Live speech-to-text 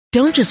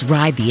Don't just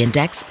ride the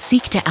index,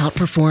 seek to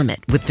outperform it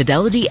with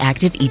Fidelity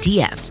Active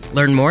ETFs.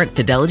 Learn more at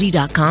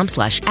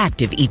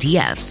fidelity.com/active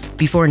ETFs.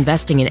 Before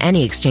investing in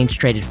any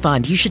exchange-traded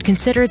fund, you should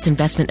consider its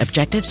investment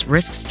objectives,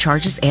 risks,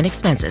 charges, and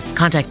expenses.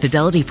 Contact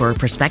Fidelity for a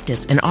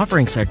prospectus, an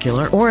offering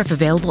circular, or if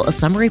available, a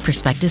summary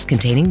prospectus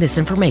containing this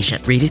information.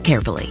 Read it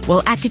carefully.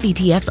 While active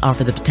ETFs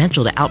offer the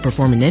potential to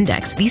outperform an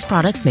index, these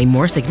products may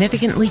more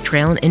significantly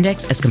trail an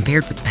index as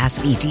compared with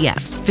passive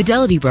ETFs.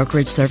 Fidelity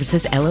Brokerage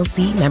Services,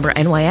 LLC, member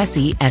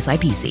NYSE,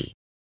 SIPC.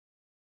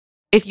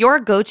 If your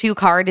go-to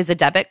card is a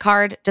debit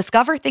card,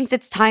 Discover thinks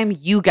it's time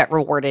you get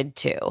rewarded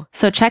too.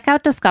 So check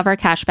out Discover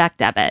Cashback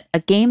Debit, a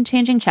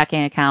game-changing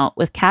checking account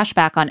with cash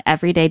back on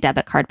everyday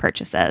debit card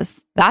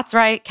purchases. That's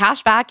right.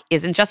 Cashback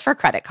isn't just for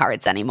credit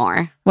cards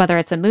anymore. Whether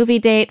it's a movie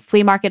date,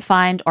 flea market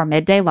find, or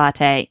midday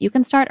latte, you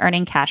can start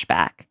earning cash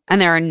back. And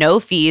there are no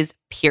fees,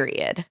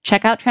 period.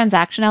 Check out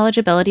transaction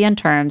eligibility and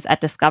terms at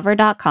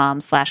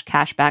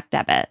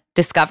discover.com/cashbackdebit.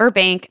 Discover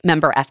Bank,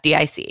 member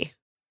FDIC.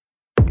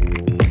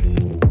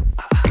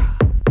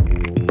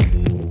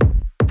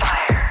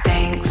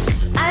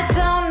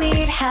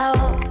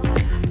 Help.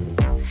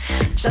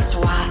 Just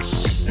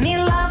watch me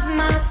love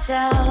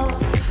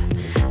myself.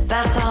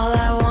 That's all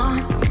I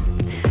want.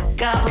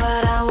 Got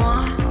what I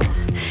want.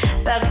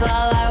 That's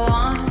all I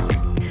want.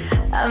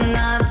 I'm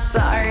not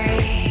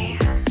sorry.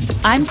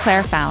 I'm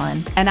Claire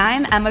Fallon. And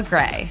I'm Emma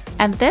Gray.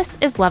 And this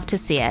is Love to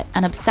See It,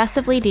 an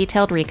obsessively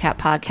detailed recap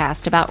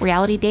podcast about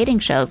reality dating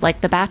shows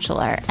like The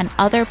Bachelor and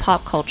other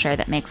pop culture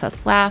that makes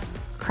us laugh,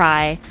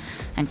 cry,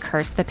 and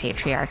curse the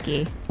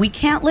patriarchy. We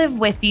can't live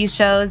with these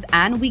shows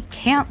and we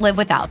can't live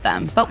without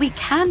them, but we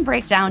can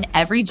break down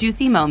every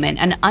juicy moment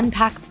and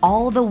unpack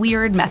all the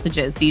weird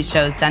messages these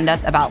shows send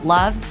us about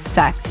love,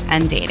 sex,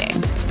 and dating.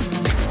 Stop,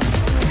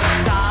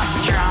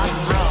 drop,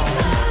 roll.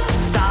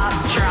 Stop,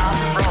 drop,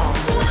 roll.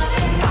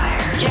 Fire.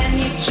 Can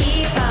you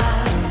keep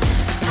up?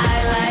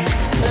 I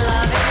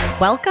love it.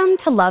 Welcome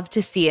to Love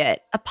to See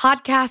It, a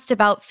podcast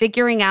about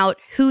figuring out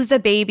who's a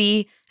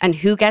baby and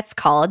who gets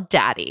called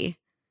daddy.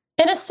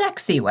 In a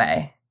sexy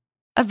way.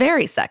 A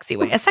very sexy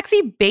way. A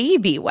sexy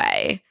baby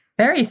way.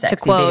 Very sexy,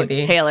 to quote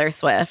baby. Taylor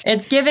Swift.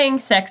 It's giving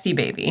sexy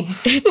baby.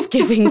 It's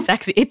giving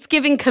sexy. It's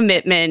giving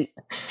commitment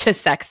to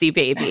sexy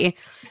baby.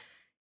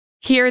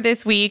 Here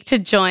this week to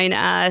join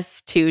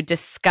us to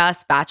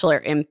discuss Bachelor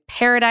in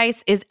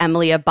Paradise is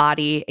Emily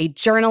Abbate, a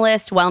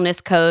journalist,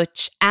 wellness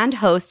coach, and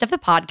host of the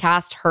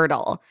podcast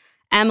Hurdle.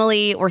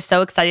 Emily, we're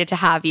so excited to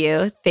have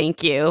you.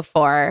 Thank you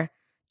for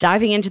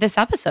diving into this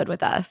episode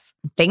with us.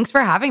 Thanks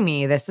for having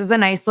me. This is a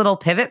nice little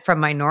pivot from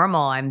my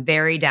normal. I'm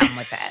very down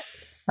with it.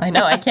 I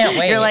know. I can't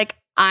wait. You're like,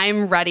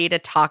 I'm ready to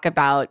talk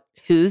about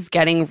who's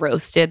getting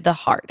roasted the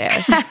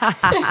hardest. But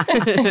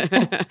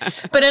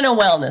in a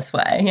wellness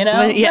way, you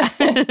know? Yeah.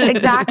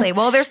 Exactly.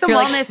 Well, there's some You're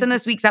wellness in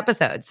this week's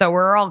episode, so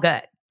we're all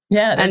good.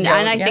 Yeah. And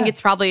I think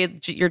it's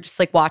probably, you're just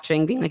like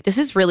watching, being like, this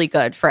is really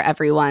good for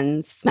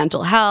everyone's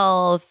mental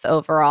health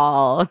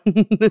overall.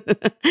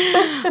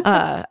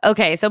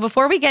 Okay, so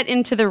before we get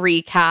into the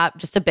recap,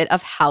 just a bit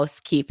of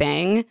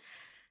housekeeping.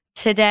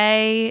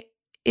 Today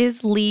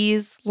is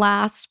Lee's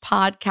last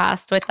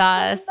podcast with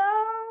us.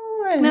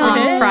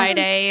 On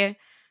Friday,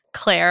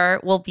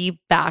 Claire will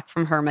be back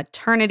from her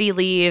maternity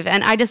leave.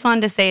 And I just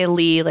wanted to say,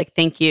 Lee, like,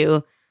 thank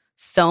you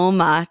so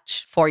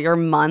much for your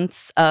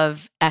months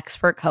of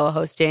expert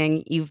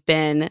co-hosting. You've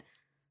been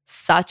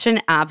such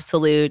an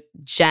absolute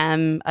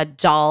gem, a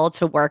doll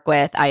to work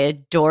with. I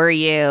adore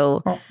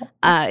you.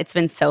 It's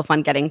been so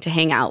fun getting to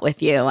hang out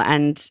with you,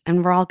 and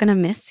we're all gonna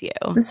miss you.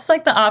 This is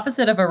like the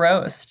opposite of a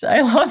roast.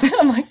 I love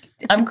it.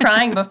 I'm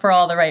crying, but for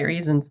all the right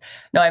reasons.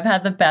 No, I've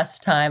had the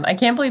best time. I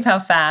can't believe how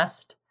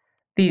fast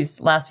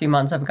these last few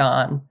months have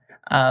gone.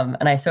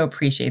 And I so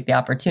appreciate the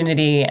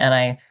opportunity, and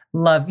I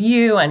love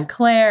you and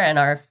Claire and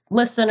our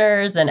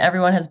listeners, and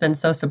everyone has been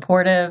so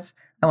supportive.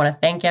 I want to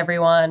thank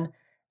everyone.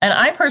 And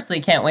I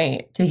personally can't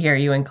wait to hear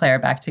you and Claire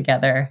back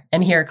together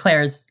and hear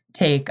Claire's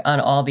take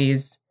on all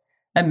these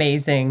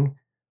amazing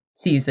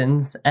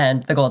seasons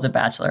and the Golden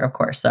Bachelor, of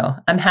course. So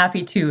I'm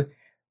happy to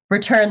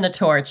return the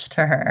torch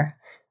to her.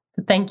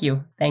 So thank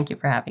you. Thank you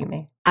for having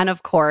me. And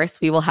of course,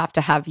 we will have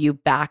to have you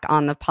back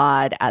on the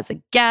pod as a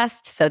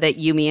guest so that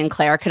you, me, and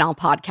Claire can all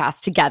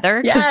podcast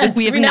together. Yes,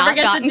 we have not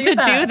gotten to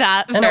do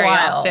that very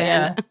often.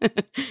 Yeah.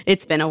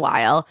 It's been a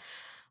while.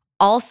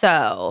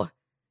 Also,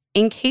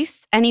 in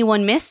case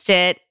anyone missed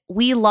it,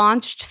 we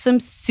launched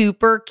some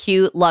super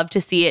cute Love to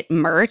See It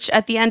merch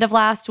at the end of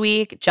last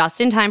week,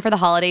 just in time for the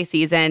holiday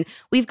season.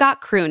 We've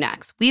got crew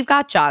necks, we've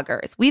got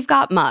joggers, we've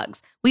got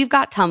mugs, we've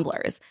got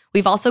tumblers.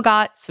 We've also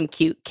got some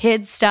cute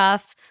kids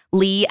stuff.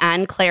 Lee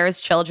and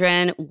Claire's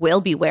children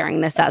will be wearing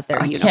this as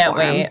their uniform. I can't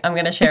wait. I'm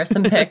going to share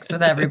some pics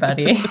with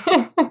everybody.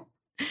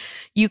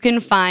 You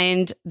can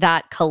find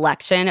that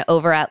collection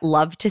over at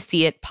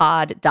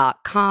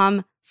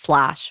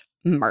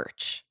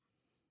lovetoseeitpod.com/merch.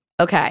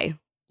 Okay,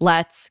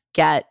 let's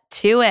get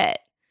to it.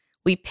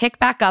 We pick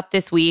back up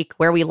this week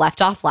where we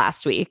left off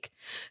last week.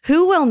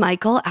 Who will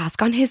Michael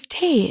ask on his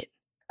date?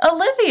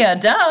 Olivia,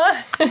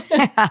 duh.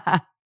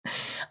 I'm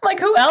like,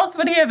 who else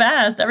would he have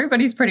asked?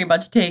 Everybody's pretty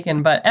much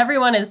taken, but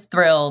everyone is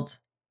thrilled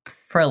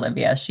for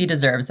Olivia. She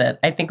deserves it.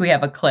 I think we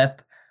have a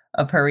clip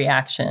of her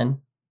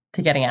reaction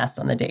to getting asked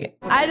on the date.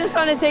 I just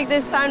want to take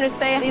this time to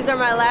say these are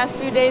my last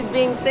few days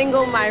being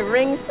single, my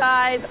ring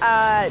size,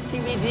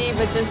 TBD,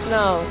 but just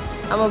know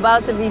I'm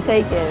about to be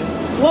taken.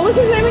 What was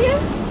his name again?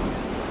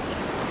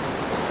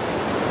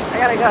 I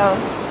gotta go.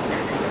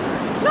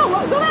 No,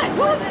 go back.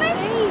 What was his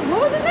name?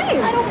 What was his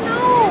name? I don't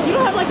know. You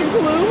don't have like a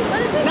clue?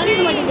 What is his Not name?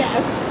 even like a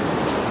guess.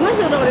 I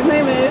don't know what his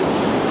name is.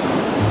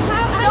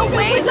 How The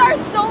waves are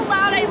so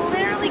loud, I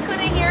literally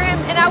couldn't hear him,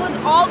 and I was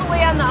all the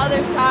way on the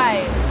other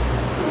side.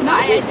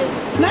 Not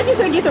just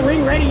say get the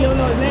ring ready, you don't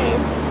know his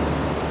name.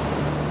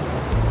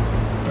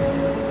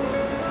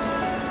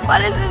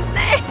 What is his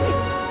name?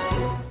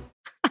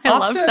 I Off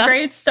love to a that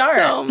great start.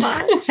 so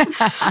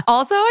much.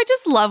 Also, I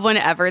just love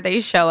whenever they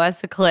show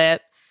us a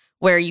clip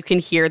where you can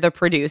hear the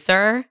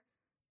producer,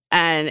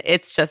 and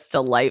it's just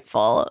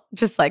delightful.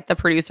 Just like the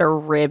producer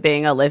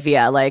ribbing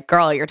Olivia, like,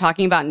 girl, you're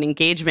talking about an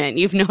engagement.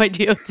 You have no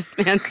idea what this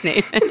man's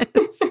name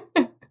is.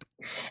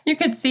 You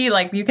could see,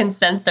 like, you can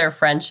sense their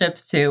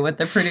friendships too with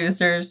the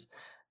producers.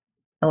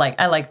 I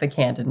like the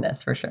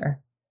candidness for sure.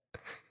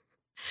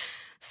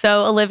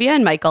 So Olivia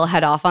and Michael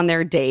head off on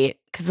their date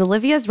because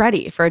Olivia's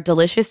ready for a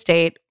delicious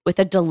date with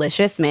a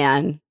delicious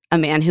man, a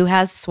man who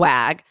has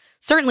swag,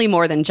 certainly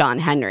more than John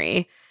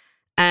Henry.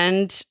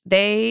 And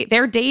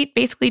their date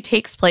basically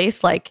takes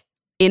place like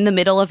in the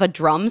middle of a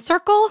drum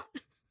circle.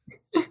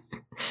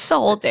 It's the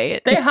whole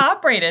date. They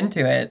hop right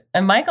into it.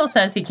 And Michael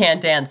says he can't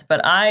dance,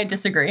 but I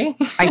disagree.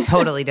 I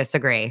totally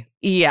disagree.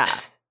 Yeah.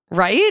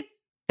 Right?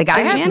 The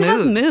guy This has man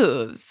moves. has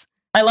moves.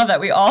 I love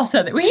that. We all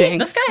said that. Jinx.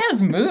 This guy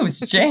has moves,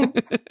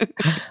 Jinx.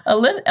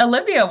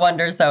 Olivia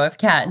wonders, though, if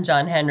Kat and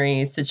John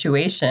Henry's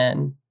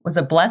situation was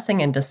a blessing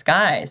in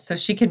disguise so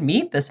she could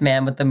meet this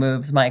man with the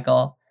moves,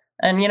 Michael.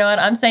 And you know what?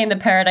 I'm saying the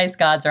paradise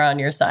gods are on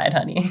your side,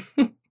 honey.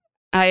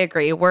 I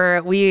agree.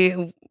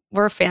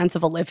 We're fans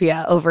of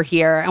Olivia over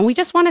here, and we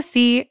just want to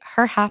see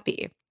her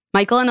happy.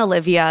 Michael and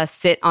Olivia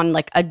sit on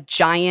like a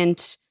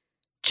giant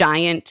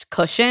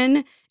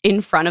cushion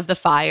in front of the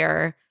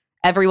fire.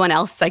 Everyone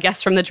else, I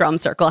guess, from the drum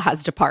circle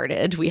has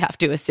departed, we have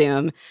to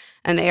assume.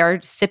 And they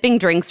are sipping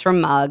drinks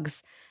from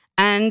mugs.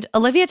 And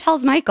Olivia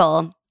tells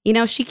Michael, you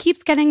know, she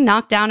keeps getting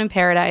knocked down in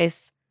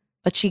paradise,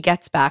 but she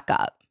gets back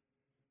up.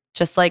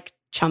 Just like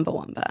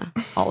Chumbawamba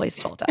always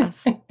told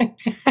us.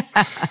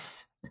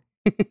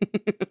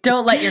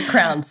 Don't let your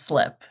crown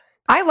slip.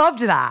 I loved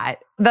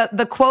that.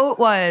 The quote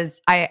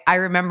was, I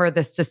remember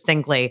this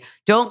distinctly,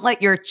 don't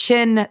let your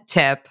chin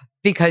tip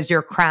because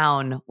your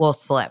crown will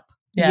slip.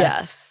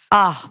 Yes.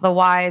 Ah, the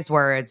wise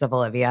words of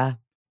Olivia.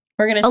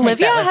 We're going to take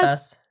Olivia that with has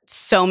us.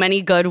 so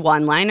many good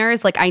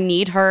one-liners. Like, I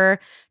need her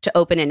to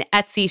open an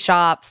Etsy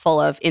shop full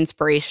of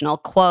inspirational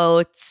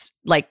quotes.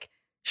 Like,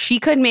 she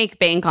could make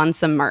bank on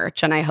some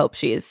merch, and I hope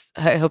she's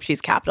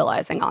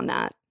capitalizing on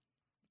that.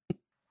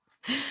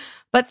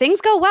 But things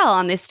go well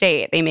on this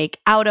date. They make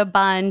out a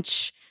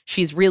bunch.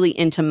 She's really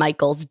into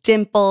Michael's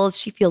dimples.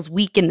 She feels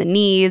weak in the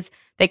knees.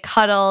 They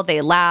cuddle,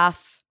 they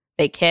laugh,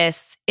 they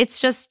kiss.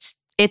 It's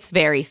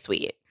very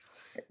sweet.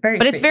 Very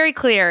But sweet. it's very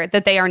clear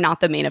that they are not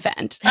the main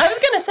event. I was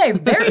going to say,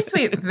 very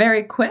sweet,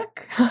 very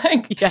quick.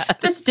 Like, Yes.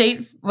 this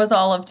date was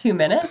all of 2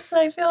 minutes,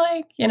 I feel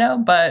like, you know,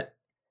 but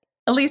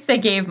at least they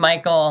gave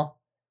Michael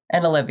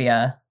and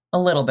Olivia a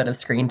little bit of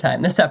screen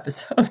time this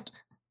episode.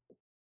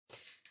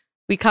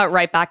 We cut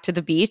right back to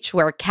the beach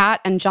where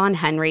Kat and John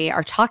Henry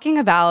are talking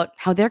about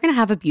how they're going to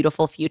have a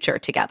beautiful future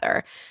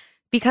together.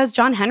 Because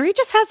John Henry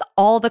just has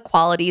all the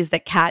qualities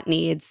that Kat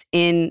needs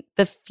in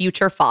the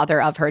future father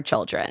of her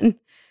children.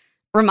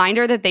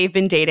 Reminder that they've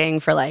been dating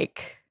for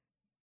like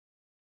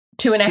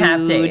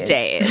 2.5 2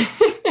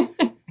 days.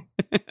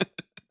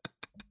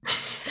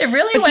 It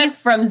really But went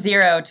he's- from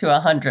 0 to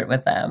 100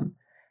 with them.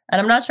 And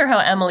I'm not sure how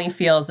Emily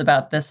feels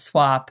about this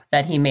swap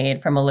that he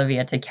made from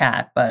Olivia to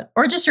Kat,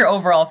 or just your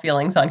overall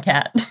feelings on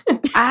Kat.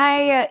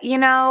 I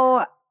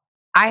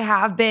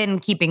have been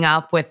keeping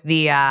up with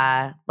the,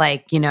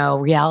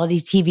 reality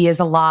TV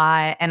is a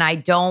lot, and I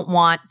don't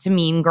want to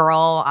mean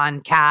girl on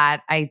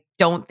Kat. I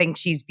think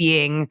she's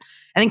being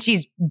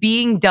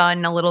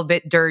done a little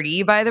bit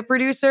dirty by the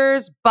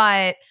producers,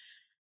 but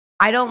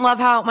I don't love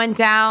how it went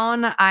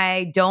down.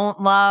 I don't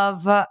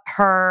love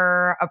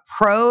her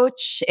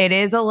approach. It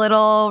is a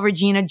little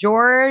Regina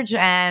George,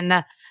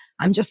 and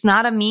I'm just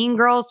not a Mean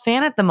Girls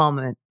fan at the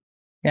moment.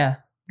 Yeah,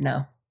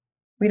 no.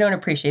 We don't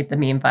appreciate the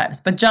mean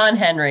vibes. But John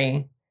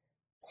Henry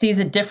sees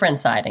a different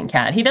side in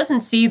Kat. He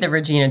doesn't see the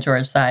Regina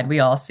George side we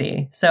all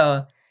see.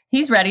 So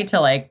he's ready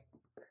to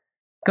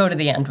go to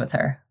the end with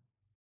her.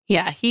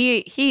 Yeah,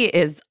 he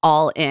is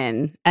all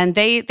in. And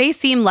they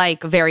seem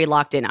like very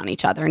locked in on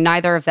each other.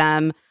 Neither of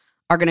them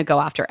are going to go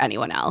after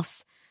anyone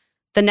else.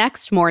 The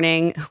next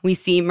morning, we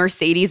see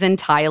Mercedes and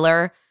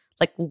Tyler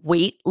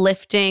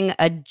weightlifting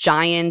a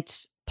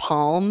giant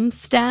palm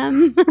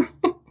stem.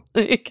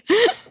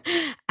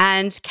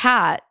 And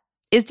Kat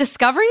is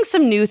discovering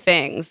some new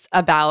things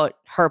about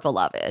her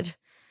beloved.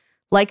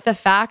 Like the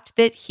fact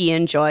that he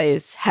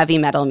enjoys heavy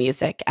metal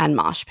music and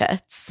mosh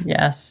pits.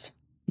 Yes.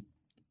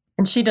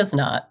 And she does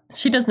not.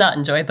 She does not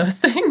enjoy those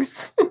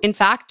things. In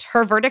fact,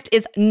 her verdict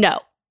is no.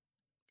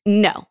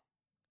 No.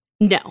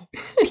 No.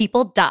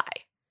 People die.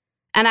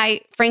 And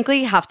I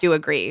frankly have to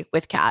agree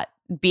with Kat.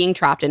 Being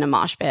trapped in a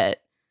mosh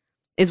pit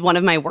is one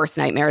of my worst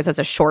nightmares as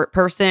a short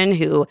person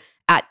who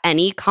at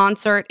any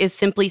concert is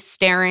simply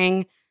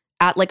staring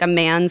at like a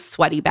man's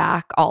sweaty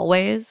back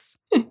always.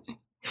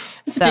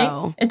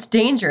 It's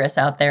dangerous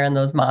out there in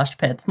those mosh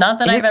pits. Not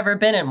that I've ever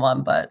been in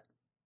one, but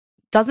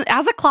as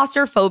a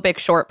claustrophobic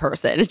short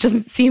person, it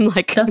doesn't seem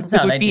like it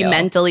would be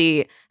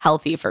mentally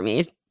healthy for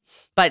me.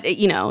 But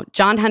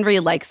John Henry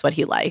likes what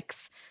he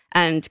likes,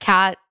 and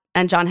Kat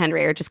and John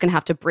Henry are just going to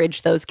have to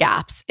bridge those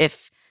gaps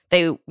if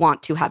they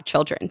want to have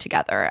children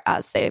together,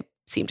 as they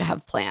seem to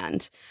have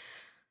planned.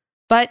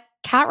 But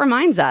Kat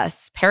reminds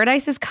us,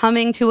 paradise is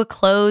coming to a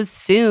close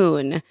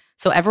soon.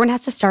 So everyone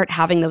has to start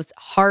having those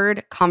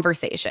hard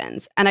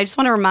conversations. And I just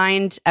want to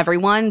remind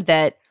everyone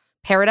that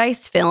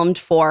Paradise filmed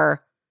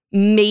for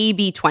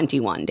maybe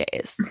 21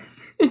 days.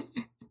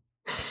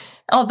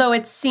 Although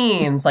it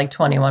seems like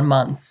 21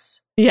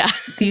 months. Yeah.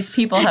 These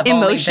people have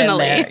only been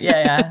there.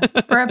 Yeah.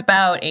 For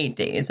about 8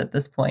 days at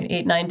this point.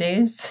 8-9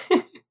 days.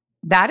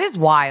 That is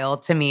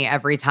wild to me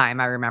every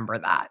time I remember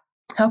that.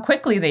 How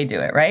quickly they do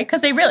it, right? Because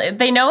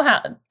they know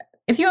how.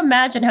 If you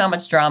imagine how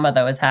much drama,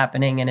 though, is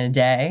happening in a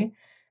day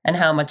and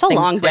how much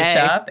things switch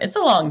up, it's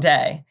a long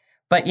day.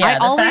 But yeah,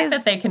 fact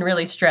that they can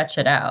really stretch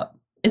it out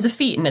is a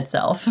feat in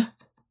itself.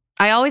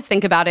 I always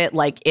think about it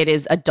like it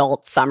is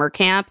adult summer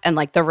camp and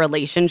like the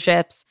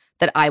relationships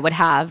that I would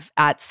have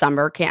at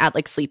summer camp, at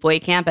like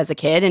sleepaway camp as a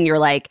kid. And you're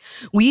like,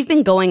 we've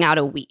been going out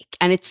a week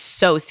and it's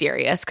so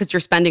serious because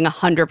you're spending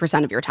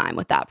 100% of your time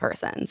with that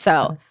person.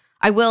 So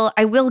I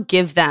will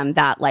give them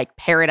that like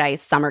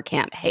paradise summer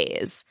camp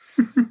haze.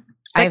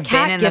 I've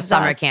been in the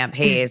summer camp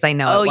haze. I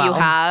know. Oh, you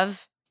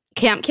have?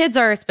 Camp kids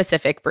are a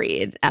specific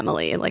breed,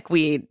 Emily. Like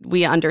we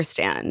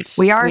understand.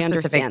 We are a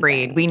specific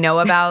breed. Things. We know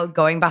about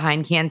going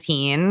behind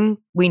canteen.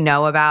 We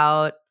know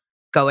about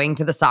going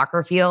to the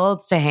soccer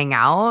fields to hang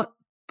out.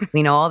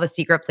 We know all the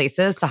secret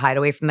places to hide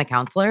away from the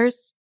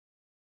counselors.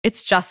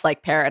 It's just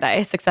like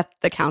paradise,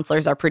 except the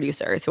counselors are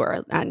producers who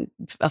are on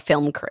a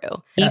film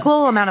crew.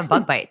 Equal amount of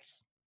bug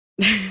bites.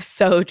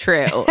 So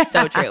true.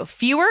 So true.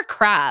 Fewer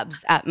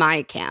crabs at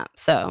my camp.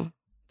 So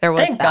there was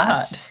Thank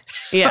that. God.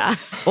 Yeah.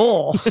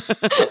 Oh,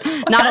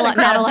 not a lot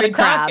of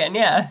crabs. Talking,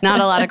 yeah. Not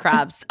a lot of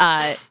crabs.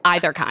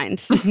 Either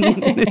kind,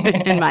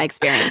 in my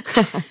experience.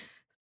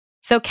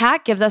 So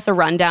Kat gives us a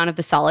rundown of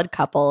the solid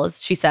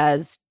couples. She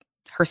says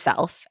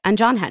herself and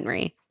John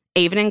Henry,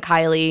 Avon and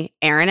Kylie,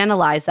 Aaron and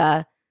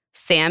Eliza,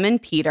 Sam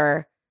and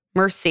Peter,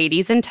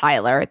 Mercedes and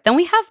Tyler. Then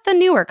we have the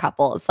newer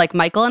couples like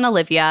Michael and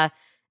Olivia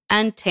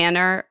and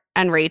Tanner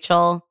and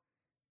Rachel.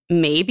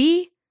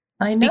 Maybe?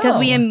 I know. Because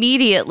we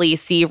immediately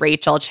see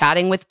Rachel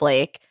chatting with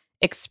Blake,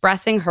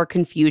 expressing her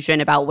confusion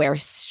about where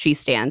she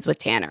stands with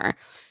Tanner.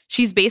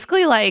 She's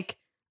basically like,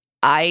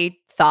 I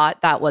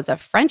thought that was a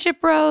friendship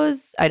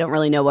rose. I don't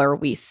really know where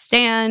we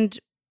stand.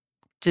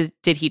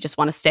 Did he just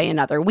want to stay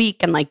another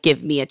week and like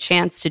give me a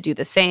chance to do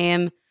the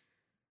same?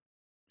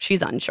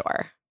 She's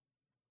unsure.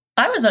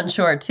 I was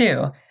unsure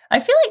too. I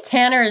feel like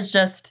Tanner is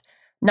just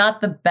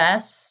not the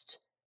best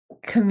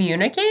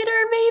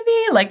communicator,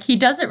 maybe. Like he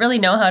doesn't really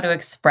know how to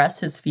express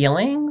his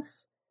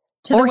feelings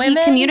to the women. Or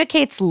he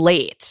communicates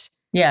late.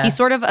 Yeah. He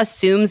sort of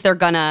assumes they're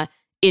gonna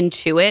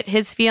intuit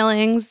his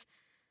feelings.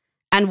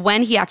 And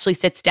when he actually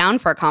sits down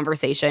for a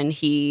conversation,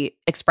 he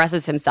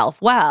expresses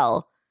himself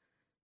well.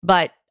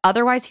 But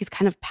otherwise, he's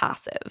kind of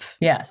passive.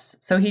 Yes.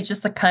 So he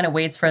just like kind of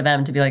waits for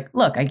them to be like,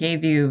 look, I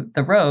gave you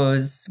the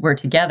rose. We're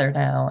together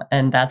now.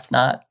 And that's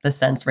not the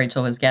sense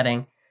Rachel was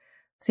getting.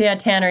 So yeah,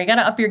 Tanner, you got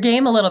to up your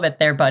game a little bit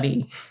there,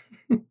 buddy.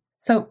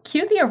 So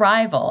cue the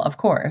arrival, of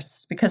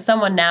course, because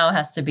someone now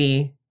has to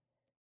be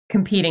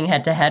competing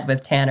head to head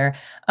with Tanner,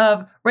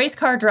 of race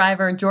car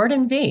driver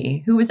Jordan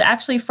V, who was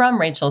actually from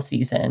Rachel's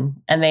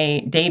season, and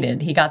they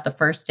dated. He got the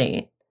first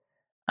date.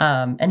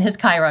 And his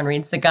Chiron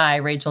reads the guy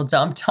Rachel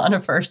dumped on a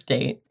first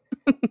date.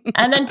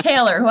 And then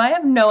Taylor, who I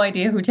have no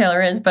idea who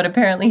Taylor is, but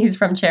apparently he's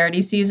from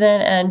Charity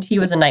season, and he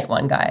was a night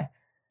one guy.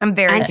 I'm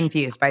very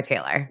confused by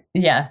Taylor.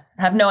 Yeah,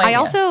 have no idea. I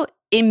also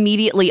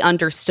immediately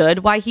understood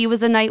why he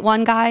was a night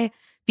one guy,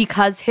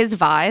 because his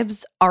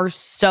vibes are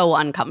so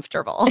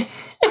uncomfortable.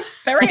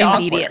 Very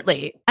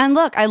immediately. Awkward. And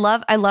look, I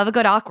love a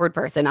good awkward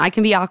person. I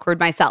can be awkward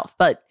myself,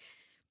 but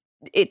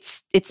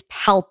it's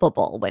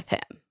palpable with him.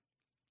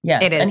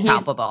 Yes, it is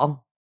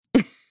palpable.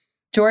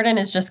 Jordan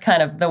is just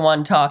kind of the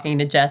one talking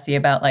to Jesse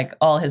about like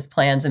all his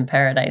plans in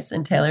paradise,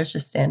 and Taylor's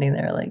just standing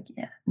there like,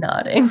 yeah,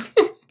 nodding.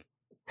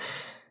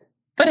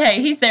 But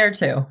hey, he's there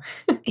too.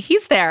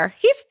 He's there.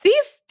 He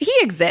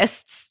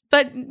exists.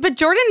 But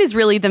Jordan is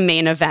really the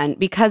main event,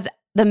 because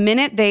the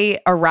minute they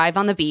arrive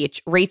on the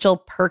beach, Rachel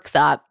perks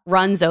up,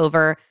 runs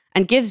over,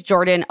 and gives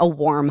Jordan a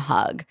warm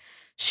hug.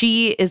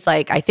 She is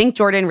like, I think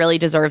Jordan really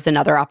deserves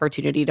another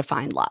opportunity to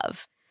find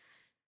love.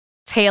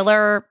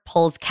 Taylor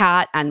pulls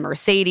Kat and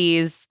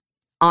Mercedes.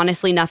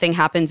 Honestly, nothing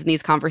happens in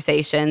these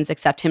conversations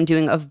except him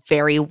doing a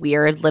very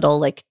weird little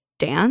like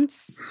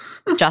dance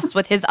just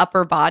with his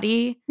upper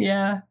body.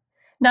 Yeah.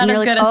 Not And as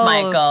you're good like, as oh,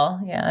 Michael.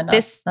 Yeah.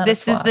 This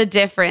is swap. the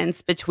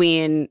difference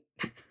between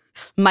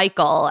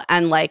Michael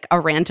and like a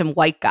random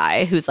white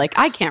guy who's like,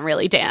 I can't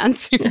really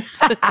dance.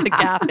 The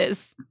gap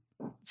is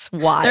it's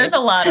wide. There's a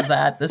lot of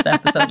that this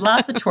episode.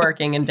 Lots of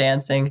twerking and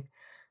dancing.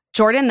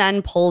 Jordan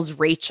then pulls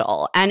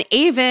Rachel, and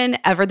Avon,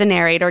 ever the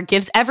narrator,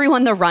 gives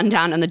everyone the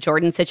rundown on the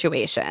Jordan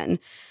situation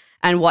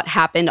and what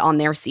happened on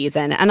their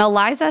season. And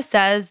Eliza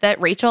says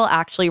that Rachel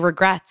actually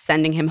regrets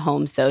sending him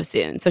home so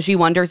soon. So she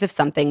wonders if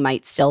something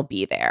might still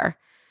be there.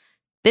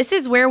 This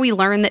is where we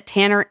learn that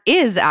Tanner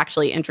is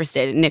actually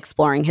interested in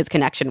exploring his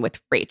connection with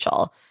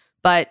Rachel,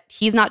 but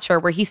he's not sure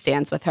where he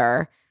stands with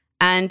her.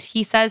 And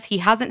he says he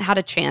hasn't had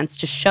a chance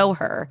to show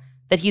her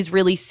that he's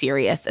really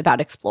serious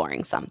about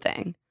exploring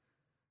something.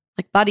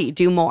 Like, buddy,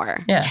 do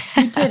more. Yeah,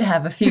 you did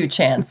have a few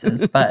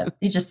chances, but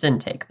you just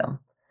didn't take them.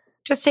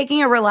 Just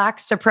taking a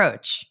relaxed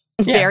approach.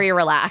 Yeah. Very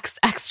relaxed,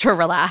 extra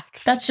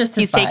relaxed. That's just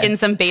his He's taken vibes.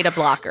 some beta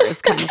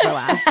blockers, kind of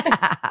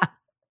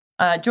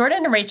relaxed.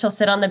 Jordan and Rachel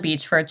sit on the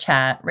beach for a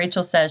chat.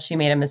 Rachel says she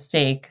made a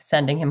mistake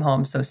sending him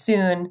home so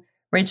soon.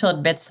 Rachel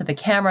admits to the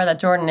camera that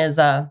Jordan is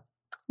a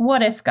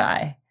what-if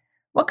guy.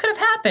 What could have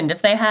happened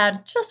if they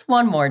had just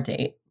one more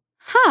date?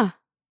 Huh.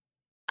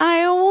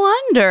 I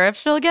wonder if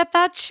she'll get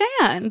that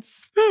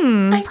chance.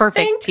 I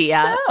Perfect, think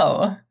Tia.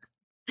 so.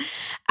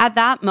 At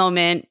that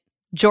moment,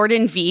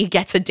 Jordan V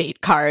gets a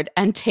date card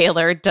and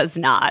Taylor does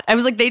not. I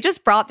was like, they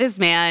just brought this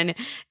man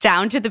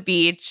down to the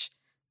beach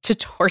to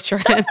torture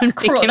him and make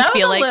Cruel. him That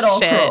feel was a like little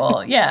shit.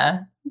 cruel. Yeah.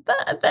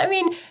 I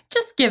mean,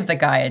 just give the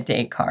guy a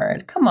date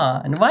card. Come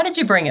on. Why did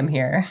you bring him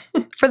here?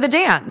 For the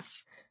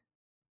dance.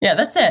 Yeah,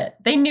 that's it.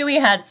 They knew he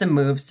had some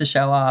moves to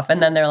show off.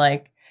 And then they're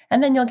like,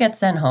 and then you'll get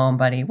sent home,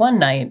 buddy. One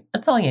night.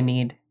 That's all you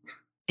need.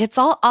 It's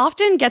all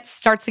often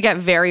starts to get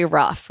very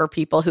rough for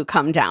people who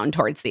come down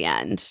towards the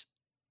end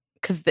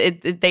because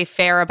they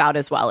fare about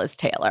as well as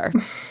Taylor.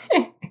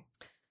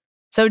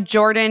 So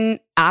Jordan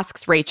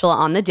asks Rachel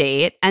on the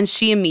date, and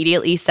she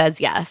immediately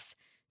says yes.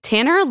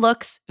 Tanner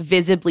looks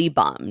visibly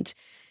bummed.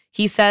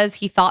 He says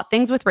he thought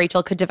things with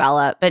Rachel could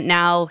develop, but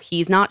now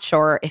he's not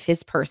sure if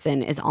his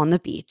person is on the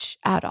beach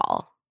at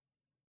all.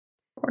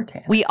 Poor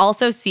Tanner. We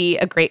also see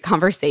a great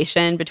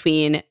conversation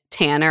between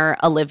Tanner,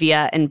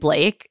 Olivia, and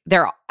Blake.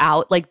 They're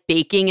out like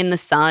baking in the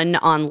sun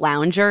on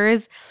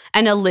loungers.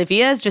 And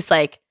Olivia is just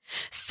like,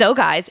 so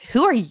guys,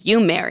 who are you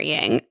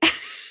marrying?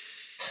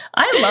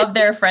 I love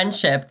their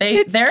friendship.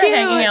 They're It's cute.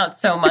 hanging out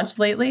so much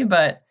lately,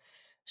 but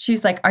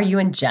she's like, are you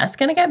and Jess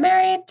going to get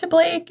married to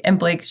Blake? And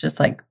Blake's just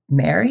like,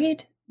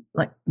 married?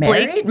 Like,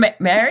 married?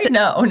 Married?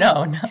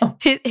 No.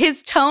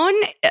 His tone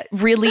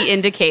really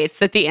indicates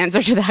that the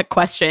answer to that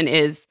question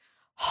is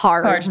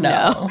hard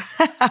no.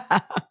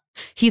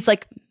 He's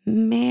like,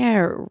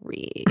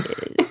 married.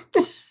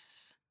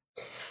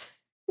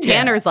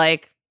 Tanner's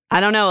like,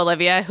 I don't know,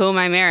 Olivia, who am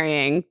I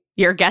marrying?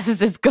 Your guess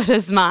is as good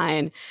as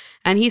mine.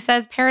 And he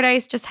says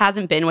Paradise just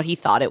hasn't been what he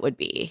thought it would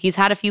be. He's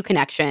had a few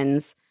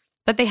connections,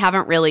 but they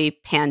haven't really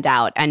panned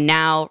out. And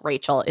now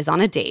Rachel is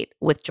on a date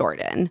with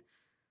Jordan.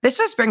 This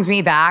just brings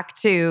me back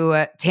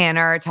to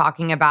Tanner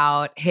talking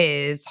about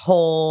his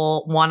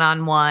whole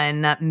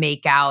one-on-one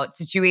makeout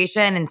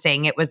situation and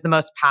saying it was the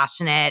most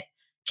passionate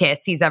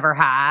kiss he's ever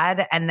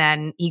had. And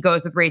then he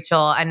goes with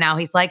Rachel and now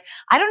he's like,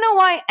 I don't know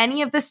why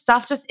any of this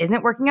stuff just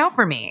isn't working out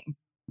for me.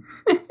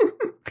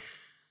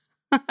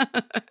 I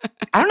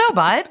don't know,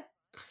 bud.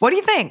 What do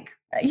you think?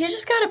 You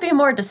just got to be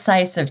more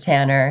decisive,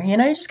 Tanner. You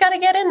just got to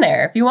get in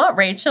there. If you want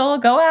Rachel,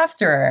 go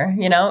after her.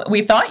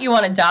 We thought you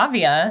wanted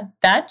Davia.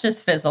 That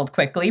just fizzled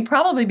quickly,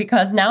 probably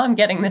because now I'm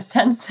getting the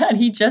sense that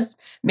he just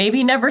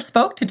maybe never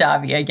spoke to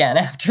Davia again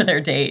after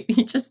their date.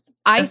 He just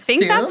I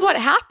think that's assumed. what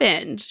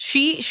happened.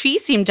 She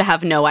seemed to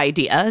have no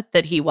idea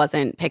that he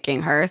wasn't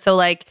picking her.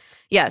 So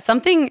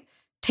something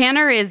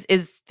Tanner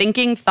is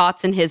thinking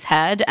thoughts in his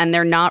head and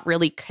they're not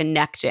really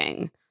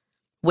connecting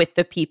with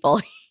the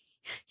people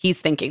he's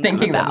thinking them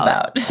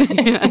about.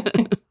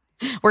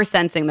 We're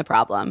sensing the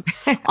problem.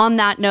 On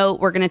that note,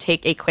 we're going to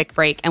take a quick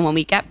break. And when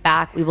we get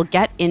back, we will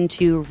get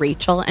into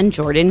Rachel and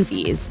Jordan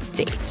V's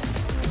date.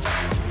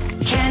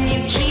 Can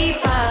you keep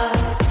up?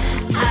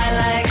 I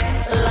love it.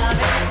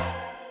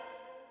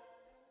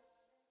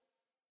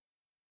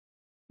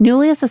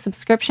 Nuuly is a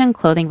subscription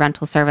clothing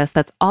rental service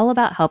that's all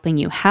about helping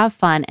you have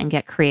fun and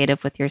get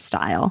creative with your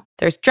style.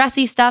 There's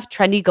dressy stuff,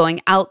 trendy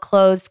going out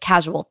clothes,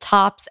 casual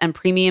tops, and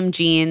premium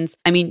jeans.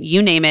 I mean,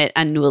 you name it,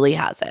 and Nuuly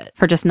has it.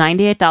 For just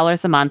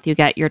 $98 a month, you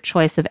get your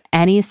choice of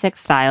any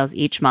 6 styles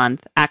each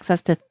month,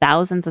 access to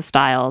thousands of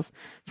styles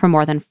from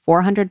more than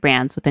 400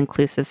 brands with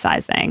inclusive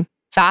sizing.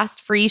 Fast,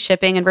 free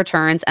shipping and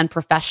returns, and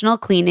professional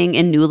cleaning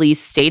in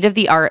Nuuly's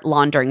state-of-the-art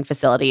laundering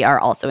facility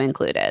are also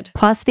included.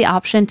 Plus the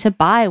option to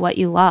buy what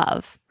you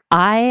love.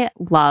 I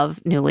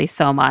love Nuuly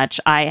so much.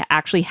 I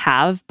actually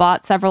have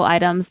bought several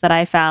items that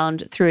I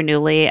found through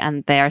Nuuly,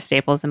 and they are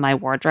staples in my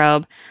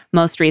wardrobe.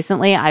 Most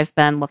recently, I've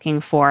been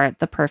looking for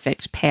the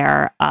perfect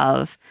pair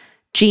of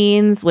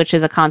jeans, which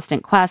is a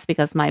constant quest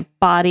because my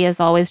body is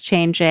always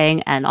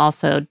changing and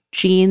also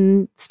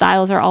jean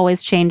styles are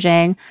always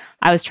changing.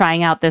 I was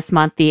trying out this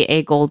month the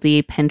A.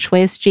 Goldie pinch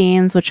waist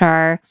jeans, which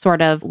are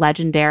sort of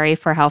legendary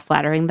for how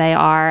flattering they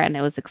are. And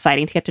it was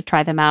exciting to get to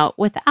try them out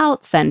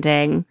without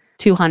sending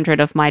 $200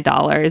 of my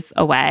dollars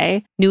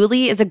away.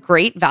 Nuuly is a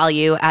great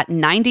value at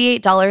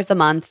 $98 a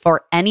month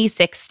for any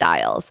 6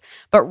 styles.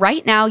 But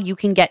right now, you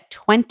can get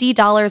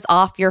 $20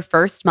 off your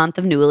first month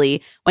of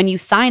Nuuly when you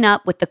sign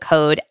up with the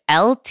code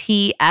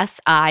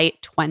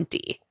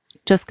LTSI20.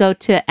 Just go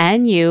to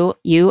NUULY.com.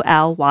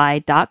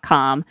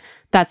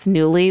 That's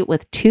Nuuly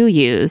with 2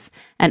 U's,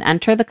 and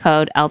enter the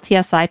code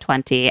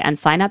LTSI20 and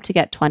sign up to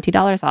get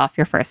 $20 off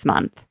your first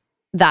month.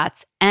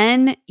 That's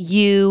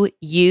NUULY.com,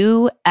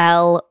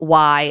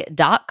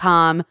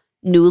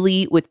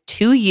 Nuuly with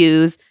 2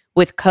 U's,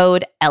 with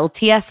code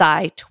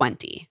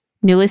LTSI20.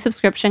 Nuuly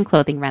subscription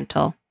clothing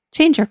rental.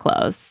 Change your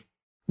clothes.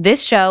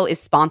 This show is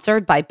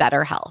sponsored by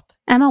BetterHelp.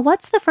 Emma,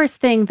 what's the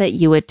first thing that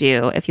you would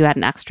do if you had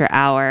an extra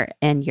hour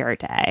in your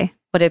day?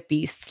 Would it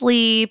be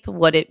sleep?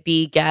 Would it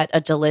be get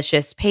a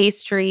delicious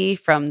pastry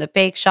from the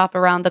bake shop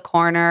around the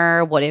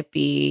corner? Would it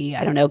be,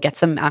 I don't know, get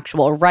some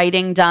actual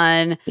writing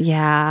done?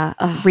 Yeah.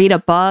 Read a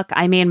book.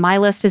 I mean, my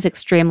list is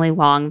extremely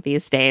long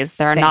these days.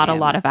 There are not a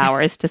Same. lot of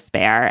hours to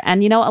spare.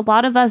 And, you know, a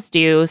lot of us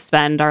do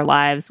spend our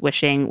lives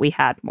wishing we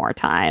had more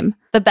time.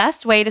 The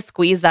best way to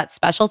squeeze that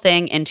special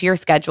thing into your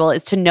schedule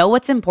is to know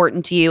what's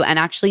important to you and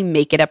actually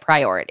make it a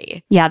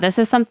priority. Yeah, this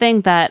is something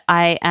that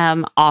I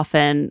am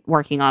often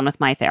working on with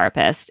my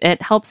therapist.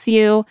 It helps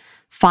you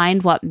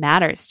find what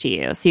matters to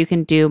you so you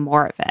can do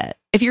more of it.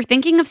 If you're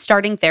thinking of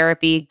starting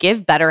therapy,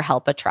 give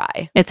BetterHelp a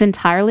try. It's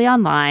entirely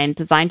online,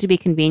 designed to be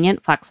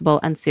convenient, flexible,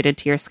 and suited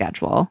to your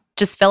schedule.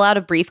 Just fill out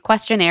a brief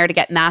questionnaire to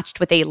get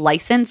matched with a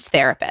licensed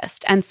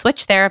therapist and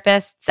switch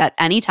therapists at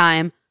any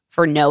time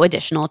for no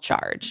additional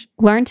charge.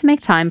 Learn to make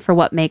time for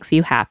what makes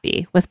you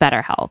happy with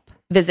BetterHelp.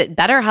 Visit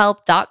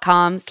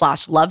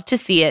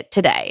betterhelp.com/love-to-see-it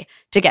today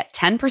to get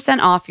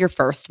 10% off your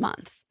first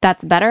month.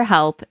 That's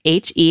BetterHelp,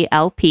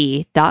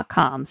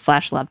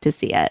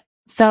 HELP.com/love-to-see-it.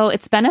 So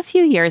it's been a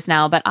few years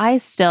now, but I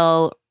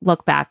still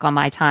look back on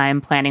my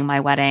time planning my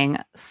wedding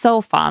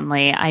so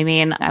fondly. I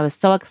mean, I was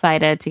so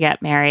excited to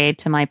get married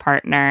to my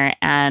partner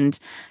and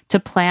to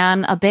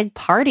plan a big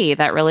party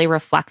that really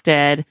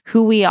reflected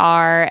who we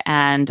are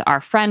and our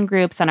friend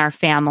groups and our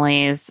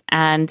families.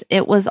 And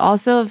it was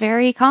also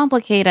very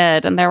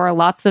complicated and there were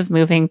lots of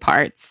moving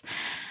parts.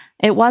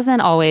 It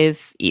wasn't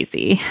always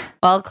easy.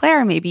 Well,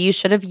 Claire, maybe you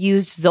should have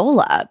used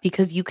Zola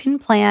because you can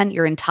plan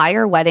your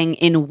entire wedding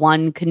in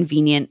one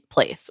convenient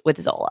place with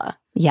Zola.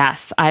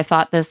 Yes, I've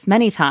thought this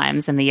many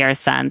times in the years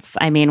since.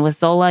 I mean, with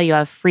Zola, you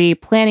have free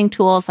planning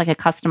tools like a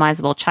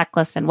customizable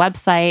checklist and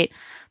website.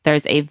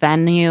 There's a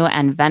venue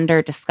and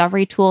vendor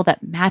discovery tool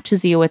that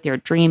matches you with your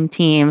dream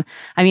team.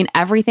 I mean,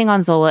 everything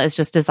on Zola is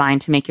just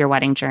designed to make your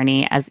wedding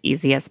journey as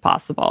easy as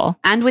possible.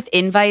 And with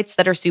invites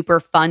that are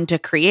super fun to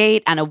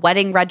create and a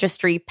wedding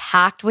registry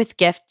packed with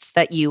gifts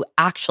that you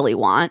actually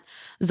want,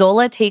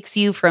 Zola takes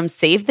you from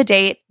save the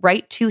date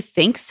right to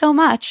think so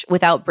much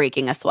without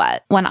breaking a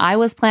sweat. When I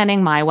was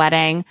planning my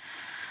wedding,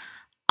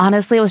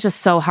 honestly, it was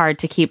just so hard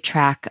to keep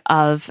track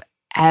of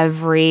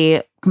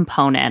every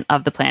component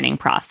of the planning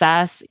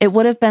process. It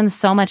would have been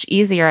so much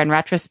easier in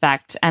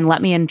retrospect and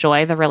let me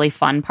enjoy the really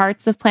fun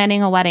parts of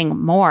planning a wedding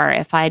more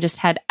if I just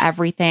had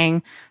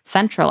everything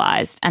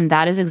centralized. And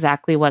that is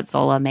exactly what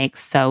Zola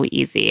makes so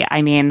easy.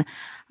 I mean,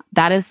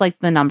 that is like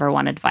the number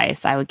one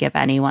advice I would give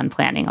anyone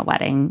planning a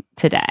wedding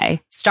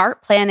today.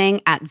 Start planning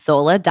at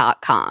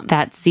Zola.com.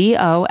 That's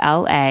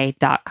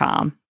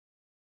ZOLA.com.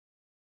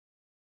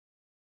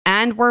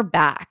 And we're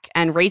back,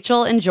 and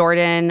Rachel and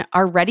Jordan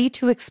are ready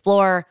to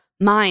explore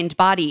mind,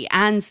 body,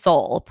 and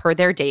soul per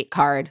their date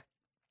card,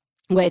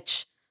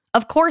 which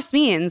of course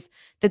means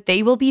that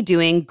they will be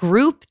doing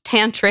group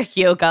tantric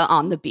yoga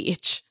on the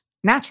beach.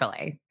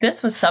 Naturally.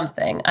 This was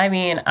something. I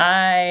mean,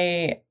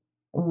 I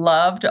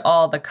loved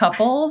all the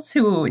couples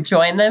who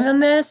joined them in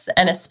this,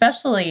 and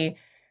especially,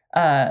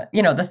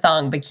 the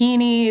thong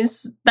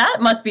bikinis.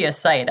 That must be a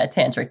sight at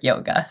tantric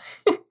yoga.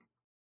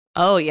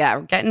 Oh, yeah.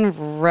 We're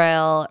getting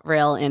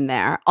real in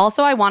there.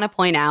 Also, I want to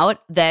point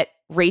out that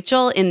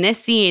Rachel in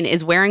this scene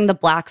is wearing the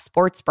black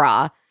sports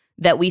bra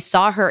that we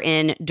saw her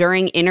in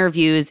during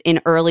interviews in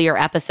earlier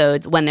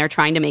episodes when they're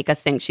trying to make us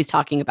think she's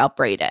talking about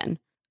Brayden.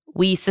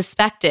 We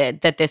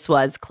suspected that this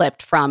was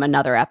clipped from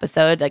another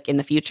episode, like in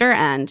the future,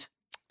 and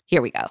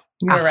here we go.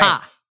 You're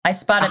right. I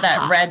spotted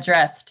that red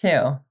dress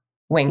too.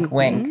 Wink,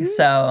 wink.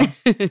 So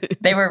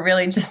they were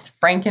really just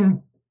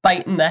Franken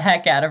biting the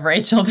heck out of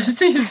Rachel this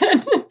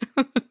season.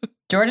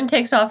 Jordan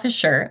takes off his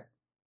shirt.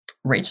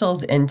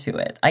 Rachel's into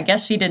it. I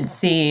guess she didn't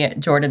see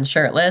Jordan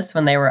shirtless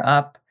when they were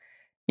up,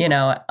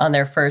 on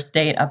their first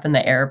date up in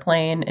the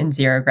airplane in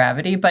zero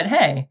gravity. But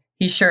hey,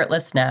 he's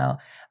shirtless now.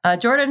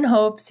 Jordan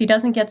hopes he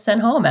doesn't get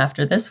sent home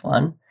after this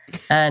one.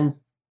 And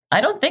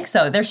I don't think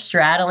so. They're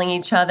straddling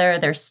each other.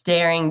 They're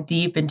staring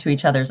deep into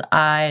each other's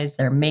eyes.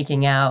 They're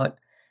making out.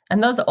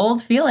 And those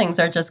old feelings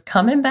are just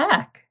coming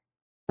back.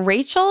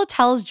 Rachel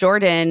tells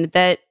Jordan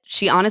that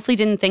she honestly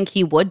didn't think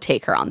he would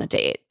take her on the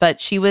date, but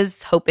she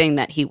was hoping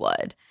that he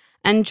would.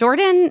 And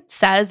Jordan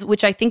says,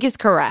 which I think is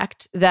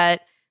correct,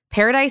 that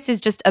Paradise is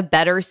just a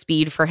better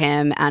speed for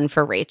him and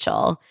for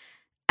Rachel.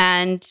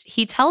 And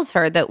he tells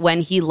her that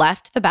when he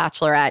left The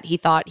Bachelorette, he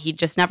thought he'd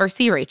just never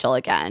see Rachel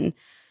again.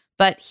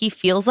 But he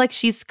feels like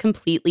she's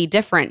completely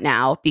different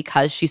now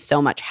because she's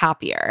so much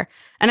happier.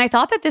 And I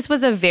thought that this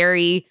was a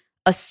very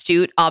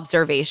astute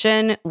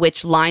observation,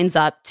 which lines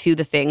up to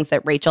the things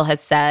that Rachel has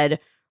said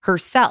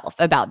herself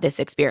about this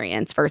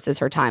experience versus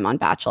her time on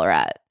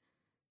Bachelorette.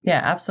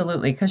 Yeah,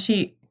 absolutely. Because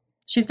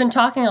she's been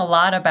talking a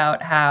lot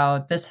about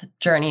how this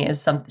journey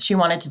is something she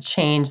wanted to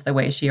change the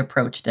way she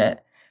approached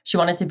it. She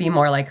wanted to be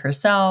more like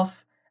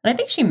herself. And I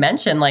think she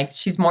mentioned like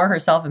she's more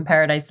herself in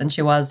Paradise than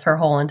she was her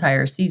whole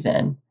entire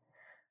season.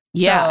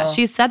 Yeah, So-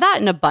 she's said that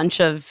in a bunch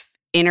of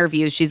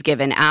interviews she's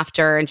given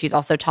after. And she's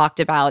also talked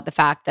about the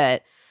fact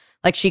that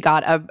like she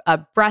got a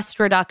breast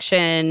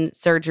reduction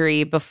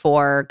surgery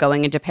before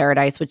going into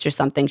Paradise, which is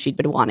something she'd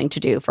been wanting to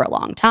do for a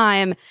long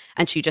time.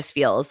 And she just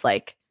feels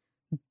like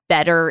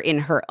better in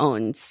her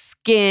own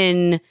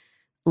skin,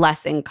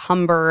 less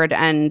encumbered.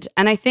 And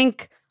I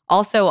think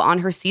also on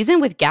her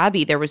season with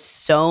Gabby, there was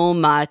so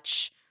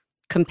much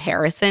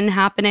comparison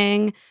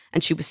happening.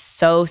 And she was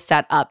so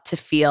set up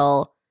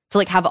to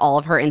like have all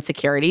of her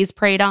insecurities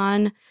preyed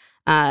on.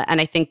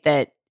 And I think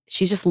that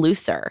she's just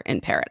looser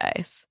in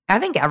Paradise. I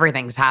think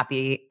everything's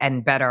happy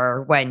and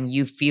better when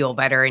you feel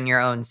better in your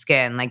own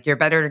skin. Like you're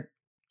better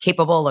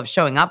capable of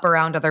showing up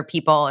around other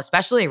people,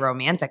 especially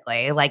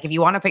romantically. Like if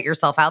you want to put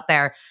yourself out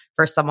there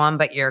for someone,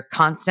 but you're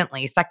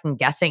constantly second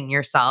guessing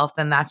yourself,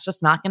 then that's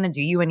just not going to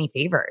do you any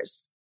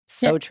favors.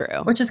 So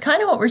true. Which is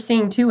kind of what we're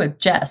seeing too with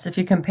Jess. If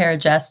you compare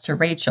Jess to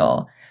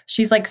Rachel,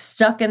 she's like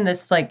stuck in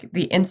this like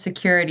the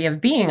insecurity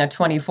of being a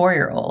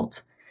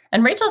 24-year-old.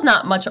 And Rachel's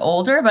not much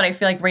older, but I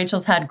feel like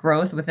Rachel's had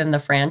growth within the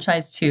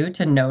franchise too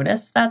to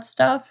notice that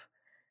stuff.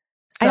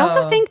 So, I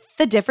also think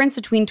the difference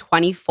between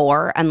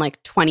 24 and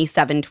like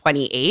 27,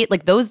 28,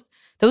 like those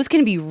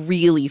can be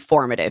really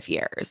formative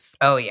years.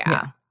 Oh,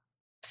 yeah.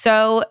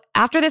 So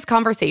after this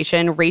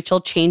conversation,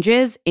 Rachel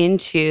changes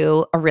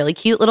into a really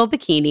cute little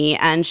bikini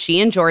and she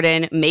and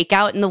Jordan make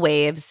out in the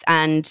waves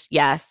and,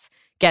 yes,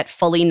 get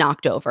fully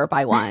knocked over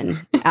by one,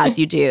 as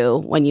you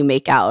do when you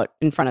make out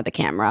in front of the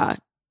camera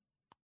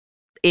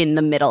in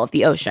the middle of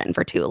the ocean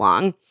for too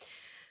long.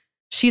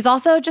 She's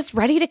also just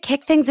ready to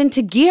kick things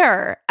into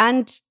gear.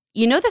 And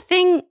you know the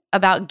thing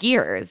about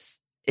gears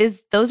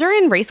is those are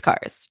in race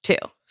cars too.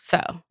 So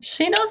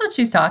she knows what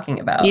she's talking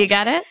about. you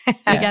get it?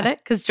 You get it?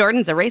 Because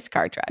Jordan's a race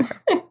car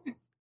driver.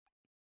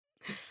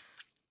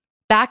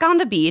 Back on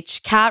the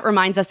beach, Kat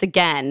reminds us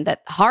again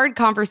that hard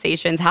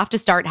conversations have to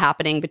start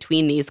happening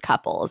between these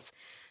couples.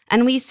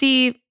 And we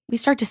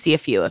start to see a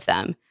few of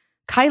them.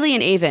 Kylie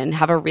and Avon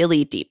have a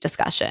really deep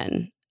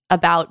discussion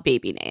about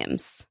baby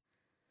names.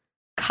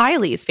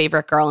 Kylie's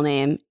favorite girl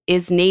name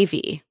is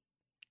Navy.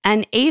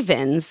 And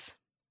Avon's,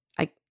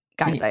 I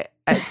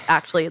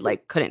actually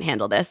like couldn't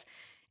handle this.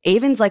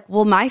 Avon's like,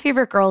 well, my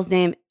favorite girl's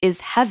name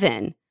is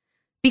Heaven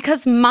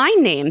because my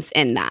name's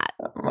in that.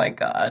 Oh my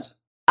God.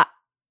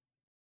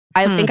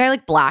 I think I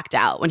like blacked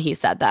out when he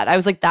said that. I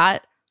was like,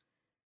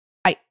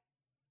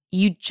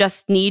 you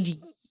just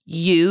need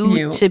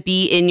you to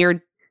be in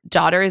your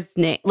daughter's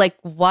name. Like,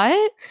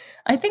 what?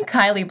 I think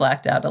Kylie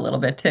blacked out a little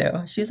bit too.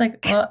 She's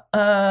like, okay.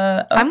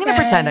 I'm going to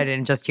pretend I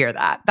didn't just hear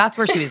that. That's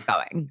where she was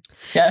going.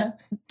 Yeah.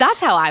 That's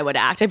how I would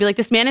act. I'd be like,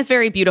 this man is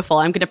very beautiful.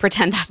 I'm going to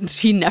pretend that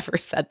he never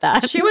said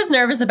that. She was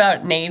nervous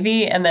about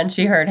Navy and then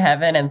she heard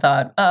Heaven and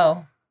thought,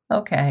 oh,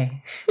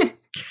 okay.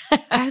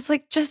 I was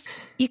like,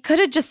 you could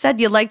have just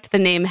said you liked the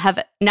name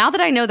Heaven. Now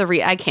that I know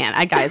I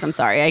can't. Guys, I'm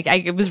sorry.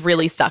 I was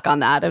really stuck on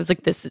that. I was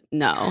like,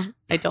 no,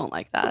 I don't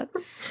like that.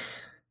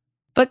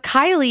 But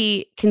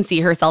Kylie can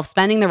see herself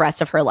spending the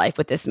rest of her life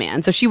with this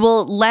man, so she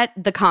will let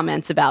the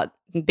comments about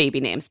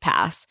baby names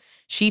pass.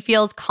 She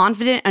feels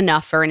confident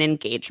enough for an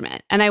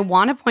engagement. And I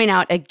want to point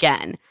out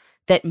again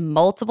that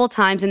multiple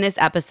times in this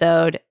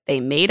episode,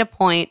 they made a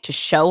point to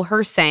show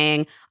her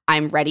saying,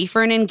 I'm ready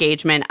for an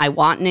engagement. I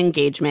want an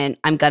engagement.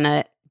 I'm going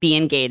to be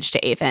engaged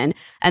to Avon.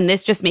 And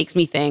this just makes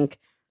me think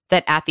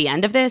that at the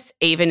end of this,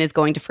 Avon is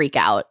going to freak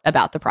out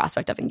about the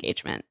prospect of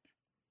engagement.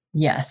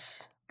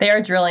 Yes. They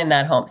are drilling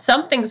that home.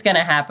 Something's going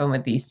to happen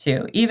with these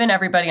two. Even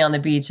everybody on the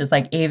beach is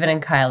like, Avon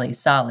and Kylie,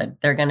 solid.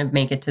 They're going to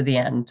make it to the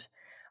end.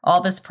 All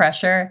this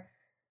pressure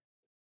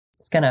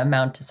is going to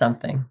amount to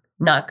something.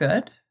 Not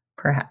good,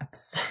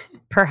 perhaps.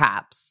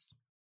 Perhaps.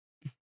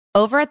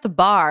 Over at the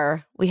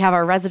bar, we have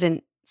our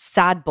resident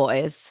sad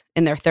boys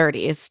in their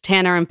 30s,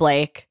 Tanner and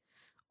Blake,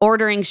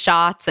 ordering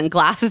shots and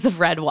glasses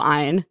of red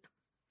wine.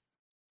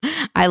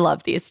 I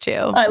love these two.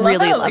 I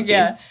love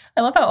these.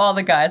 I love how all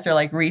the guys are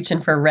like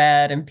reaching for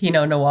red and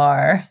Pinot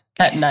Noir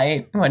at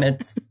night when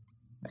it's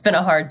been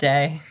a hard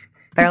day.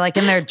 They're like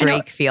in their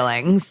Drake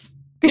feelings.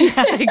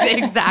 Yeah,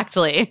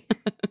 exactly.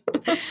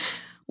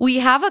 We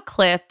have a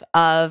clip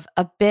of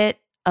a bit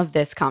of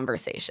this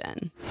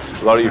conversation.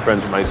 A lot of your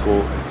friends from high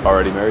school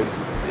already married?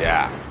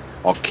 Yeah,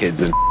 all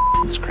kids and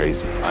It's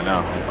crazy. I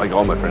know. Like,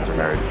 all my friends are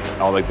married.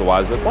 All, like, the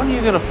wives are like, when are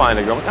you going to find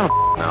a girl? I'm like, I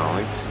don't know.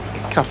 Like, just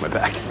get off my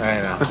back.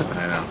 I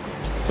know.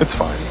 It's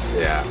fine.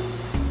 Yeah.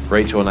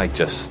 Rachel and I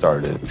just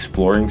started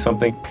exploring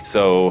something.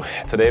 So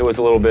today was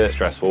a little bit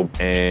stressful.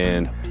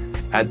 And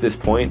at this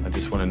point, I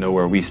just want to know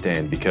where we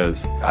stand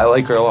because I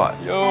like her a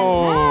lot.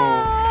 Yo.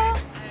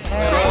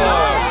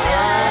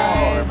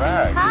 We're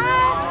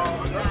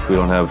back. We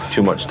don't have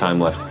too much time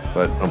left,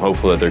 but I'm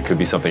hopeful that there could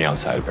be something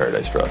outside of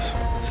paradise for us.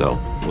 So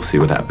we'll see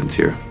what happens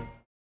here.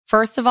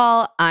 First of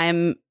all,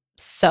 I'm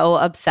so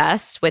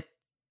obsessed with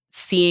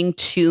seeing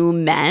two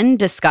men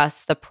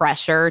discuss the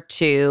pressure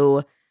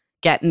to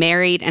get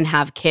married and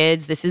have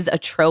kids. This is a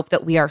trope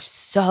that we are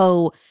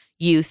so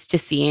used to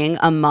seeing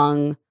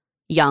among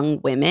young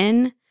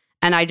women.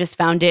 And I just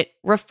found it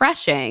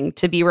refreshing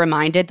to be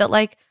reminded that,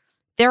 like,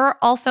 there are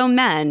also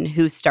men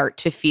who start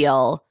to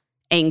feel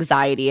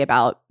anxiety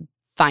about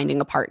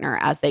finding a partner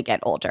as they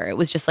get older. It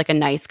was just like a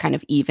nice kind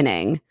of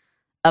evening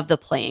of the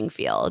playing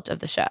field of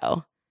the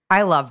show.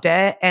 I loved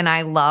it. And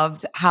I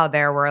loved how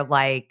there were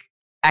like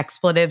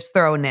expletives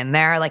thrown in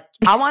there. Like,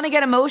 I want to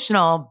get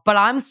emotional, but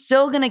I'm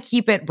still going to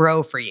keep it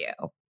bro for you.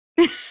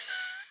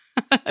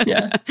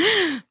 Yeah.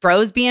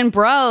 Bros being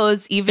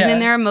bros, even in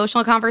their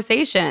emotional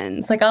conversations.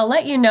 It's like, I'll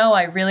let you know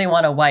I really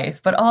want a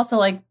wife, but also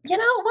like,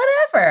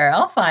 whatever.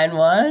 I'll find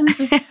one.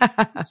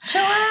 Just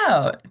chill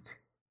out.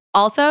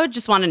 Also,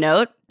 just want to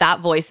note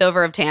that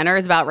voiceover of Tanner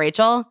is about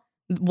Rachel.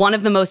 One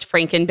of the most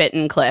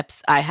Frankenbitten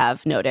clips I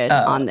have noted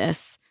on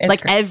this.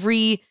 Like, great.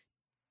 every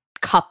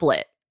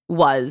couplet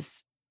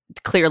was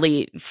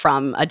clearly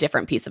from a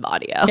different piece of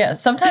audio. Yeah,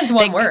 sometimes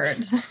one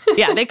word.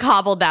 Yeah, they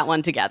cobbled that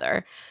one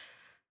together.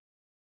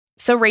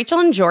 So Rachel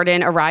and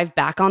Jordan arrive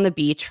back on the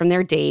beach from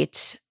their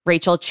date.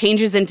 Rachel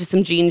changes into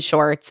some jean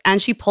shorts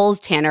and she pulls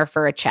Tanner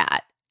for a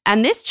chat.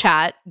 And this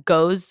chat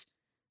goes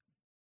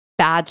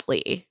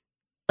badly.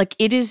 Like,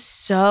 it is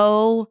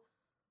so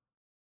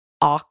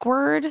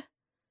awkward.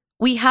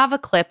 We have a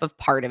clip of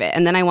part of it,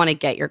 and then I want to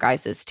get your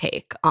guys'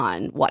 take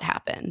on what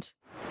happened.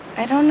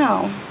 I don't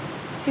know.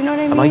 Do you know what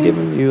I mean? Am I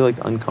giving you like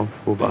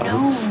uncomfortable vibes?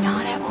 No,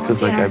 not at all.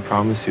 Because like Tanner. I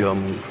promise you,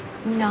 I'm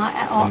Not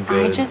at all. I'm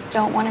good. I just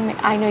don't want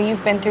to. I know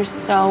you've been through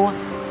so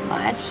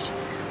much.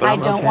 But I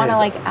I'm don't okay. want to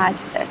like add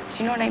to this.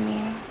 Do you know what I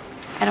mean?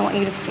 I don't want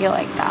you to feel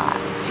like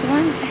that. Do you know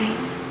what I'm saying?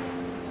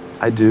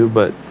 I do,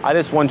 but I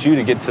just want you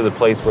to get to the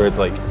place where it's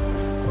like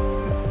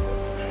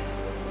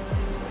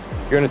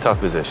you're in a tough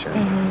position,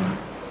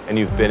 and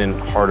you've been in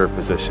harder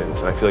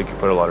positions, and I feel like you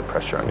put a lot of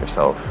pressure on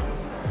yourself.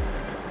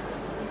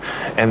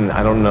 And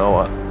I don't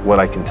know what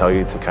I can tell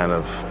you to kind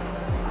of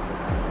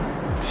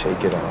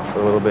shake it off a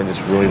little bit and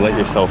just really let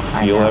yourself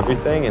feel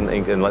everything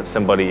and let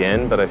somebody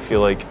in, but I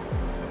feel like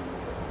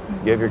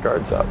you have your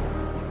guards up.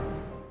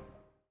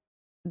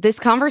 This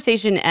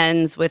conversation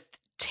ends with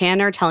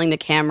Tanner telling the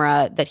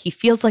camera that he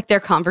feels like their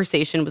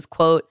conversation was,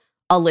 quote,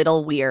 a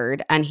little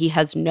weird, and he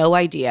has no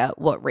idea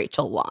what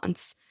Rachel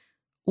wants.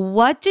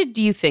 What did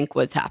you think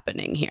was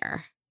happening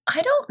here?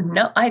 I don't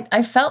know.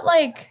 I felt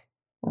like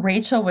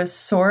Rachel was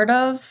sort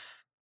of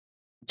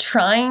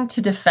trying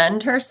to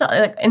defend herself,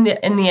 like in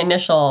the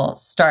initial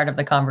start of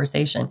the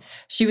conversation.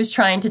 She was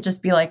trying to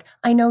just be like,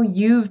 I know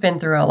you've been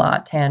through a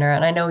lot, Tanner,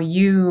 and I know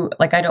you,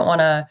 like, I don't want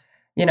to,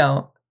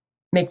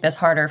 make this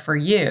harder for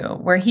you.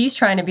 Where he's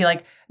trying to be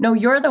like, no,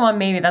 you're the one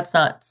maybe that's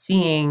not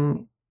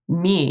seeing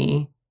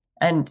me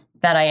and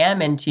that I am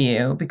into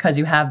you because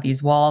you have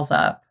these walls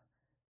up.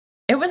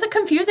 It was a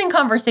confusing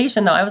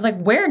conversation, though. I was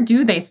like, where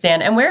do they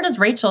stand? And where does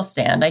Rachel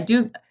stand?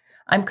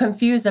 I'm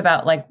confused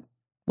about, like,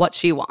 what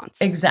she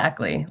wants.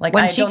 Exactly. Like,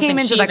 When I she don't came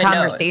think into she the even knows.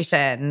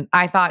 conversation,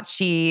 I thought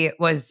she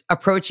was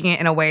approaching it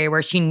in a way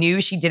where she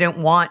knew she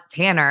didn't want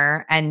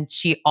Tanner. And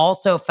she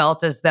also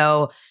felt as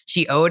though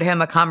she owed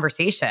him a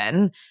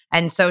conversation.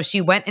 And so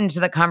she went into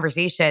the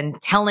conversation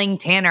telling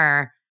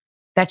Tanner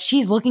that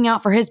she's looking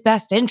out for his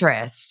best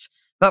interest.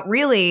 But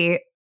really,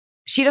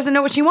 she doesn't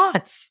know what she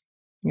wants.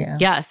 Yeah.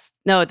 Yes.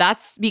 No,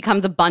 that's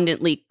becomes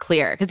abundantly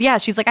clear. Because, yeah,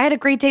 she's like, I had a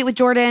great date with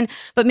Jordan,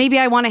 but maybe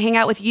I want to hang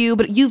out with you,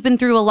 but you've been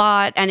through a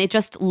lot. And it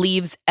just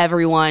leaves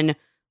everyone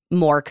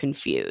more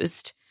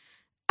confused.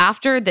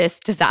 After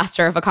this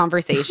disaster of a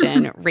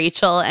conversation,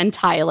 Rachel and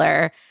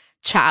Tyler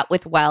chat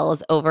with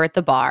Wells over at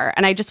the bar.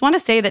 And I just want to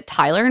say that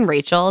Tyler and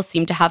Rachel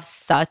seem to have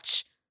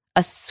such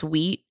a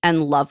sweet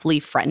and lovely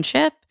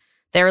friendship.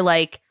 They're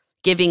like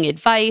giving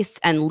advice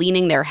and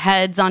leaning their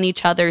heads on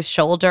each other's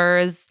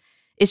shoulders.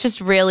 It's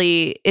just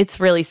it's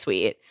really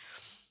sweet.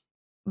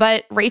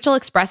 But Rachel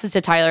expresses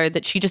to Tyler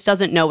that she just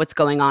doesn't know what's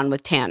going on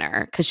with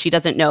Tanner because she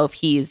doesn't know if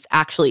he's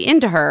actually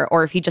into her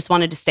or if he just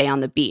wanted to stay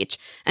on the beach.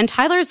 And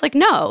Tyler's like,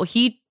 no,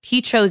 he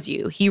chose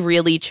you. He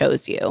really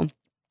chose you.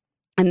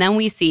 And then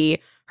we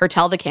see her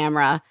tell the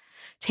camera,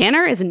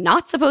 Tanner is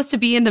not supposed to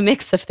be in the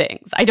mix of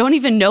things. I don't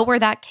even know where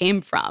that came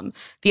from.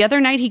 The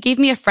other night he gave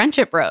me a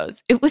friendship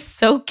rose. It was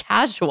so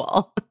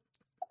casual.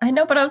 I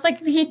know, but I was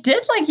like, he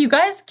did, like, you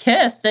guys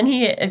kissed and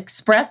he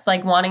expressed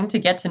like wanting to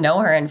get to know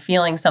her and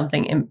feeling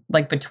something in,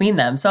 like, between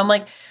them. So I'm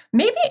like,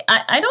 maybe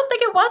I don't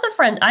think it was a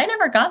friend. I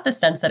never got the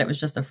sense that it was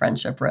just a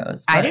friendship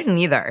rose. I didn't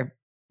either.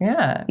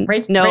 Yeah. No,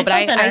 Rachel's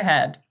but in her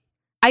head.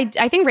 I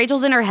think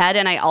Rachel's in her head,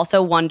 and I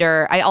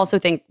also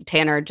think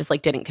Tanner just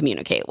like didn't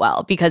communicate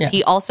well because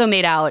he also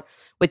made out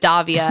with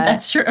Davia.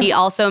 That's true. He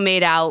also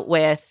made out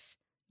with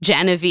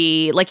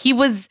Genevieve. Like he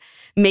was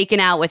making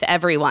out with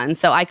everyone.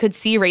 So I could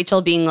see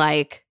Rachel being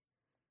like,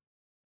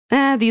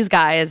 these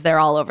guys, they're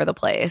all over the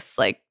place.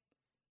 Like,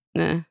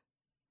 eh.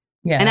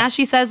 Yeah. And as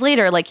she says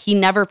later, like he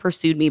never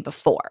pursued me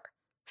before.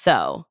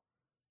 So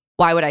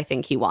why would I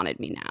think he wanted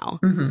me now?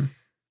 Mm-hmm.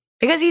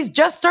 Because he's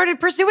just started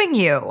pursuing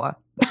you.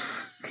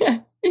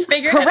 He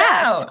figured it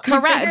out.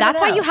 Correct. That's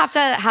why you have to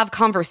have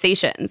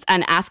conversations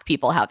and ask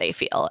people how they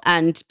feel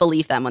and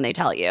believe them when they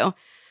tell you.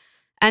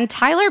 And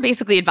Tyler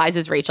basically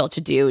advises Rachel to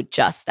do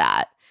just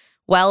that.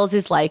 Wells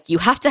is like, you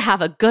have to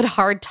have a good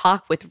hard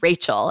talk with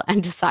Rachel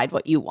and decide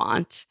what you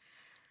want.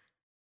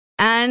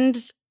 And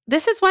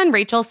this is when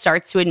Rachel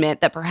starts to admit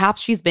that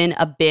perhaps she's been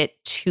a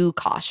bit too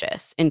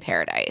cautious in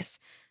Paradise.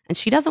 And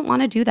she doesn't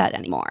want to do that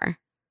anymore.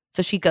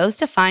 So she goes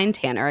to find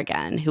Tanner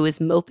again, who is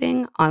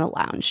moping on a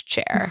lounge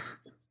chair.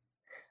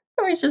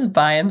 Or he's just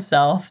by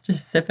himself,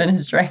 just sipping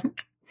his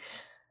drink.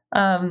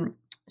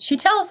 She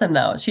tells him,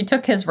 though, she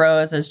took his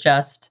rose as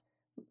just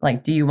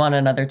like, do you want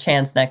another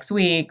chance next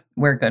week?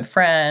 We're good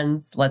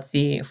friends. Let's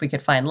see if we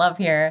could find love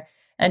here.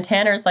 And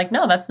Tanner's like,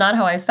 no, that's not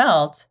how I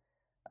felt.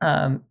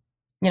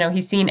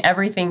 He's seen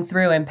everything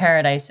through in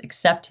Paradise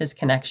except his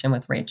connection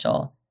with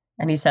Rachel.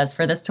 And he says,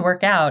 for this to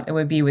work out, it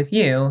would be with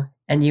you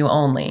and you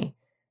only.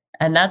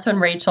 And that's when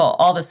Rachel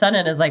all of a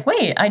sudden is like,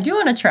 wait, I do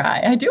want to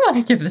try. I do want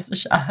to give this a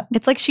shot.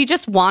 It's like she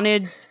just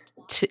wanted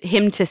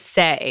him to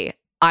say,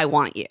 I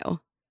want you.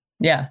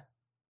 Yeah.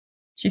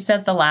 She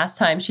says the last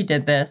time she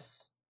did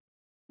this,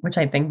 which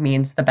I think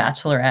means the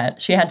Bachelorette,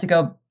 she had to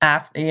go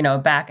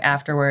back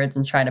afterwards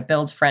and try to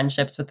build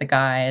friendships with the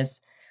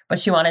guys.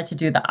 But she wanted to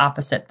do the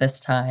opposite this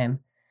time.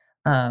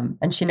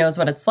 And she knows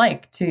what it's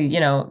like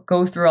to,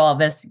 go through all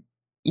this,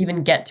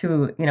 even get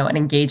to, an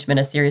engagement,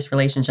 a serious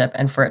relationship,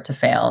 and for it to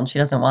fail. And she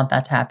doesn't want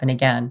that to happen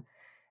again.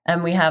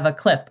 And we have a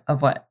clip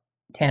of what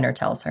Tanner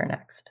tells her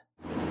next.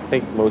 I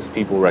think most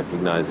people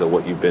recognize that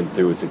what you've been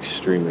through is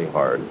extremely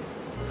hard.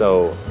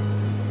 So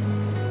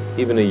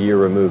even a year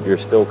removed, you're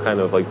still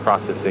kind of like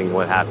processing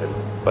what happened.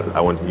 But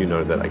I want you to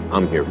know that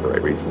I'm here for the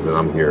right reasons, and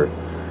I'm here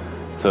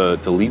to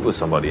leave with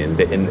somebody and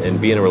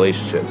be in a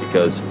relationship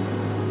because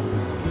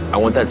I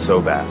want that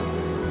so bad.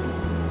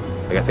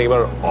 Like I think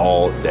about it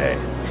all day.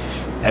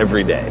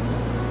 Every day.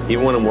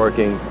 Even when I'm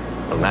working,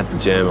 I'm at the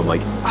gym, I'm like,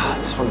 I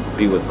just want to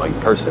be with like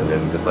person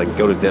and just like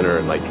go to dinner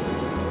and like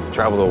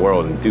travel the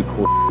world and do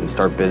cool and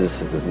start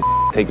businesses and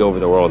take over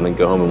the world and then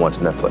go home and watch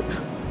Netflix.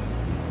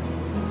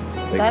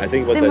 Like, That's I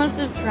think the most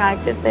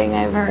attractive thing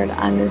I've heard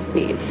on this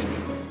beach.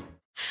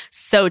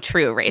 So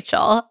true,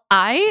 Rachel.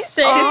 This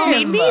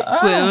made me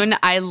swoon.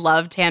 I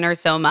love Tanner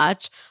so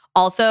much.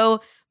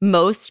 Also,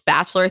 most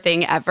Bachelor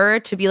thing ever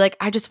to be like,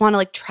 I just want to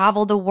like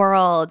travel the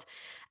world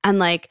and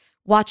like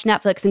watch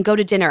Netflix and go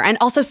to dinner and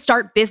also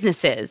start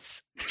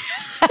businesses.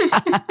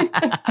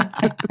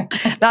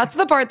 That's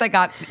the part that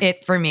got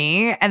it for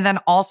me. And then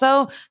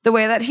also the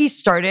way that he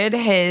started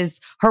his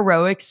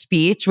heroic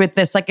speech with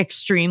this like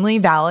extremely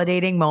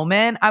validating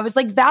moment. I was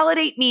like,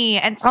 validate me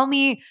and tell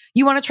me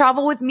you want to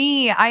travel with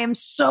me. I am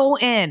so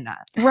in.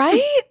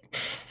 Right?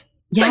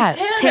 Yeah,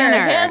 like, Tanner,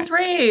 hands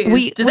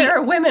raised. There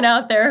are women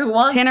out there who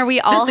want Tanner, we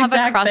all have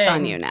a crush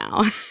on you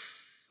now.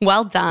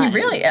 Well done. He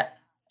really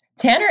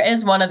Tanner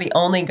is one of the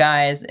only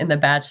guys in the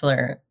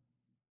Bachelor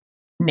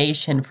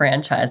Nation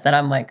franchise that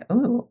I'm like,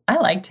 ooh, I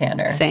like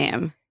Tanner.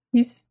 Same.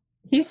 He's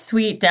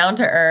sweet, down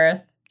to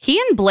earth. He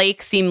and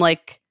Blake seem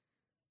like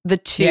the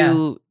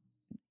two,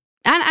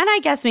 and I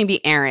guess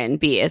maybe Aaron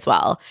B as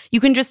well. You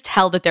can just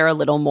tell that they're a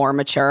little more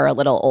mature, a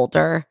little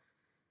older.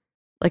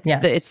 Like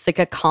it's like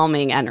a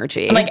calming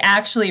energy. I'm like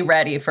actually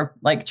ready for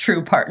like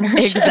true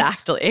partnership.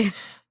 Exactly.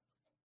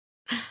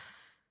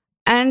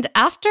 And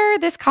after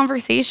this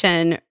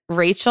conversation,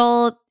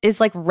 Rachel is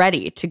like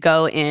ready to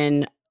go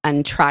in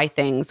and try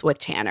things with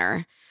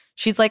Tanner.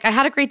 She's like, I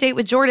had a great date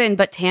with Jordan,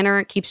 but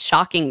Tanner keeps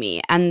shocking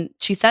me. And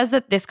she says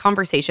that this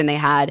conversation they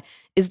had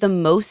is the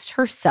most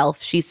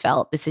herself she's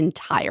felt this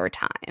entire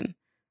time.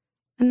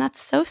 And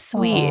that's so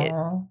sweet.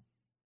 Aww.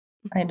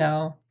 I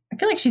know. I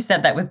feel like she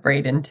said that with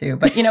Brayden too,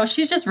 but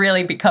she's just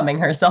really becoming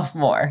herself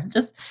more.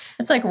 Just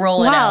it's like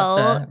rolling out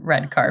the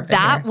red carpet.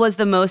 That was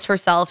the most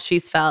herself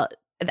she's felt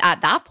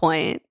at that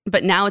point,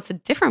 but now it's a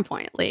different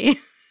point, Lee.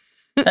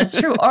 That's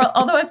true.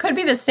 Although it could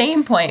be the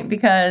same point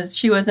because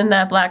she was in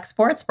that black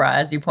sports bra,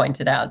 as you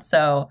pointed out.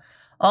 So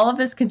all of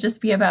this could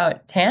just be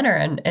about Tanner,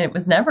 and it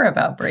was never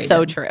about Brayden.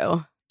 So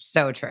true.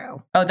 So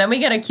true. Oh, then we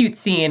get a cute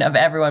scene of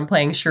everyone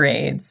playing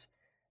charades.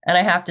 And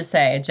I have to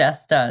say,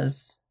 Jess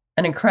does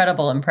an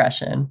incredible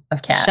impression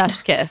of Kat.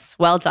 Chef's kiss.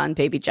 Well done,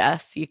 baby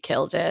Jess. You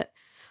killed it.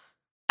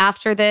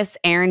 After this,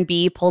 Aaron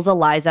B pulls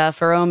Eliza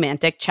for a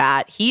romantic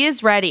chat. He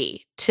is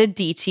ready to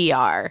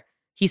DTR.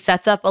 He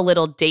sets up a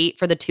little date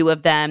for the two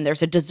of them.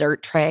 There's a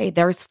dessert tray.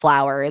 There's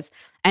flowers.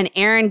 And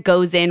Aaron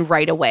goes in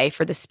right away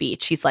for the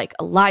speech. He's like,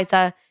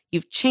 Eliza,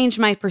 you've changed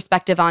my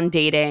perspective on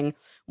dating,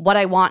 what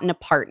I want in a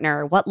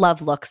partner, what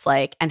love looks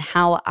like, and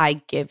how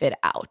I give it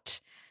out.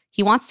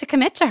 He wants to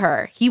commit to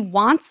her. He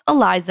wants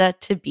Eliza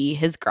to be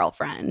his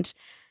girlfriend.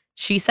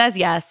 She says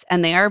yes,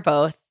 and they are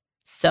both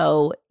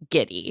so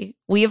giddy.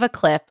 We have a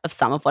clip of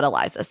some of what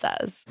Eliza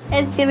says.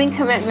 It's giving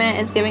commitment.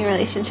 It's giving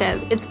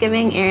relationship. It's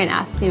giving Aaron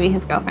asked me to be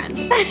his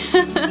girlfriend.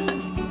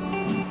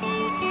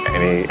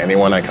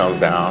 Anyone that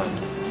comes down,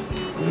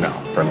 no,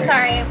 for me.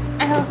 Sorry,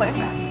 I have a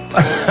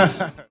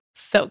boyfriend.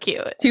 So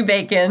cute. 2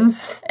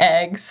 bacons,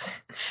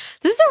 eggs.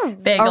 This is a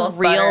bagels,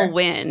 real butter.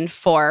 win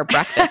for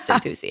breakfast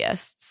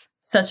enthusiasts.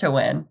 Such a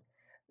win.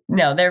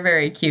 No, they're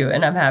very cute,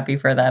 and I'm happy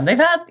for them. They've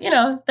had,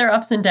 their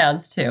ups and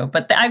downs too,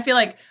 but I feel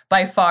like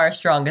by far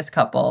strongest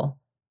couple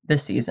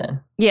this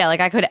season. Yeah, like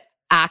I could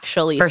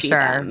actually For see sure.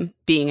 them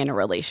being in a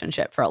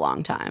relationship for a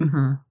long time.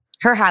 Mm-hmm.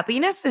 Her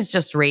happiness is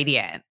just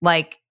radiant.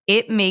 Like,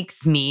 it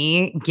makes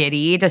me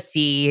giddy to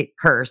see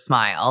her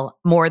smile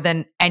more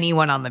than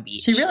anyone on the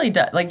beach. She really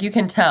does. Like, you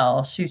can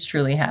tell she's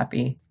truly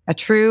happy. A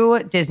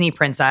true Disney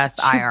princess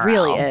She IRL.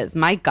 really is.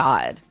 My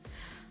God.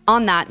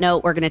 On that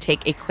note, we're going to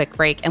take a quick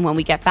break. And when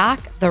we get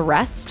back, the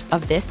rest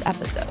of this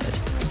episode.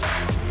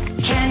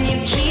 Can you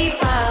keep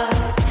up?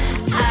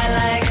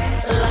 I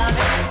love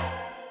it.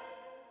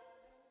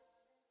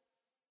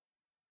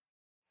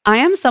 I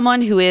am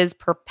someone who is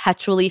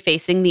perpetually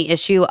facing the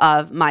issue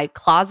of my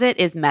closet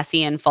is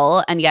messy and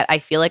full, and yet I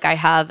feel like I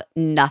have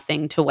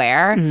nothing to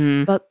wear.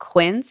 Mhm. But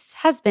Quince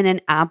has been an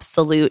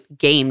absolute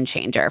game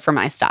changer for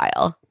my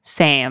style.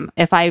 Same.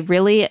 If I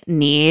really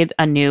need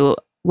a new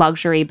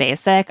luxury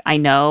basic, I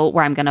know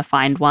where I'm going to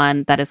find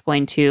one that is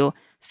going to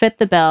fit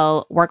the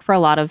bill, work for a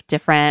lot of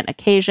different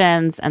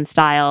occasions and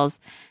styles.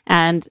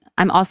 And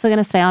I'm also going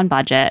to stay on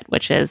budget,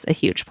 which is a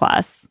huge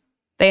plus.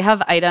 They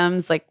have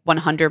items like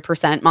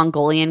 100%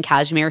 Mongolian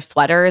cashmere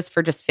sweaters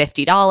for just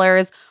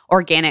 $50,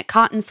 organic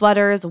cotton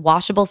sweaters,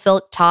 washable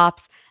silk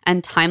tops,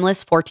 and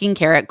timeless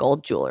 14-karat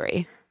gold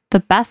jewelry. The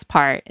best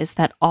part is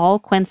that all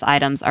Quince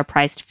items are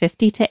priced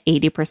 50 to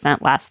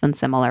 80% less than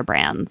similar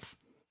brands.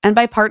 And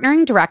by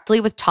partnering directly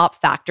with top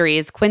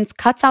factories, Quince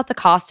cuts out the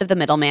cost of the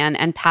middleman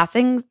and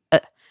passes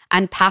the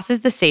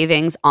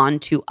savings on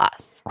to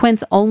us.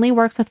 Quince only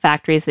works with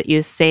factories that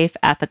use safe,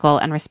 ethical,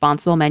 and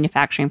responsible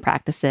manufacturing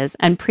practices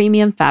and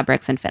premium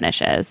fabrics and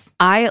finishes.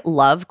 I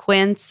love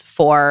Quince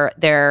for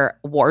their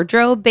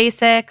wardrobe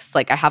basics.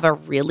 Like I have a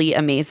really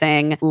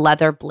amazing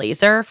leather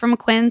blazer from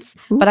Quince,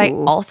 but I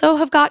also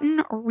have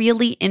gotten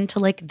really into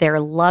like their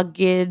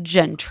luggage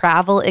and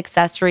travel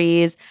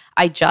accessories.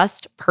 I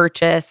just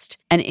purchased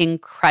an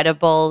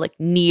incredible like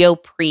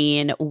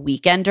neoprene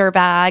weekender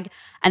bag,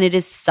 and it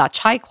is such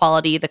high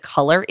quality. The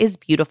color is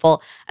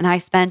beautiful, and I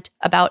spent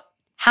about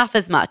half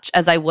as much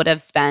as I would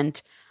have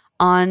spent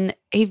on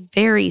a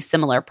very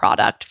similar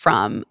product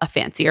from a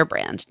fancier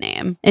brand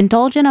name.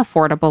 Indulge in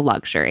affordable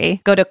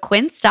luxury. Go to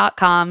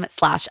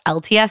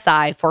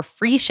quince.com/LTSI for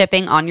free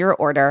shipping on your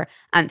order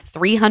and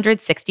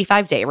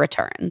 365-day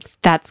returns.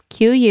 That's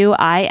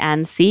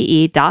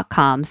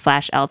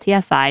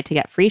QUINCE.com/LTSI to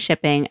get free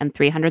shipping and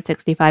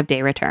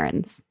 365-day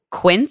returns.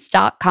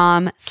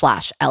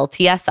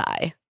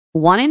 Quince.com/LTSI.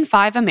 1 in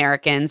 5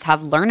 Americans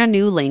have learned a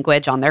new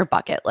language on their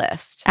bucket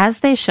list. As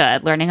they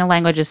should. Learning a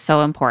language is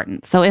so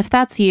important. So if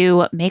that's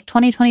you, make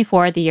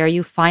 2024 the year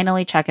you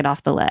finally check it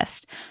off the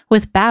list.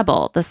 With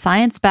Babbel, the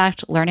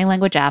science-backed learning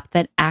language app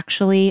that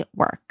actually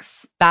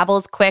works.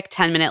 Babbel's quick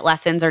 10-minute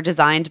lessons are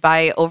designed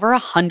by over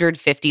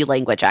 150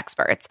 language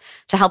experts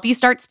to help you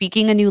start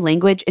speaking a new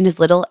language in as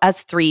little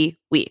as 3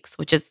 weeks,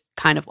 which is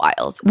kind of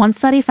wild. One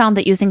study found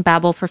that using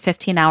Babbel for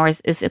 15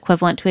 hours is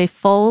equivalent to a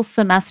full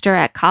semester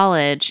at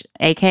college,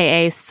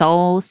 aka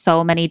so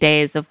many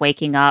days of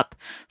waking up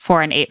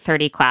for an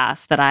 8:30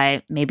 class that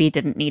I maybe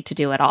didn't need to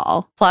do at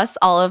all. Plus,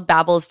 all of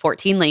Babbel's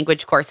 14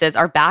 language courses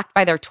are backed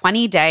by their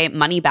 20-day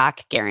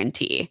money-back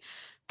guarantee.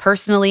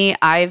 Personally,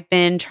 I've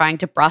been trying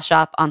to brush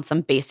up on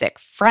some basic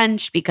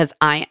French because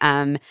I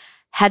am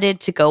headed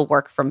to go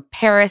work from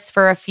Paris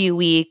for a few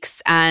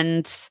weeks,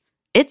 and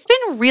it's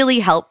been really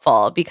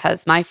helpful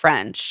because my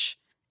French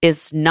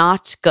is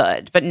not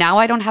good, but now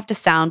I don't have to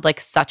sound like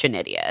such an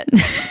idiot.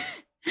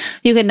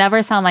 You could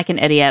never sound like an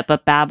idiot,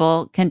 but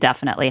Babbel can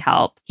definitely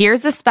help.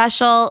 Here's a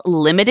special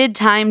limited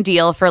time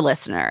deal for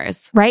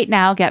listeners. Right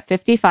now, get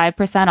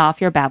 55%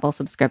 off your Babbel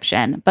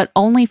subscription, but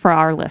only for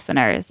our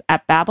listeners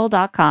at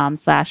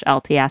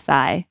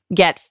babbel.com/LTSI.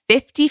 Get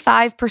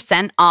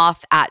 55%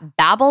 off at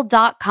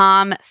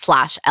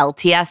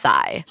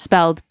babbel.com/LTSI.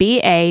 Spelled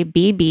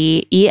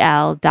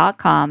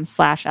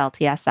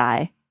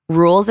BABBEL.com/LTSI.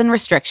 Rules and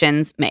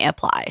restrictions may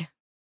apply.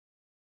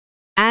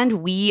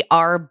 And we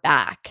are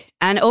back.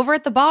 And over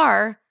at the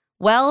bar,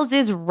 Wells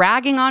is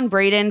ragging on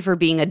Brayden for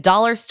being a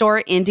dollar store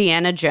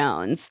Indiana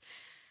Jones,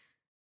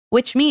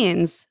 which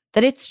means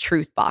that it's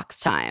truth box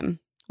time.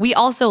 We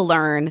also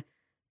learn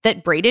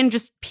that Brayden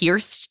just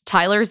pierced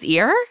Tyler's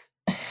ear.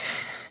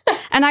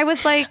 And I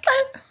was like...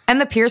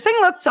 And the piercing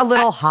looked a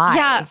little high.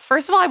 Yeah,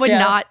 first of all, I would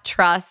not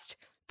trust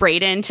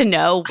Brayden to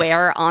know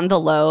where on the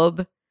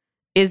lobe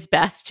is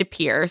best to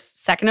pierce?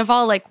 Second of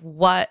all, like,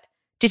 what?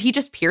 Did he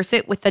just pierce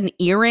it with an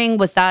earring?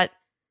 Was that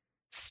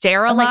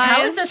sterilized? Like,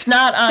 how is this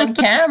not on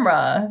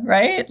camera,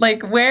 right?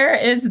 Like, where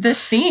is this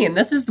scene?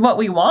 This is what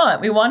we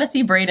want. We want to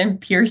see Brayden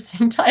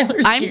piercing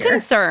Tyler's I'm ear.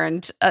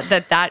 concerned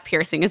that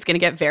piercing is going to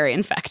get very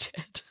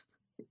infected.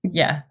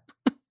 Yeah.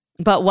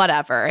 But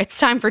whatever. It's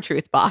time for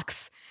Truth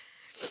Box.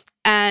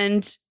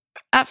 And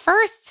at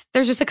first,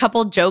 there's just a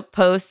couple joke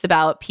posts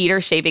about Peter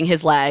shaving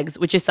his legs,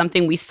 which is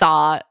something we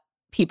saw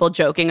people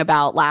joking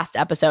about last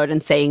episode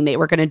and saying they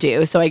were going to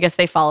do. So I guess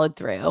they followed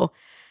through.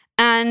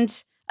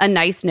 And a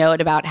nice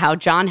note about how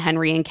John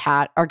Henry and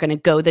Kat are going to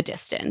go the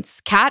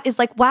distance. Kat is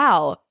like,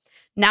 wow,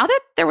 now that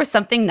there was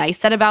something nice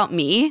said about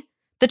me,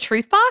 the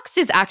Truth Box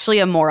is actually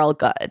a moral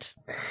good.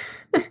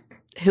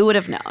 Who would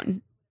have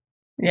known?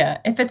 Yeah.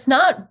 If it's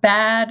not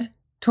bad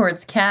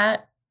towards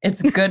Kat,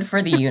 it's good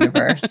for the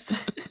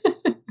universe.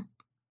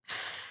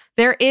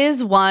 There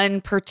is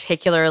one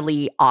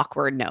particularly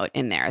awkward note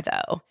in there,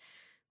 though.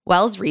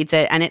 Wells reads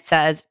it and it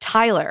says,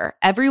 Tyler,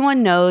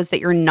 everyone knows that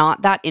you're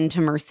not that into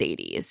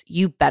Mercedes.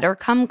 You better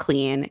come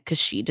clean because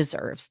she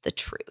deserves the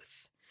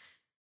truth.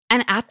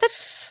 And at the,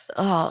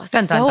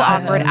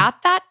 awkward.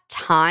 At that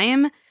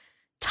time,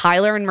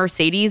 Tyler and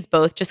Mercedes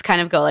both just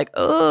kind of go like,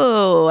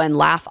 oh, and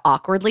laugh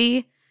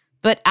awkwardly.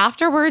 But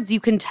afterwards, you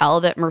can tell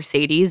that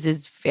Mercedes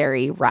is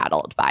very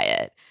rattled by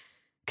it.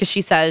 Because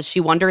she says she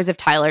wonders if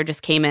Tyler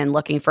just came in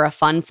looking for a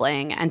fun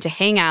fling and to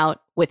hang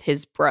out with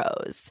his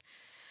bros.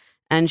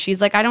 And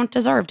she's like, I don't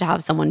deserve to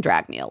have someone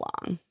drag me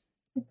along.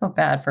 I feel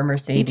bad for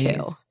Mercedes. Me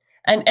too.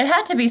 And it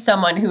had to be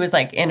someone who was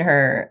like in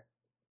her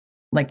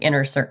like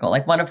inner circle.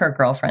 Like one of her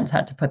girlfriends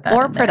had to put that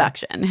or in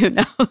production. Who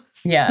knows?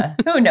 Yeah,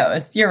 who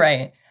knows? You're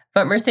right.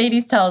 But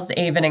Mercedes tells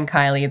Avon and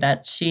Kylie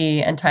that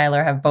she and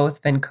Tyler have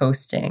both been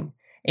coasting.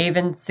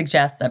 Avon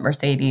suggests that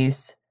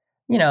Mercedes,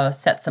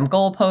 set some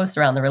goalposts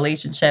around the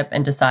relationship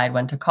and decide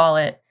when to call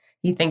it.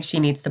 He thinks she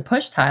needs to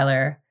push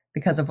Tyler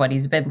because of what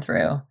he's been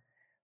through.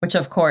 Which,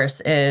 of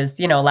course, is,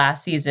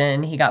 last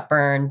season he got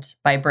burned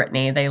by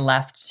Brittany. They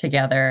left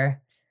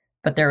together,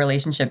 but their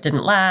relationship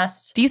didn't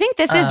last. Do you think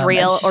this is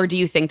real or do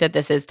you think that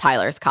this is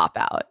Tyler's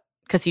cop-out?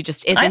 Because he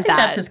just isn't I think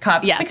that's his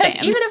cop-out. Yeah, because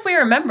same. even if we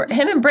remember,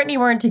 him and Brittany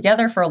weren't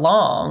together for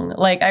long.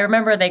 Like, I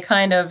remember they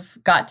kind of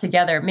got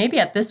together maybe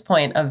at this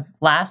point of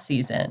last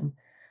season.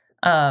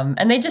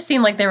 And they just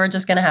seemed like they were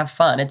just going to have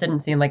fun. It didn't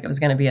seem like it was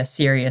going to be a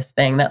serious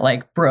thing that,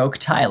 like, broke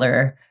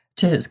Tyler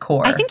to his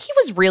core. I think he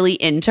was really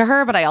into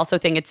her, but I also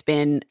think it's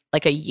been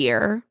like a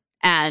year.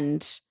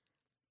 And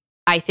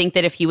I think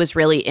that if he was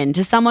really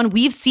into someone,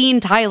 we've seen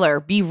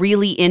Tyler be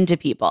really into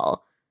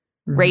people.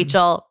 Mm-hmm.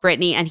 Rachel,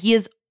 Brittany, and he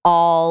is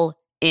all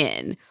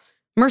in.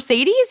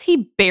 Mercedes,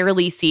 he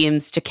barely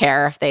seems to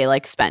care if they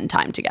like spend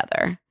time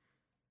together.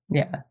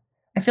 Yeah.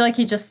 I feel like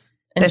he just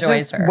enjoys her.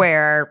 This is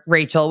where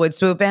Rachel would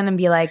swoop in and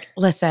be like,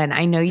 listen,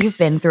 I know you've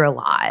been through a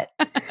lot.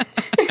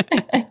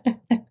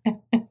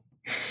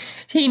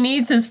 He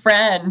needs his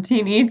friend.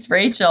 He needs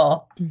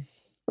Rachel.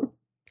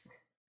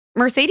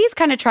 Mercedes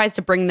kind of tries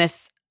to bring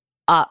this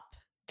up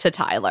to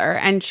Tyler.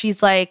 And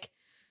she's like,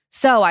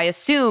 so I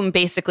assume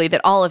basically that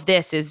all of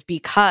this is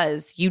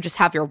because you just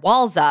have your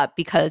walls up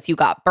because you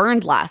got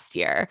burned last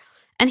year.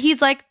 And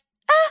he's like,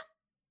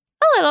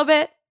 a little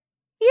bit.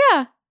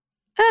 Yeah.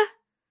 And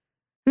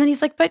then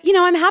he's like, but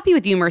I'm happy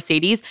with you,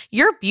 Mercedes.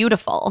 You're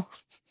beautiful.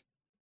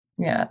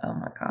 Yeah. Oh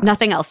my God.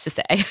 Nothing else to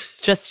say.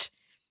 Just,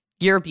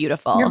 you're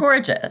beautiful. You're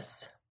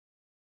gorgeous.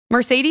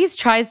 Mercedes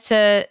tries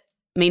to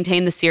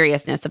maintain the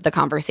seriousness of the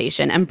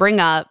conversation and bring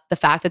up the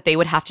fact that they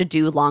would have to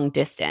do long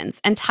distance.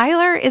 And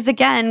Tyler is,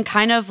 again,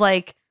 kind of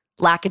like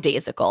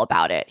lackadaisical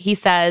about it. He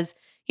says,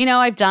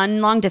 I've done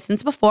long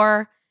distance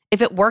before.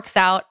 If it works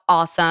out,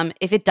 awesome.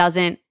 If it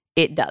doesn't,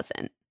 it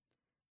doesn't.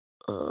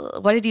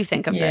 What did you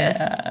think of this,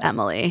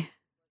 Emily?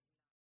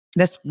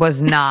 This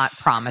was not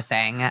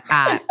promising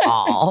at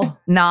all.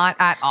 Not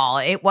at all.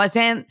 It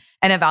wasn't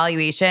an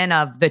evaluation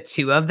of the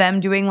two of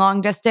them doing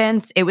long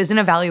distance. It was an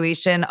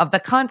evaluation of the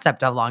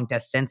concept of long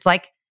distance.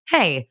 Like,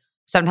 hey,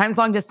 sometimes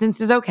long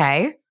distance is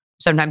okay.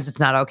 Sometimes it's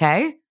not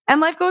okay.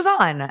 And life goes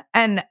on.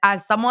 And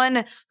as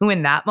someone who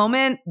in that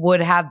moment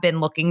would have been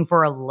looking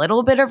for a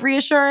little bit of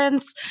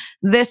reassurance,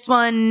 this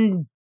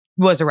one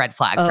was a red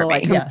flag for me.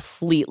 I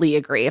completely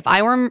agree. If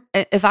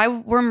I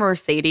were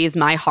Mercedes,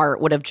 my heart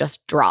would have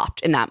just dropped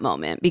in that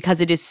moment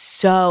because it is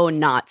so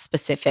not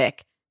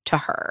specific to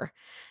her.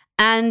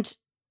 And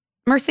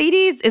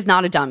Mercedes is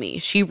not a dummy.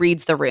 She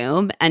reads the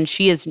room and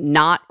she is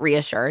not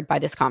reassured by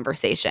this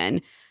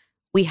conversation.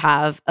 We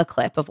have a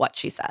clip of what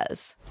she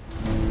says.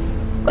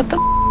 What the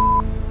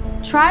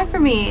Try for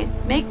me.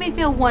 Make me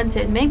feel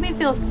wanted. Make me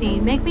feel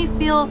seen. Make me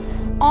feel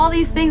all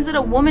these things that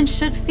a woman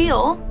should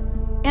feel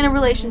in a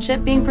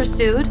relationship, being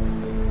pursued.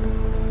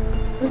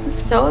 This is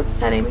so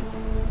upsetting.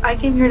 I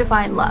came here to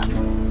find love.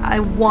 I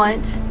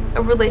want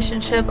a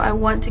relationship. I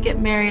want to get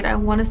married. I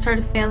want to start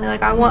a family.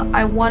 Like I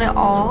want it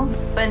all.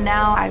 But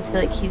now I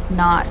feel like he's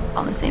not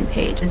on the same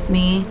page as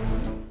me.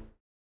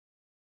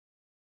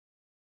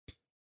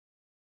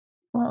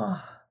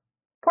 Oh,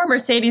 Poor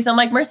Mercedes. I'm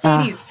like,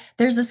 Mercedes,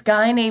 there's this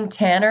guy named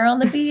Tanner on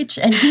the beach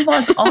and he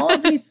wants all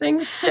of these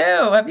things too.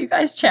 Have you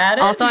guys chatted?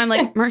 Also, I'm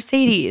like,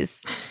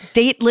 Mercedes,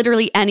 date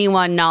literally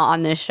anyone not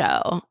on this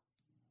show.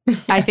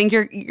 I think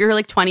you're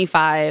like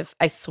 25.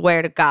 I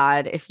swear to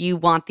God, if you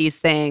want these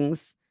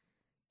things,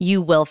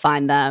 you will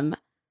find them.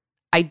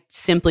 I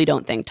simply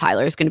don't think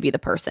Tyler is going to be the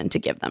person to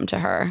give them to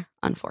her,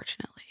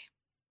 unfortunately.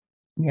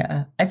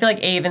 Yeah. I feel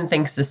like Avon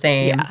thinks the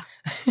same. Yeah.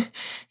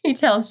 He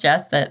tells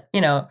Jess that,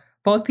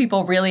 both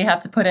people really have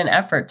to put in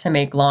effort to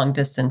make long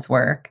distance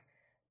work.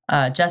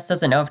 Jess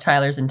doesn't know if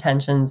Tyler's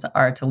intentions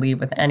are to leave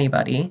with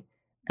anybody.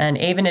 And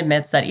Avon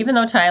admits that even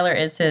though Tyler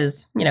is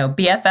his,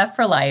 BFF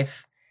for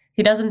life,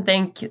 he doesn't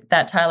think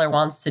that Tyler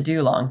wants to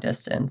do long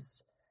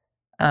distance.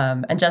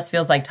 And Jess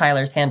feels like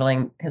Tyler's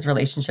handling his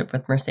relationship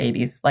with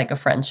Mercedes like a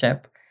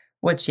friendship,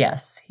 which,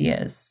 yes, he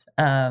is.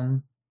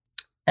 And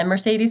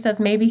Mercedes says,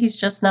 maybe he's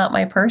just not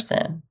my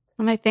person.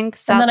 And I think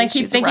and then I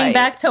keep thinking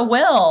back to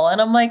Will, and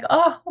I'm like,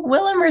 oh,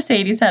 Will and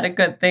Mercedes had a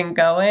good thing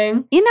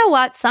going. You know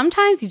what?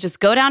 Sometimes you just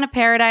go down to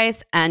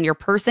paradise and your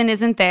person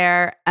isn't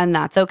there, and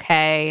that's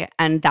okay.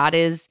 And that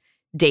is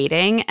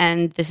dating.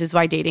 And this is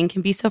why dating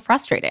can be so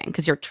frustrating,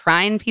 because you're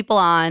trying people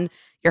on,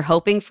 you're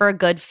hoping for a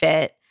good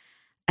fit.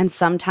 And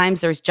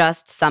sometimes there's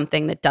just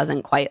something that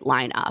doesn't quite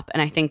line up.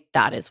 And I think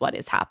that is what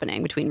is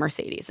happening between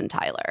Mercedes and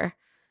Tyler.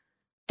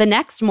 The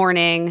next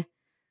morning,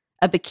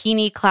 a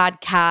bikini-clad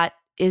Kat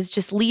is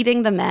just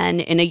leading the men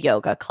in a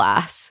yoga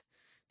class,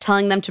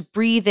 telling them to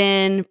breathe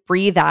in,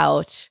 breathe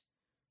out,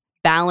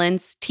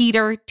 balance,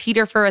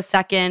 teeter for a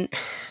second.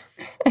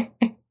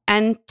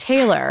 And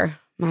Taylor,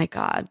 my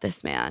God,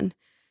 this man,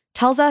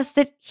 tells us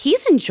that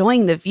he's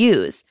enjoying the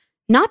views,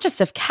 not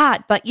just of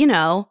Kat, but,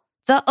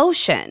 the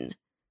ocean.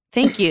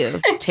 Thank you,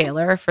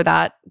 Taylor, for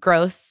that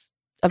gross,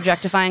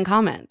 objectifying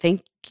comment.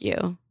 Thank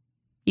you.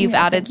 You've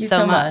added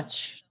so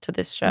much to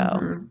this show.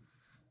 Mm-hmm.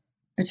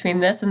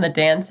 Between this and the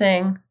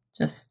dancing,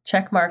 just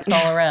check marks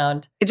all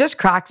around. It just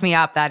cracks me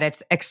up that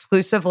it's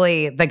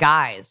exclusively the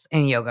guys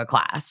in yoga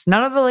class.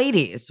 None of the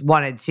ladies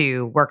wanted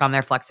to work on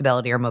their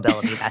flexibility or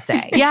mobility that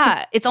day.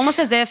 Yeah, it's almost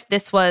as if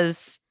this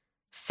was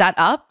set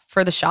up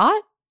for the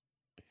shot.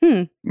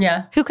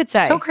 Yeah. Who could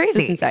say? So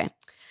crazy. Who can say?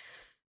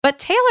 But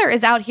Taylor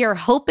is out here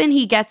hoping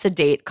he gets a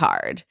date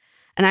card.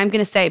 And I'm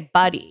going to say,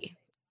 buddy,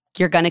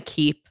 you're going to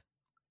keep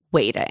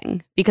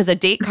waiting, because a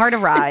date card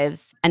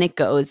arrives and it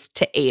goes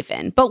to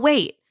Avon. But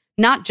wait,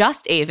 not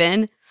just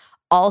Avon,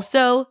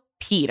 also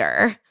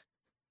Peter.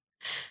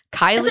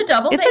 Kylie, it's a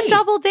double date. It's a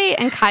double date.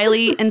 And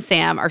Kylie and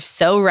Sam are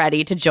so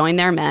ready to join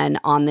their men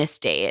on this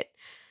date.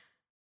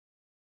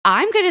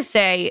 I'm going to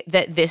say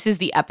that this is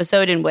the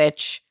episode in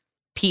which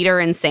Peter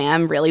and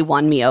Sam really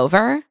won me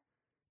over.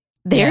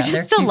 They're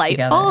just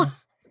delightful.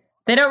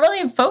 They don't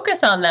really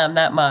focus on them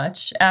that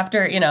much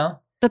after,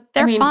 But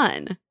they're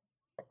fun.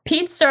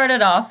 Pete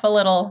started off a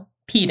little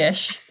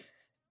Pete-ish,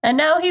 and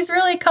now he's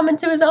really coming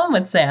to his own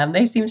with Sam.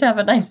 They seem to have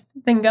a nice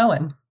thing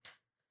going.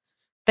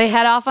 They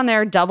head off on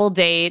their double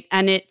date,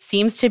 and it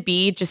seems to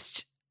be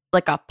just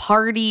like a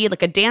party,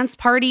 like a dance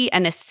party,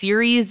 and a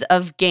series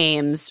of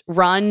games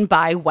run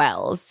by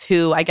Wells,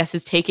 who I guess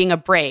is taking a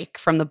break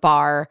from the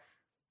bar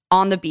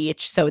on the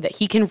beach so that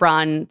he can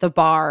run the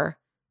bar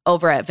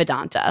over at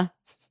Vedanta.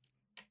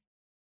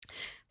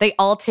 They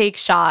all take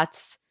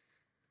shots.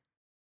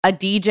 A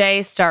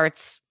DJ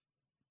starts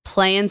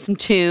playing some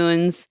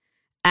tunes,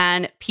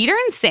 and Peter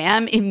and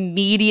Sam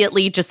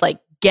immediately just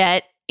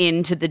get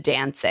into the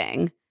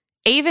dancing.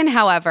 Avon,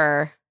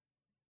 however,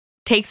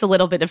 takes a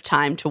little bit of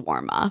time to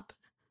warm up.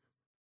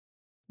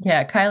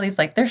 Yeah, Kylie's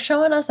like, they're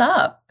showing us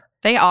up.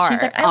 They are.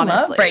 She's like, I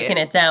love breaking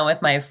it down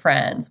with my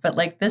friends, but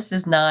this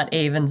is not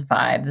Avon's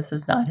vibe. This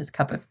is not his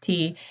cup of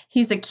tea.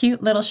 He's a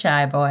cute little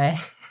shy boy.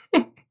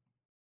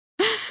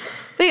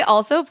 They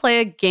also play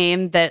a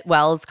game that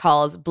Wells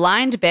calls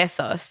Blind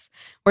Besos,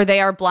 where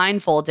they are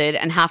blindfolded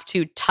and have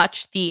to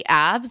touch the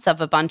abs of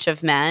a bunch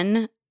of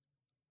men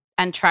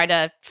and try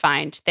to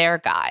find their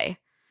guy.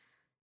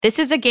 This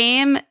is a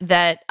game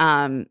that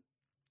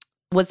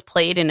was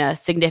played in a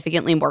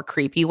significantly more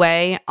creepy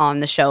way on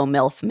the show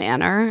MILF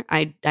Manor.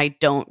 I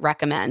don't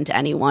recommend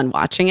anyone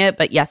watching it,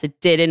 but yes,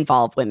 it did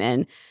involve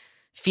women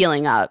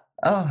feeling up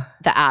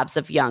the abs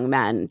of young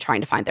men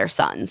trying to find their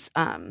sons.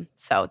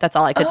 So that's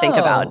all I could think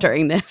about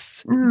during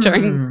this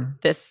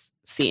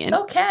scene.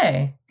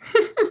 Okay.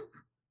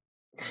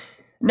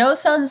 No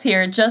sons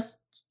here, just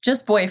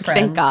boyfriends.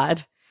 Thank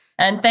God.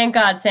 And thank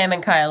God Sam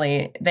and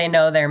Kylie, they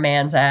know their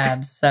man's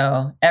abs,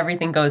 so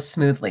everything goes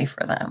smoothly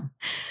for them.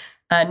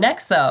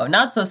 Next, though,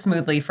 not so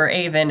smoothly for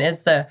Avon,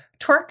 is the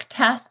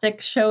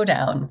Twerktastic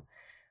Showdown,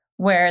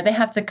 where they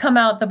have to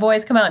the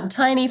boys come out in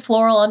tiny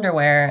floral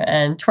underwear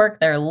and twerk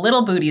their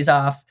little booties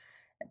off.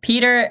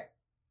 Peter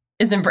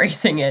is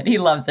embracing it. He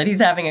loves it. He's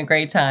having a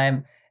great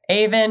time.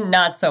 Avon,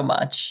 not so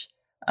much.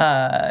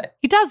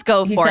 He does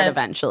go for it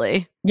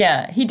eventually.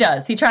 Yeah, he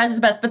does. He tries his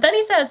best. But then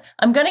he says,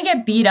 I'm going to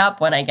get beat up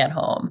when I get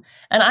home.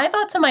 And I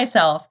thought to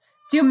myself,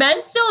 do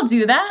men still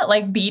do that?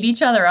 Beat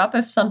each other up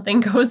if something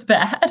goes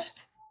bad?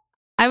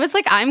 I was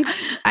like, I'm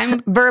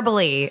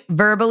verbally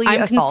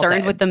I'm assaulted.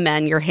 concerned with the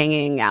men you're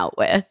hanging out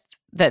with,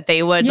 that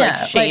they would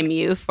like shame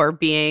you for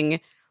being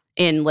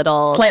in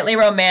little slightly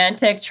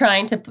romantic,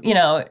 trying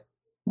to,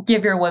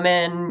 give your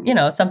woman,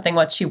 something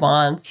what she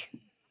wants.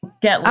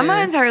 Get loose. I'm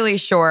not entirely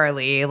sure,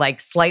 Lee. Like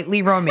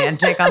slightly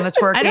romantic on the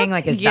twerking.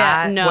 Like, is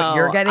that what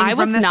you're getting I from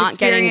was this not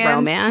experience? getting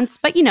romance,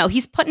 but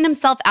he's putting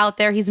himself out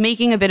there. He's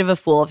making a bit of a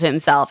fool of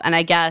himself. And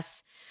I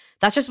guess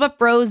that's just what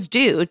bros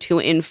do to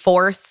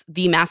enforce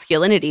the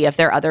masculinity of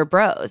their other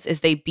bros, is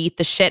they beat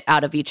the shit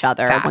out of each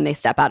other when they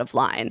step out of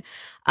line.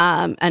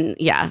 And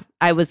yeah,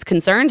 I was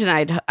concerned,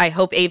 and I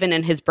hope Avon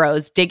and his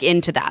bros dig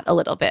into that a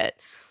little bit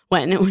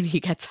when he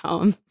gets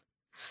home.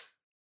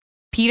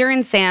 Peter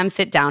and Sam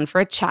sit down for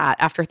a chat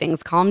after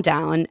things calm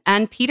down,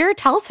 and Peter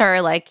tells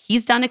her like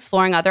he's done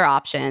exploring other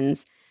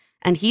options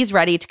and he's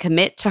ready to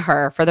commit to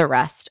her for the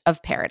rest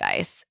of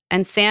paradise.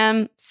 And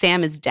Sam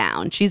is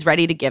down. She's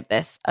ready to give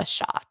this a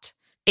shot.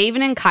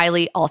 Avon and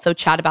Kylie also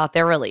chat about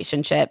their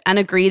relationship and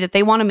agree that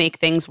they want to make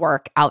things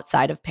work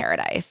outside of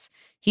paradise.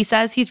 He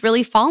says he's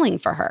really falling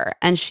for her,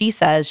 and she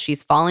says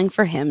she's falling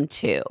for him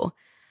too.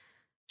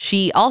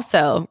 She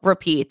also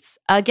repeats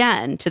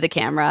again to the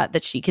camera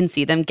that she can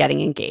see them getting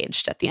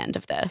engaged at the end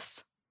of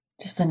this.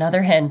 Just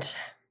another hint.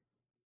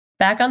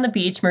 Back on the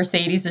beach,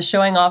 Mercedes is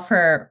showing off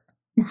her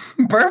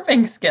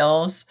burping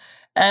skills.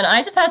 And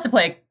I just had to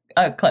play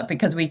a clip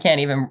because we can't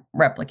even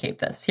replicate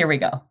this. Here we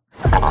go.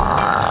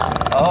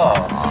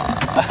 Oh.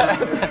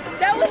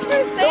 That was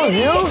Mercedes.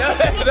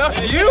 That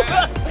was you?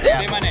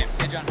 Say my name.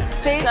 Say John Henry.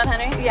 Say John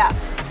Henry? Yeah.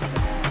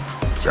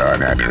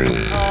 John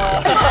Henry.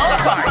 Oh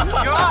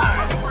my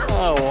God.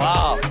 Oh,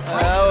 wow.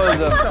 That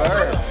was a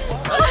first.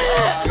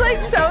 It's like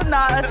so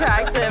not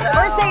attractive.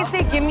 Or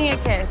say, give me a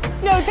kiss.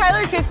 No,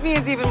 Tyler kiss me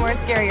is even more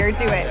scarier.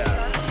 Do it.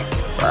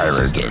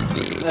 Tyler kiss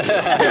me.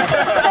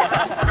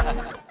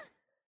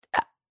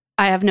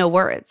 I have no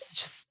words.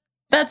 Just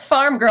that's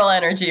farm girl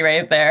energy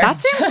right there.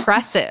 That's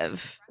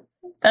impressive.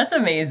 That's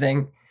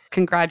amazing.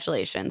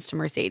 Congratulations to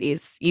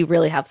Mercedes. You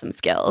really have some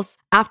skills.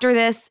 After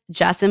this,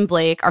 Jess and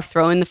Blake are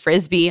throwing the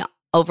frisbee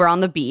over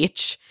on the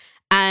beach.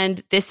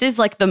 And this is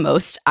like the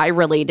most I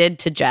related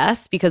to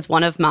Jess, because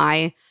one of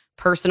my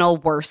personal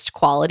worst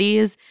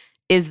qualities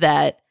is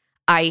that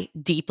I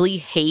deeply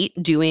hate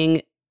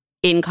doing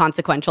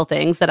inconsequential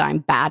things that I'm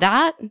bad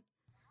at.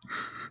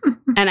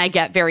 And I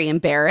get very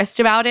embarrassed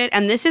about it.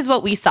 And this is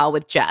what we saw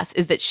with Jess,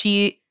 is that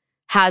she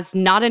has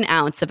not an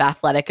ounce of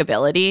athletic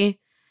ability.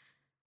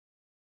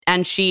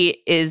 And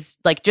she is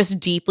like just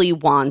deeply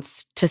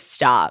wants to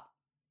stop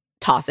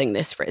tossing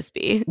this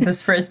frisbee.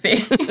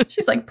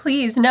 She's like,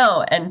 please,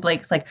 no. And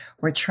Blake's like,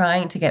 we're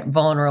trying to get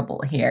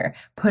vulnerable here.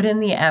 Put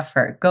in the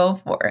effort. Go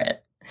for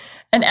it.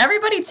 And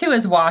everybody, too,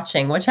 is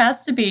watching, which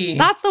has to be...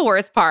 That's the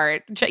worst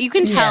part. You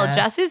can tell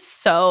Jess is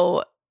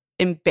so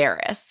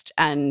embarrassed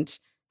and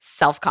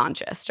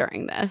self-conscious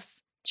during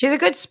this. She's a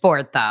good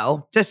sport,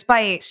 though,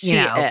 despite,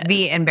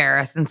 the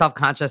embarrassed and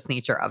self-conscious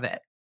nature of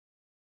it.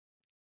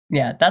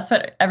 Yeah, that's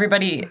what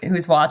everybody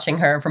who's watching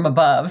her from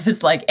above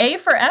is like, A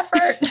for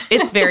effort.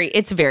 It's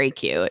very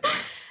cute.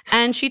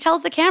 And she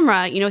tells the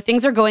camera,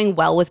 things are going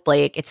well with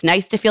Blake. It's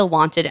nice to feel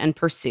wanted and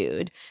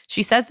pursued.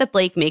 She says that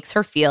Blake makes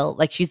her feel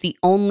like she's the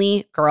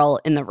only girl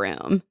in the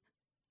room.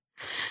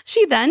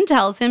 She then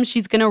tells him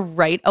she's going to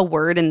write a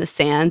word in the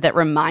sand that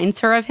reminds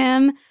her of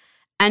him.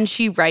 And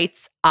she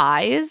writes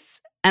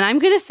eyes. And I'm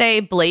going to say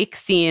Blake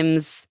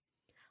seems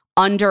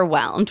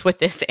underwhelmed with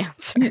this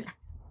answer.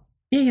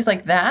 Yeah, he's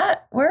like,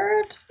 that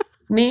word?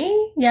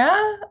 Me?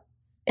 Yeah?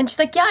 And she's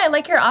like, yeah, I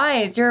like your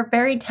eyes. You're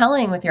very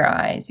telling with your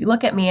eyes. You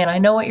look at me and I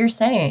know what you're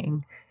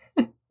saying.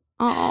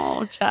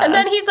 Oh, Jess. And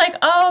then he's like,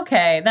 oh,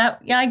 okay.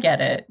 I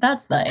get it.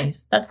 That's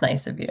nice. That's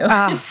nice of you.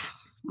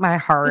 My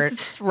heart.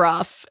 It's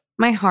rough.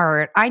 My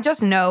heart. I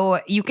just know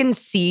you can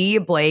see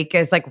Blake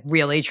is like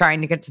really trying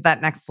to get to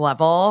that next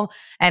level.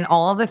 And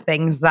all of the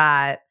things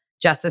that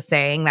Jess is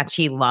saying that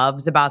she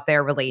loves about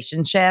their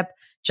relationship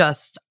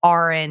just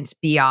aren't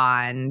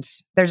beyond.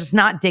 They're just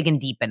not digging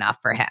deep enough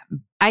for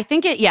him. I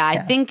think I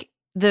think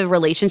the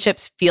relationship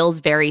feels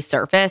very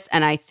surface.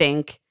 And I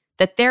think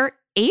that their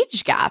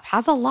age gap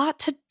has a lot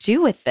to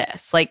do with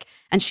this.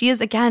 And she is,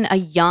 again, a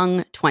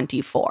young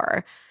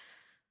 24.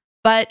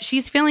 But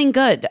she's feeling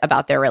good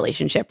about their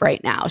relationship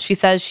right now. She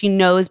says she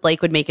knows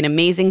Blake would make an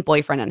amazing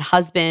boyfriend and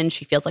husband.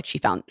 She feels like she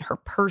found her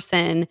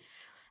person.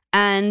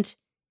 And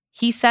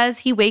he says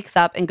he wakes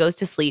up and goes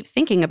to sleep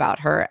thinking about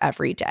her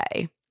every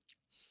day.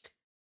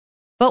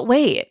 But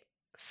wait,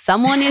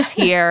 someone is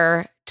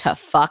here to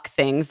fuck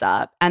things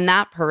up. And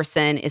that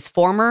person is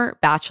former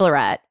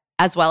Bachelorette,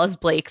 as well as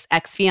Blake's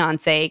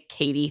ex-fiance,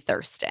 Katie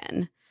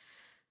Thurston.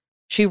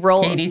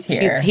 Katie's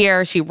here. She's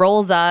here. She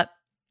rolls up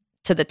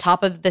to the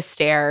top of the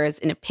stairs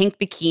in a pink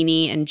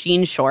bikini and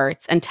jean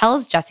shorts and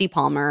tells Jesse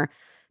Palmer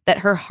that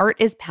her heart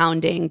is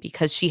pounding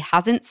because she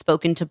hasn't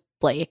spoken to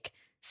Blake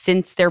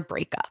since their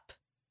breakup,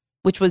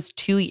 which was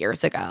 2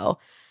 years ago.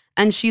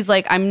 And she's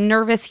like, I'm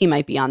nervous he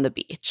might be on the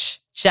beach.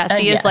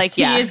 Jesse is like,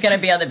 yes. He is going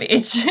to be on the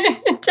beach.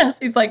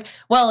 Jesse's like,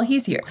 well,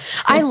 he's here.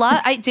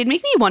 It did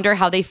make me wonder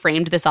how they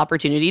framed this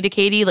opportunity to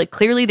Katie. Like,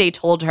 clearly they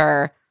told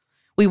her,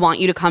 we want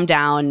you to come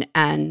down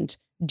and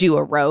do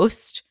a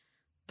roast.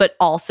 But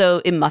also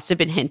it must have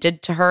been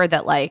hinted to her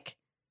that, like,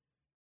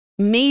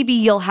 maybe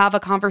you'll have a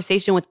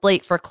conversation with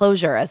Blake for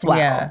closure as well.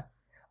 Yeah.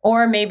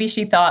 Or maybe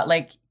she thought,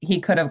 like, he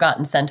could have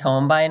gotten sent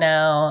home by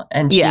now.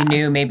 And she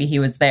knew maybe he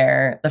was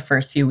there the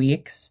first few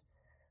weeks.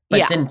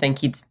 But didn't think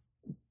he'd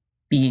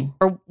be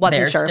or wasn't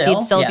there sure still. if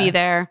he'd still be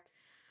there.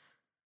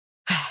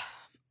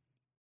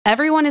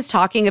 Everyone is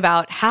talking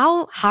about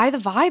how high the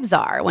vibes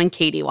are when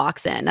Katie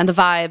walks in, and the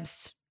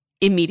vibes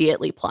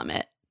immediately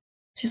plummet.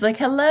 She's like,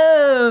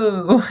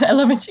 hello. I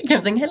love when she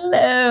comes in,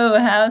 hello,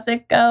 how's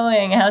it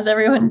going? How's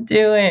everyone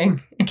doing?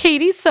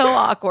 Katie's so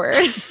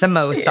awkward. The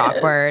most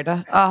awkward.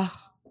 Oh.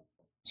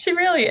 She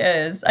really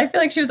is. I feel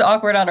like she was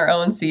awkward on her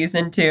own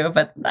season too,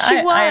 but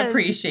I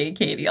appreciate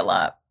Katie a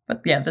lot.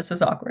 But yeah, this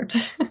was awkward.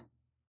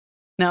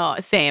 No,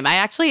 same. I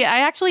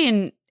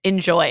actually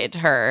enjoyed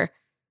her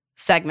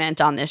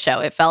segment on this show.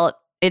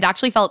 It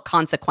actually felt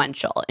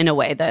consequential in a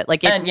way that,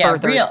 like, it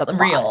furthers the plot.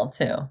 Real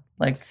too.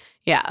 Like,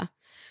 yeah.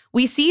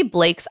 We see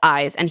Blake's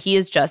eyes and he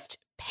is just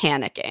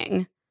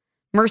panicking.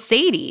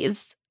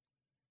 Mercedes,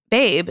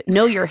 babe,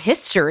 know your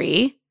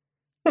history.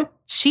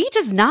 She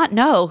does not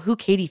know who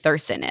Katie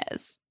Thurston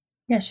is.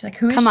 Yeah, she's like,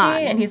 who is she?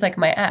 And he's like,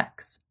 my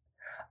ex.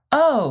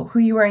 Oh, who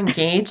you were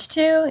engaged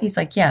to? He's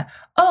like, yeah.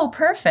 Oh,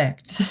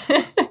 perfect.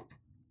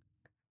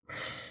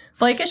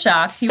 Blake is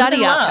shocked. He was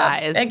in love.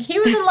 Guys. Like, he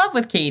was in love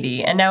with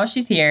Katie, and now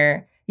she's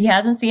here. He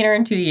hasn't seen her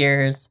in 2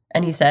 years,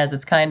 and he says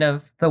it's kind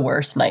of the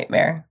worst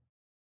nightmare.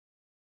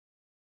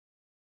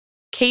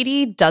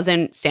 Katie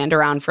doesn't stand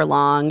around for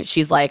long.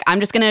 She's like, I'm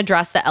just going to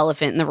address the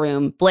elephant in the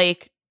room.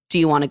 Blake, do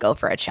you want to go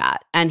for a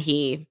chat? And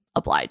he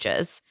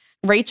obliges.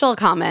 Rachel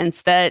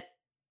comments that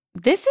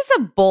this is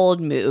a bold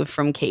move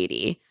from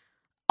Katie.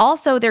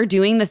 Also, they're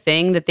doing the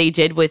thing that they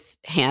did with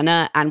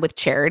Hannah and with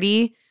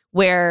Charity,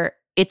 where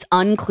it's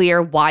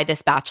unclear why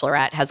this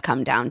bachelorette has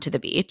come down to the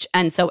beach.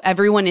 And so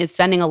everyone is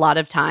spending a lot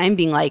of time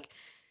being like,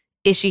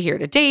 is she here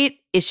to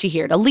date? Is she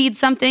here to lead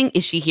something?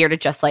 Is she here to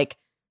just, like,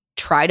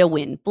 try to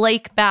win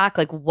Blake back?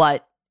 Like,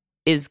 what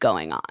is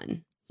going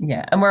on?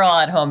 Yeah. And we're all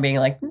at home being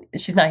like,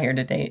 she's not here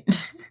to date.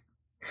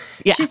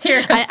 Yeah. She's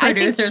here because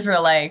producers were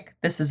like,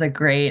 this is a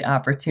great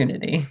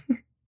opportunity.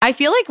 I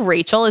feel like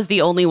Rachel is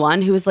the only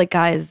one who was like,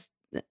 guys,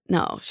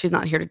 no, she's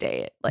not here to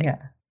date. Like,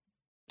 yeah.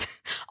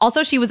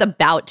 Also, she was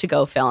about to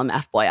go film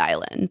F-Boy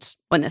Island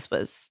when this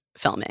was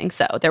filming.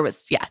 So there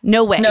was,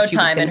 no way. No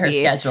time in her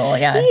schedule,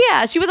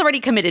 Yeah, she was already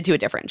committed to a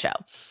different show.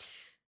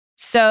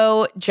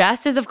 So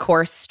Jess is, of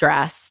course,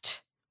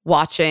 stressed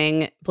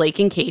watching Blake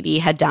and Katie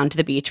head down to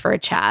the beach for a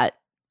chat.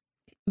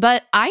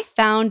 But I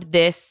found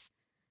this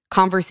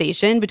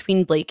conversation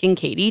between Blake and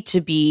Katie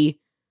to be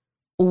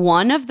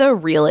one of the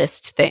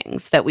realest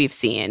things that we've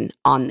seen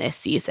on this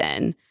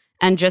season.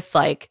 And just,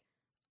 like,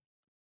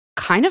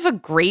 kind of a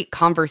great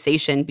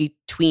conversation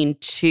between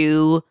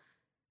two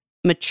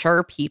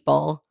mature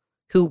people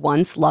who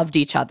once loved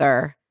each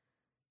other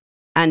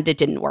and it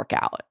didn't work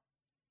out.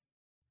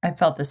 I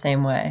felt the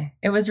same way.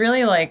 It was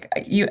really like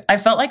I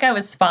felt like I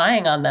was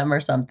spying on them or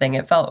something.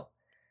 It felt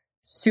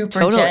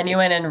super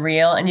genuine and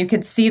real. And you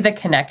could see the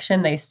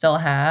connection they still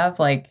have.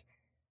 Like,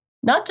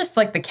 not just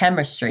like the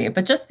chemistry,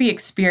 but just the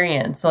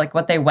experience, like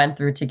what they went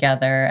through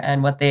together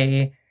and what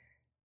they,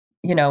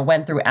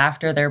 went through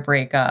after their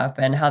breakup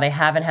and how they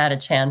haven't had a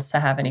chance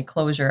to have any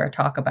closure or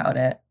talk about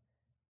it.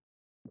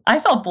 I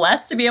felt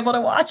blessed to be able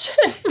to watch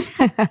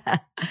it.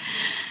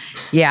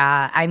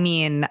 Yeah, I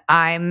mean,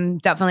 I'm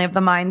definitely of the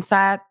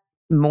mindset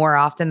more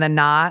often than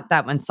not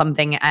that when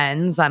something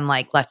ends, I'm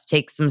like, let's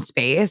take some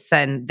space.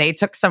 And they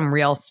took some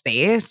real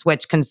space,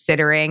 which,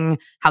 considering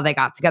how they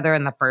got together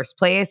in the first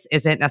place,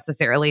 isn't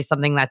necessarily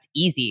something that's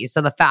easy. So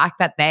the fact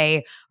that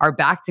they are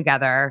back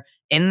together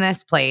in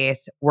this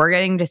place, we're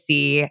getting to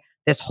see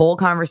this whole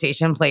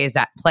conversation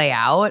play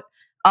out.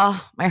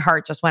 Oh, my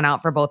heart just went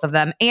out for both of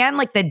them. And,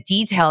 like, the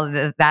detail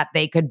that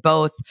they could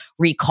both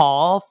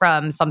recall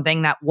from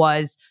something that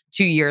was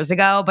 2 years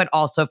ago, but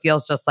also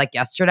feels just like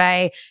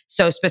yesterday.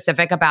 So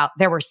specific about,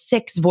 there were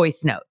 6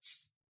 voice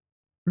notes.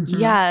 Mm-hmm.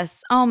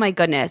 Yes. Oh my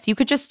goodness. You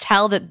could just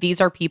tell that these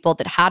are people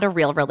that had a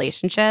real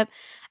relationship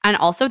and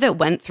also that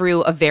went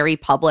through a very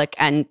public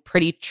and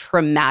pretty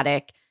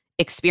traumatic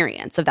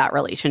experience of that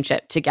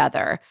relationship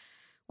together.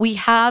 We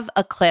have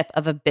a clip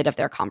of a bit of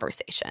their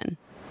conversation.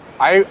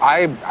 I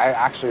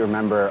actually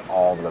remember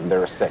all of them. There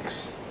were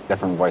 6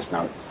 different voice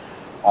notes,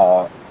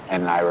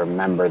 and I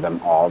remember them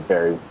all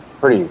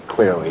pretty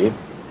clearly.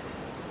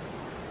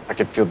 I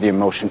could feel the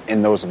emotion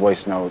in those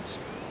voice notes,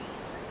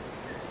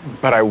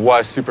 but I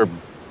was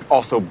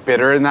also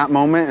bitter in that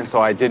moment, and so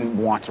I didn't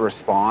want to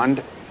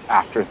respond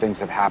after things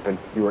had happened.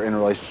 We were in a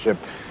relationship.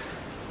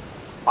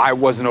 I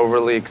wasn't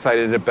overly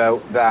excited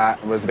about that.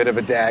 It was a bit of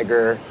a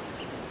dagger.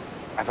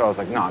 I was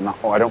like, no,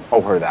 I don't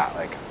owe her that.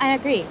 Like, I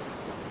agree.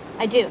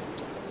 I do.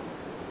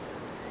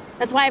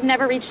 That's why I've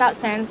never reached out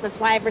since. That's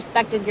why I've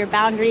respected your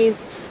boundaries,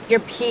 your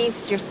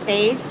peace, your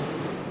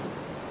space.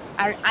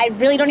 I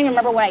really don't even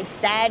remember what I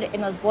said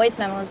in those voice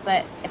memos,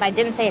 but if I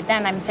didn't say it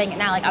then, I'm saying it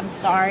now. Like, I'm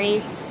sorry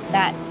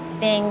that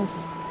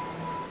things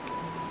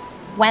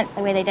went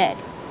the way they did.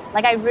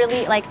 Like, I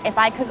really, like, if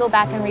I could go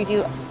back and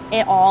redo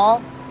it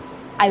all,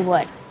 I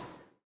would.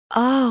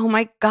 Oh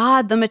my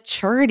God, the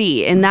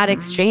maturity in that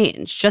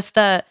exchange. Just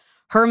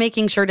her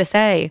making sure to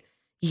say,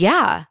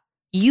 yeah,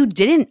 you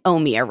didn't owe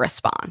me a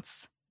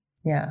response.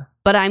 Yeah.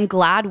 But I'm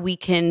glad we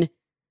can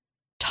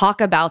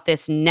talk about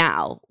this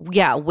now.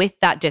 Yeah, with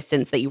that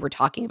distance that you were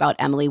talking about,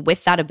 Emily,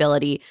 with that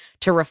ability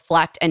to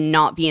reflect and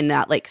not be in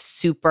that like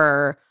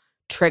super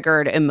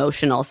triggered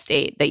emotional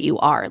state that you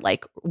are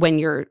like when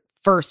you're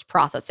first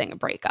processing a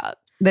breakup.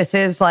 This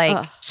is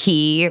like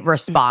key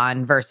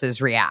respond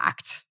versus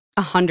react.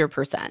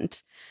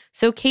 100%.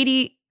 So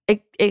Katie,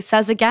 it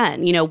says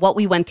again, you know, what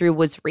we went through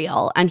was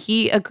real, and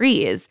he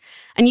agrees.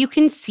 And you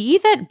can see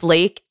that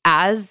Blake,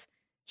 as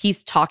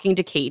he's talking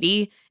to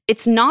Katie,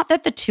 it's not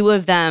that the two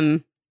of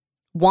them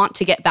want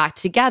to get back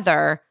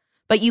together,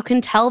 but you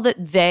can tell that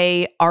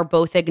they are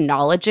both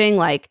acknowledging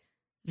like,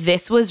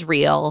 this was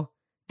real.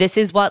 This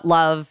is what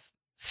love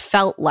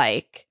felt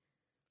like.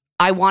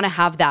 I want to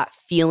have that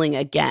feeling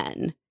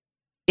again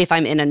if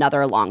I'm in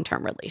another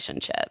long-term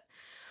relationship.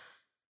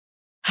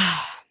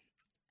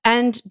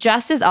 And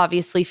Jess is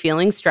obviously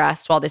feeling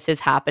stressed while this is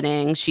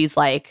happening. She's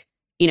like,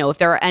 you know, if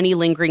there are any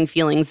lingering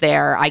feelings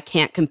there, I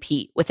can't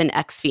compete with an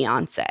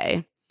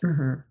ex-fiance.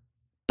 Mm-hmm.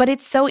 But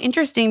it's so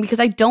interesting because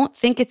I don't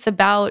think it's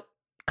about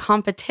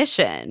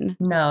competition.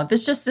 No,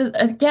 this just is,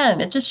 again,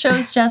 it just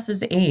shows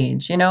Jess's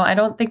age. You know, I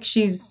think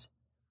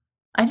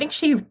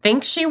she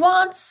thinks she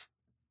wants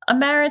a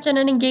marriage and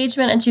an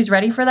engagement and she's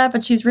ready for that,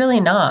 but she's really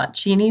not.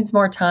 She needs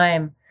more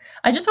time.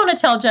 I just want to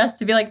tell Jess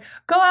to be like,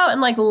 go out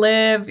and like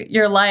live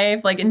your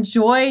life, like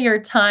enjoy your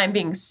time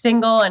being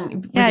single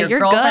and with your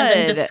girlfriends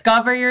and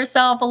discover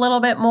yourself a little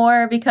bit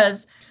more,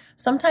 because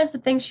sometimes the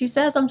things she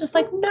says, I'm just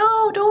like,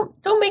 no,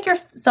 don't make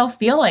yourself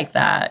feel like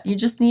that. You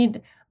just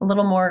need a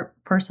little more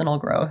personal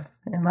growth,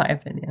 in my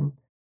opinion.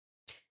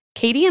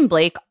 Katie and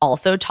Blake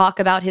also talk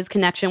about his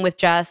connection with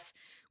Jess,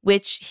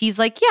 which he's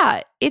like,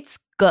 yeah, it's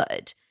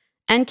good.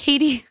 And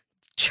Katie,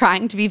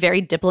 trying to be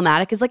very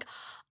diplomatic, is like,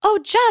 oh,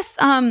 Jess,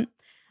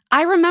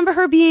 I remember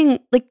her being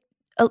like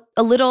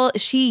a little,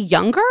 is she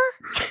younger?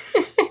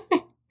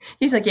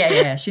 He's like,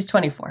 yeah, she's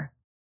 24.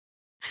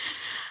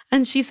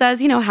 And she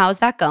says, you know, how's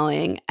that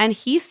going? And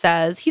he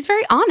says, he's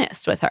very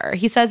honest with her.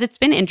 He says, it's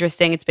been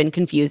interesting. It's been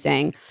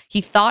confusing. He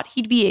thought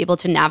he'd be able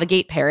to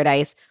navigate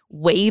Paradise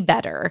way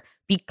better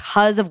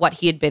because of what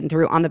he had been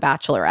through on The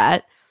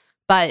Bachelorette,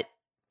 but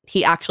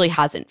he actually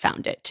hasn't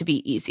found it to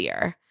be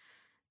easier.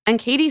 And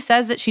Katie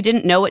says that she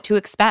didn't know what to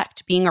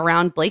expect being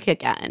around Blake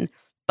again,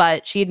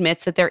 but she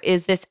admits that there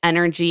is this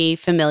energy,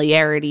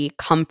 familiarity,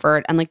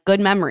 comfort, and like good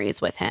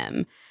memories with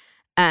him.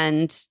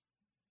 And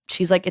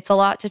she's like, it's a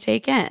lot to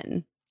take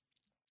in.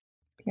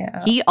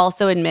 Yeah. He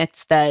also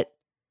admits that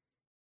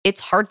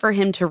it's hard for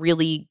him to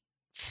really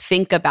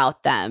think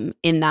about them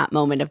in that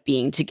moment of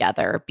being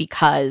together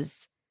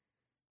because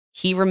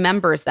he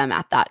remembers them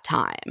at that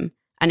time.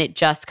 And it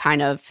just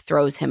kind of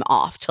throws him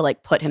off to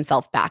like put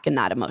himself back in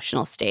that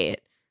emotional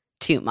state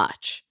too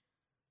much.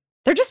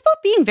 They're just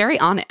both being very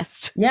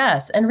honest.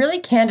 Yes, and really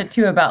candid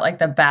too about like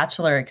the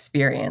Bachelor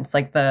experience,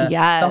 like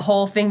the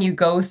whole thing you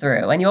go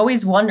through. And you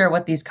always wonder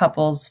what these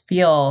couples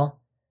feel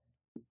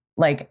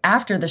like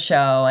after the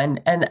show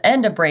and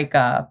a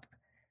breakup.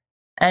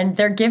 And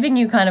they're giving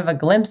you kind of a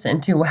glimpse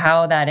into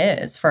how that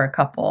is for a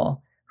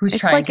couple who's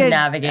trying like to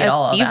navigate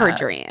all of that. Fever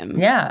dream.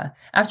 Yeah.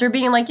 After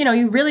being like, you know,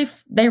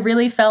 they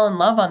really fell in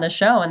love on the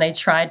show and they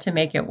tried to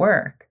make it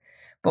work.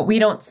 But we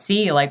don't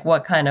see like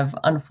what kind of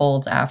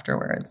unfolds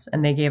afterwards.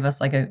 And they gave us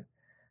like a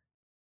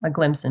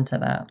glimpse into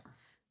that.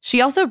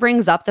 She also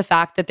brings up the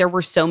fact that there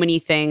were so many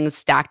things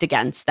stacked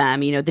against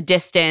them. You know, the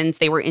distance,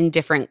 they were in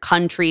different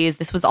countries.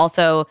 This was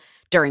also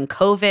during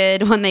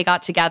COVID when they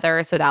got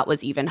together. So that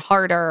was even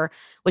harder,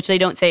 which they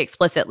don't say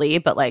explicitly,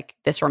 but like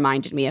this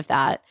reminded me of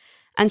that.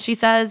 And she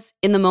says,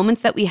 in the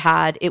moments that we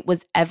had, it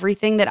was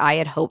everything that I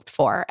had hoped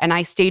for. And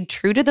I stayed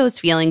true to those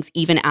feelings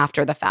even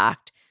after the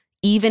fact,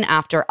 even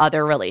after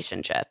other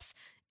relationships.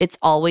 It's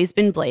always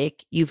been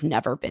Blake. You've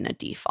never been a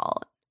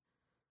default.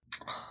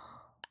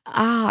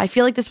 I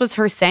feel like this was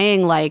her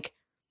saying like,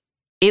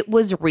 it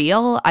was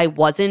real. I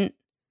wasn't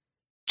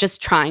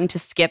just trying to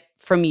skip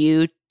from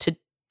you to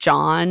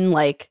John.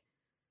 Like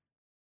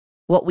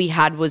what we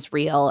had was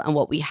real and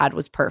what we had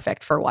was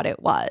perfect for what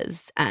it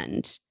was.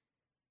 And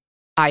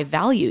I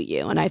value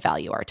you and I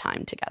value our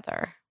time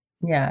together.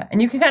 Yeah.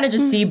 And you can kind of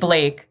just see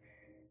Blake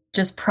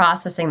just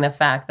processing the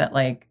fact that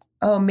like,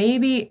 oh,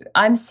 maybe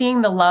I'm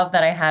seeing the love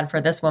that I had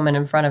for this woman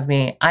in front of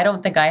me. I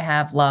don't think I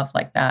have love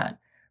like that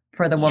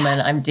for the woman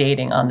I'm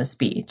dating on this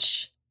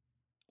beach.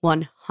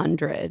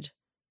 100%.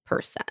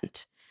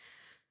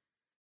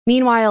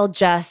 Meanwhile,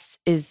 Jess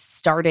is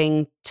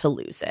starting to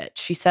lose it.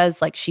 She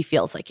says like she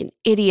feels like an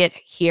idiot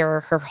here.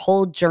 Her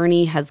whole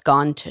journey has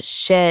gone to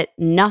shit.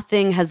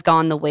 Nothing has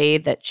gone the way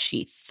that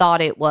she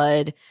thought it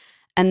would.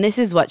 And this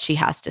is what she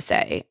has to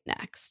say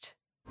next.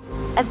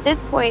 At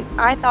this point,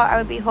 I thought I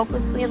would be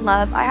hopelessly in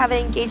love. I have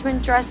an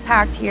engagement dress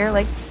packed here.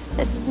 Like,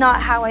 this is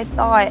not how I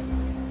thought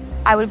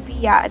I would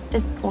be at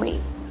this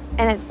point.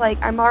 And it's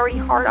like, I'm already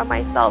hard on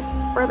myself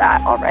for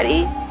that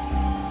already.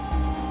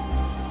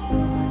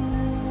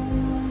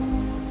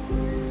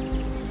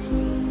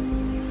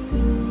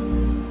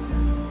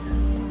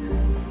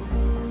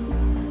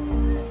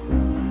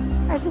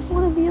 I just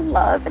want to be in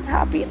love and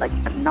happy. Like,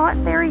 I'm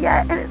not there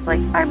yet. And it's like,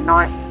 I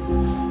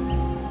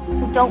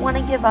don't want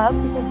to give up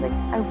because, like,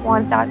 I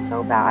want that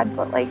so bad.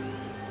 But, like,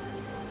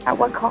 at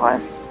what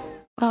cost?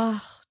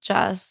 Oh,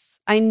 Jess,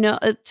 I know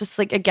it just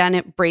like, again,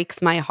 it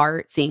breaks my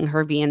heart seeing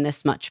her be in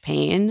this much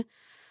pain.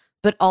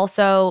 But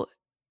also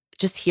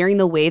just hearing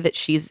the way that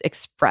she's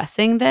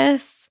expressing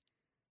this,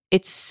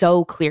 it's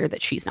so clear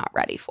that she's not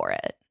ready for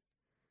it.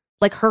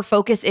 Like, her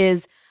focus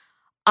is,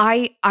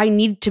 I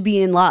need to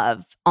be in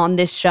love on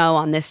this show,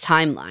 on this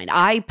timeline.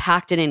 I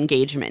packed an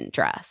engagement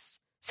dress.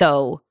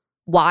 So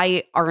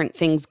why aren't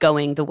things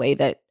going the way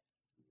that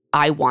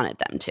I wanted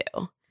them to?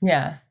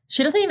 Yeah.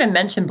 She doesn't even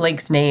mention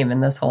Blake's name in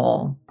this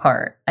whole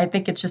part. I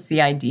think it's just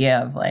the idea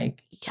of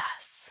like,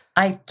 yes,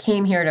 I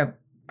came here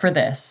for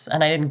this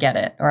and I didn't get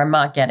it, or I'm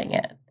not getting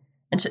it.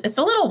 And it's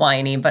a little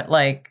whiny, but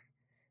like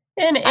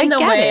in the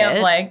way of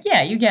like,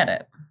 yeah, you get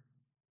it.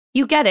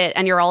 You get it.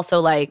 And you're also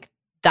like,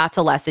 that's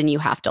a lesson you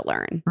have to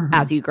learn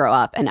as you grow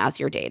up and as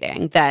you're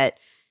dating, that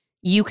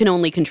you can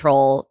only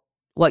control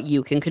what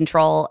you can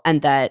control,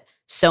 and that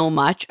so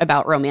much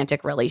about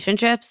romantic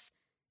relationships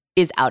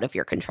is out of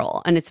your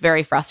control. And it's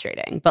very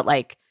frustrating. But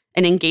like,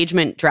 an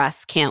engagement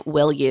dress can't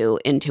will you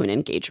into an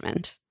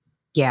engagement.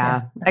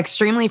 Yeah.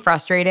 Extremely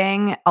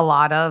frustrating. A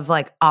lot of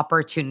like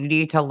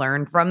opportunity to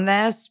learn from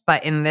this.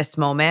 But in this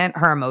moment,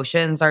 her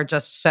emotions are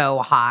just so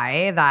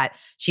high that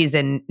she's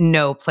in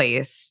no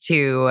place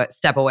to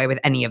step away with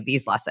any of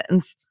these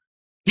lessons.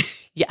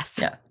 Yes.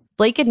 Yeah.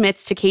 Blake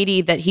admits to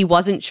Katie that he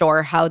wasn't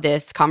sure how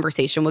this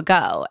conversation would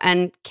go.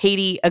 And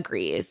Katie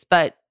agrees,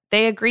 but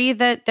they agree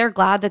that they're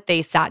glad that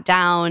they sat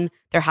down.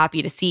 They're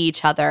happy to see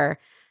each other.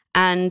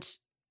 And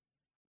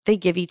they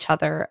give each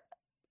other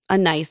a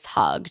nice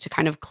hug to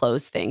kind of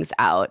close things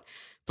out.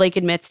 Blake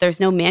admits there's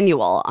no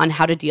manual on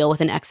how to deal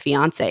with an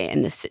ex-fiance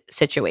in this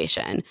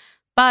situation,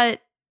 but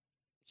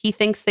he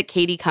thinks that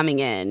Katie coming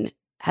in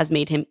has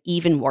made him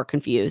even more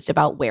confused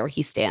about where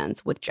he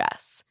stands with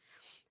Jess.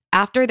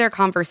 After their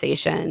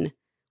conversation,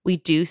 we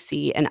do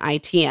see an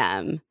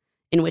ITM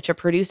in which a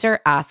producer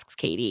asks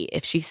Katie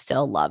if she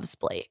still loves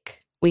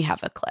Blake. We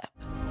have a clip.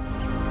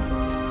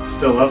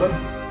 Still love him?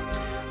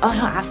 Oh,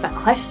 don't ask that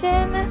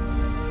question.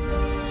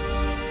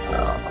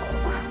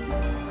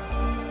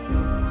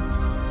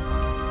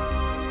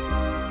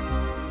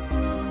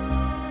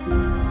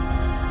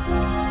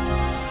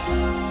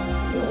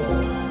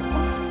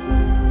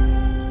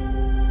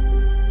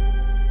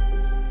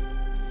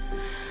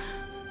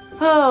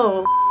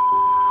 Oh.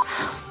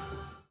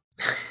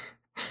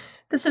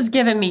 This has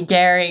given me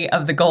Gary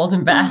of the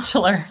Golden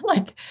Bachelor,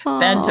 like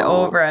bent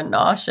over and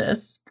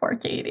nauseous. Poor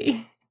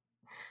Katie.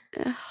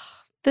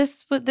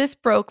 This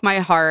broke my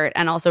heart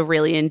and also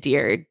really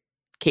endeared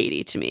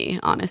Katie to me,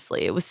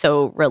 honestly. It was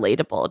so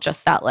relatable.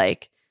 Just that,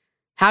 like,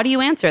 how do you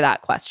answer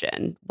that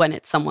question when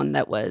it's someone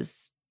that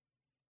was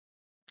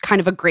kind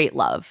of a great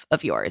love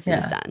of yours in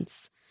a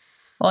sense?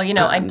 Well, you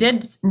know, I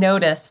did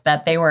notice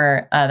that they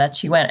were, that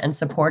she went and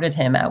supported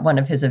him at one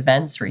of his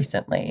events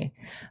recently.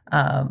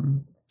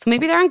 So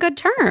maybe they're on good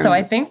terms. So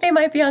I think they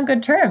might be on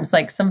good terms,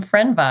 like some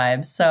friend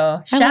vibes.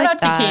 So shout out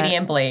to Katie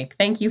and Blake.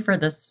 Thank you for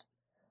this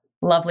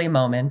lovely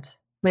moment.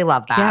 We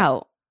love that. Yeah,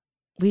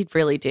 we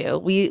really do.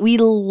 We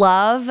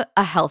love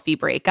a healthy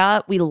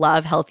breakup. We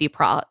love healthy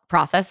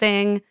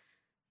processing.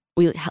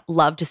 We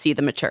love to see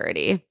the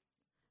maturity.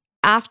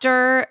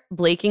 After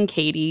Blake and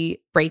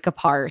Katie break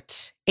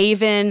apart,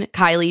 Avon,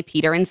 Kylie,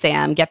 Peter, and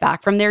Sam get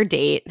back from their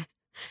date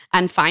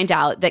and find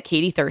out that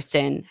Katie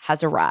Thurston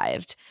has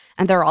arrived.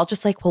 And they're all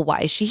just like, well,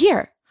 why is she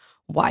here?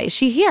 Why is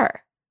she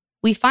here?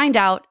 We find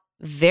out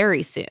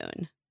very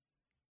soon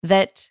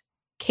that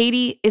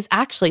Katie is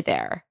actually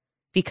there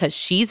because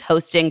she's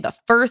hosting the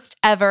first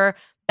ever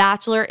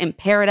Bachelor in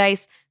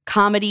Paradise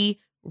comedy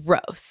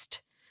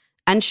roast.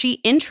 And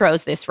she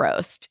intros this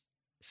roast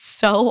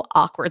so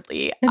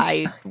awkwardly,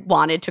 I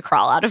wanted to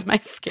crawl out of my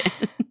skin.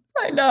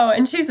 I know.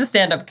 And she's a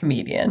stand-up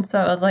comedian. So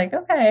I was like,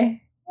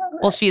 okay.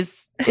 Well,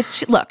 she's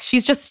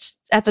just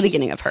at the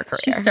beginning of her career.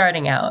 She's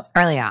starting out.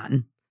 Early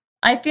on.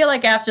 I feel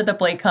like after the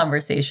Blake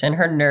conversation,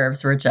 her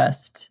nerves were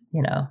just,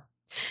 you know.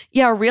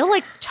 Yeah, a real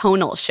like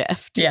tonal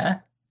shift. Yeah.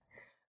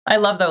 I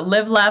love the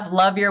live, laugh,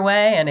 love your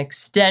way and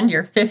extend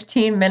your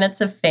 15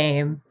 minutes of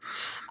fame.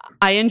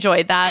 I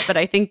enjoyed that, but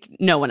I think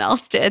no one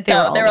else did. They were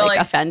all like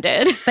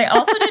offended. They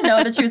also didn't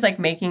know that she was like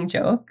making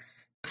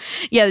jokes.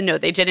 Yeah, no,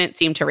 they didn't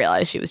seem to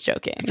realize she was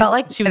joking. Felt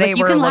like she was they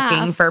like, were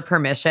looking for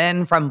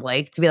permission from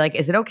Blake to be like,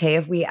 is it okay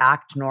if we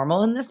act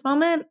normal in this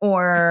moment?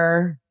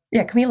 Or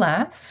yeah, can we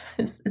laugh?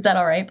 Is that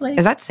all right, Blake?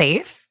 Is that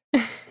safe?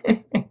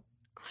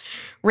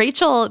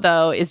 Rachel,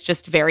 though, is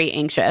just very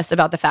anxious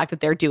about the fact that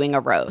they're doing a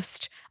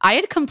roast. I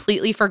had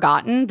completely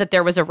forgotten that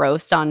there was a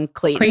roast on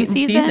Clayton's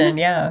season.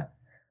 Yeah.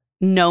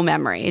 No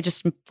memory,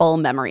 just full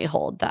memory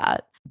hold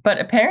that. But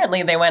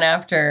apparently they went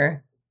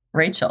after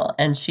Rachel,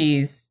 and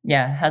she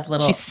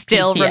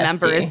still PTSD.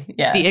 Remembers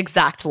the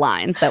exact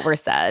lines that were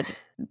said.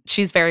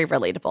 She's very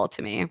relatable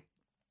to me.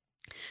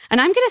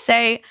 And I'm going to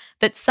say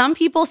that some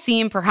people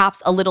seem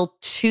perhaps a little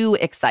too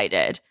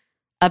excited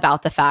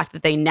about the fact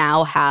that they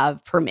now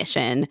have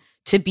permission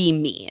to be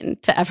mean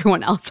to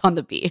everyone else on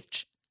the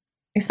beach.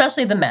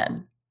 Especially the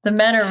men. The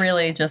men are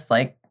really just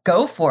like,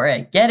 go for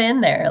it. Get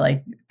in there.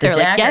 Like, they're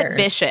like, get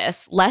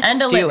vicious. Let's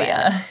do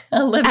it.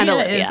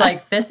 Olivia is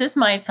like, this is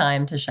my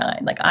time to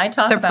shine. Like, I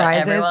talk about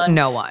everyone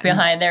no one.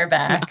 behind their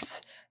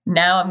backs.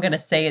 Now I'm going to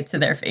say it to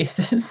their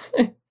faces.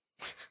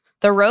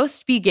 The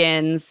roast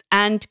begins,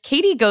 and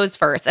Katie goes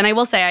first. And I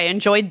will say I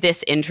enjoyed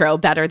this intro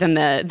better than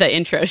the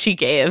intro she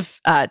gave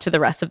to the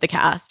rest of the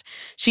cast.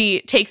 She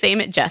takes aim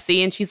at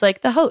Jesse, and she's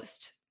like, the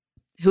host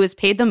who is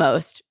paid the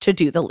most to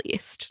do the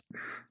least.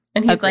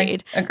 And he's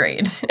like,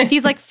 agreed.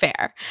 He's like,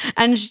 fair.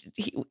 And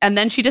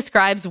then she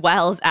describes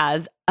Wells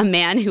as a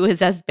man who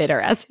is as bitter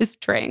as his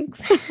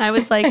drinks. I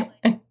was like,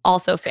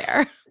 also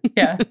fair.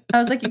 Yeah. I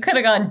was like, you could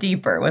have gone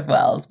deeper with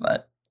Wells,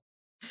 but.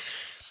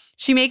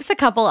 She makes a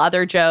couple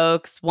other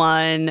jokes,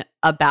 one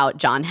about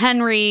John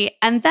Henry,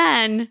 and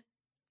then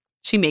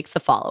she makes the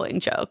following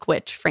joke,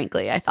 which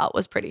frankly I thought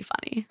was pretty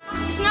funny.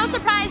 It's no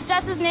surprise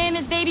Jess's name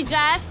is Baby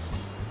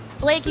Jess.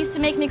 Blake used to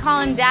make me call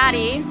him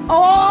Daddy.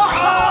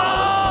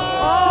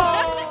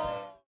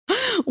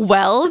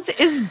 Wells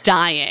is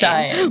dying.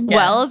 Yeah.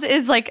 Wells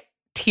is like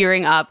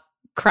tearing up,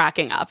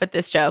 cracking up at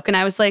this joke. And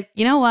I was like,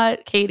 you know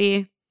what,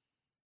 Katie?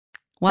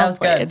 Well, that was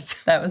good.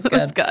 That was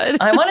good.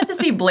 I wanted to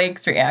see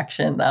Blake's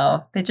reaction,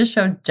 though. They just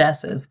showed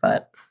Jess's,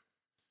 but.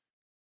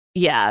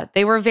 Yeah,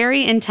 they were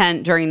very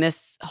intent during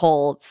this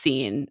whole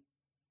scene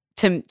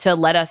to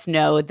let us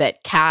know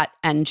that Kat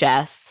and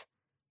Jess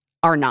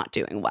are not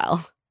doing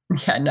well.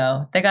 Yeah,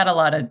 no. They got a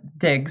lot of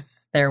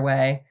digs their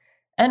way.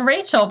 And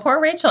Rachel, poor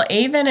Rachel,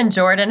 Avon and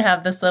Jordan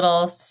have this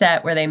little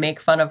set where they make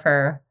fun of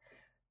her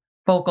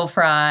vocal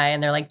fry,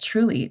 and they're like,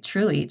 truly,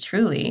 truly,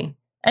 truly.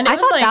 And I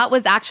thought that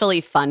was actually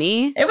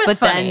funny. It was but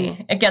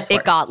funny. Then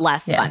it got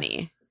less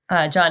funny.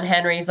 John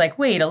Henry's like,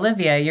 wait,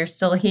 Olivia, you're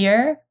still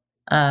here?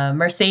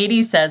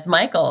 Mercedes says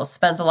Michael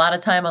spends a lot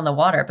of time on the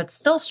water, but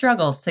still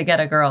struggles to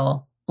get a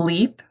girl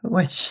bleep,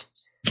 which...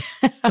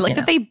 I like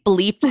that they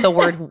bleeped the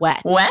word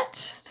wet.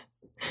 Wet?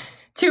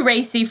 Too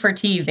racy for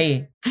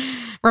TV.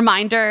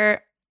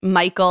 Reminder,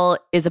 Michael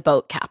is a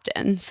boat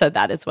captain. So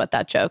that is what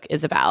that joke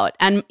is about.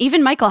 And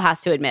even Michael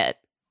has to admit,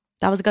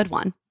 that was a good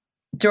one.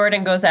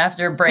 Jordan goes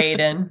after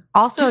Braden.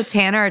 Also,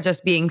 Tanner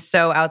just being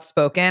so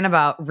outspoken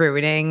about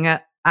ruining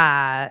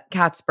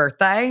Kat's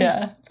birthday.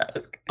 Yeah, that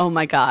was good. Oh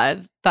my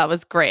God, that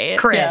was great.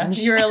 Cringe.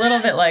 Yeah, you were a little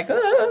bit like,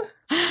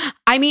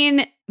 I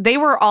mean,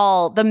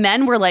 the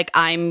men were like,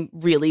 I'm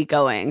really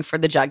going for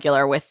the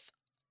jugular with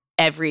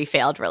every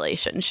failed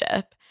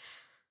relationship.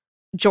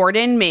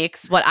 Jordan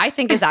makes what I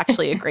think is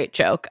actually a great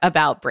joke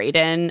about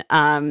Braden,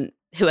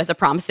 who has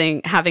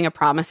having a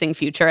promising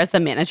future as the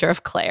manager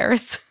of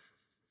Claire's.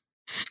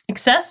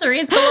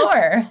 Accessories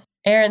galore.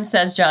 Aaron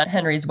says John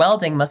Henry's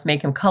welding must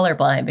make him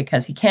colorblind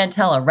because he can't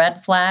tell a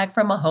red flag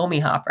from a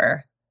homie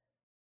hopper.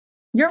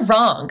 You're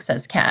wrong,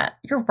 says Kat.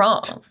 You're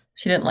wrong.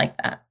 She didn't like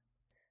that.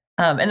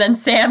 And then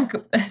Sam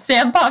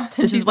pops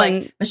in. She's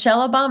like,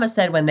 Michelle Obama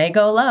said, when they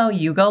go low,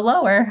 you go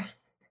lower.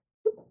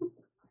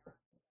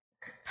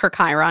 Her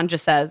Chiron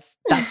just says,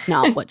 that's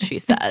not what she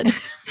said.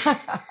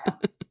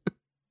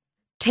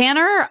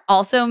 Tanner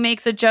also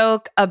makes a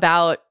joke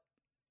about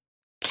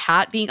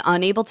Kat being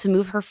unable to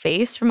move her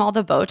face from all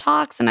the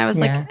Botox. And I was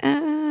like,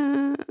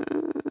 don't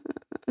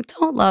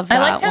love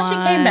that. I liked how she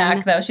came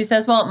back, though. She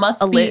says, well, it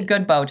must be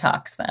good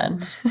Botox then.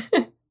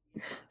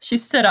 She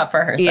stood up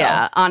for herself.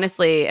 Yeah,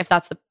 honestly, if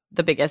that's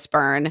the biggest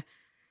burn.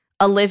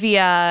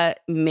 Olivia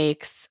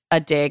makes a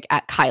dig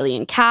at Kylie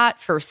and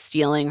Kat for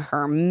stealing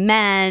her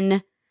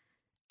men.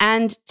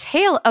 And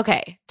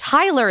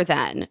Tyler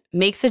then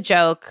makes a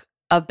joke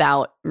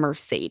about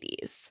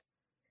Mercedes.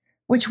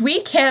 Which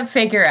we can't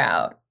figure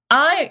out.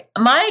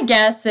 My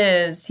guess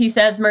is he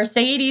says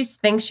Mercedes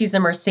thinks she's a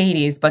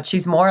Mercedes, but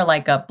she's more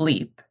like a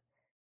bleep.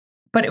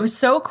 But it was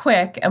so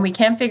quick and we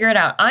can't figure it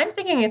out. I'm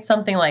thinking it's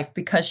something like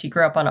because she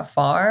grew up on a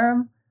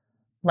farm.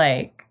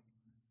 Like,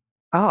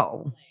 I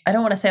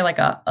don't want to say like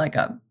a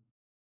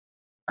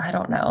I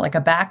don't know, like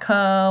a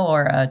backhoe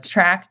or a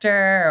tractor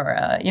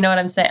or you know what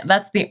I'm saying?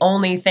 That's the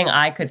only thing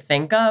I could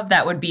think of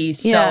that would be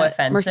so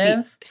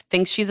offensive.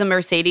 Thinks she's a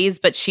Mercedes,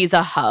 but she's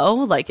a hoe?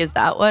 Like, is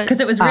that what? Because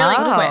it was really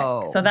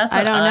quick. So that's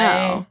what I don't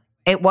know.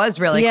 It was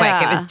really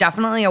quick. It was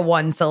definitely a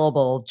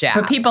one-syllable jab.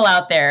 But people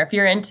out there,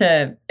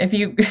 if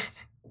you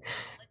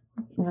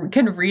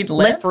can read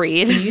lips,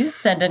 please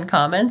send in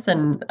comments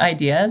and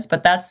ideas.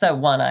 But that's the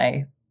one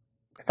I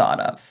thought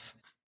of.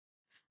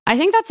 I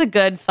think that's a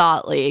good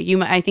thought,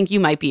 Lee. I think you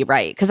might be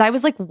right. Because I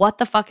was like, what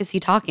the fuck is he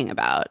talking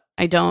about?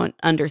 I don't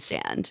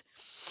understand.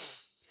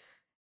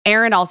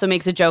 Aaron also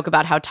makes a joke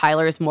about how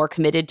Tyler is more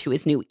committed to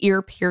his new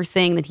ear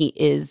piercing than he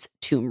is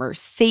to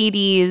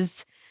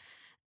Mercedes.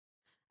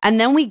 And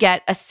then we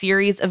get a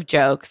series of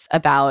jokes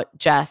about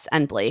Jess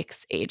and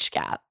Blake's age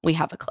gap. We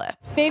have a clip.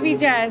 Baby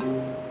Jess,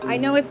 I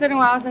know it's been a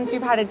while since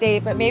you've had a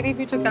date, but maybe if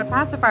you took that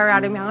pacifier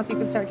out of your mouth, you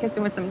could start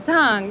kissing with some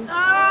tongue.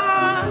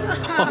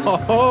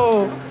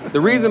 The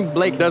reason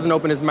Blake doesn't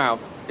open his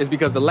mouth is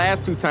because the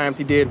last 2 times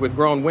he did with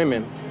grown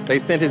women, they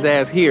sent his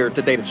ass here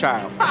to date a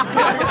child.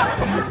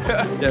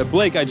 Yeah,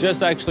 Blake, I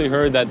just actually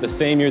heard that the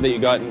same year that you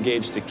got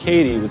engaged to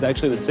Katie was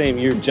actually the same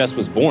year Jess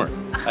was born.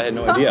 I had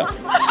no idea.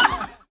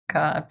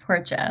 God, poor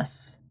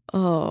Jess.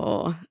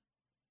 Oh,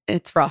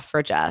 it's rough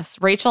for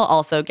Jess. Rachel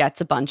also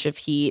gets a bunch of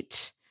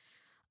heat.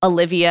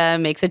 Olivia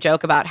makes a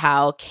joke about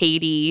how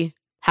Katie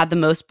had the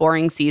most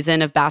boring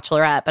season of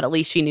Bachelorette, but at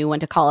least she knew when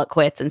to call it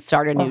quits and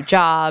start a new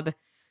job.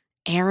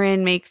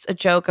 Aaron makes a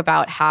joke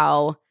about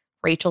how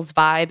Rachel's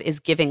vibe is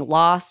giving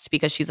Lost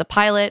because she's a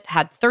pilot,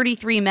 had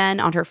 33 men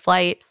on her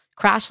flight,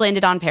 crash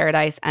landed on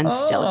Paradise, and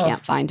still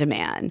can't find a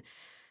man.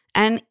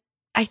 And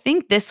I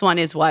think this one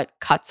is what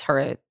cuts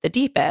her the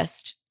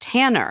deepest.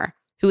 Tanner,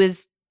 who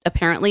is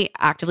apparently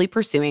actively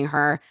pursuing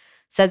her,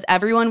 says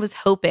everyone was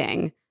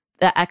hoping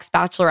the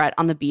ex-bachelorette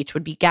on the beach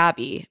would be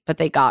Gabby, but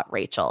they got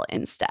Rachel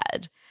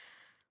instead.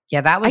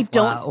 Yeah, that was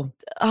low.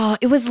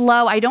 It was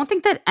low. I don't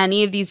think that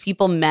any of these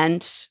people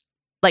meant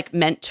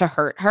to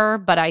hurt her,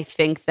 but I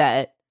think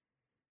that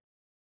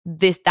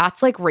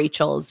that's like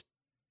Rachel's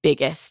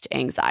biggest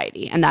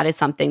anxiety. And that is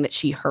something that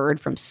she heard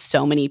from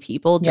so many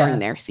people during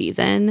their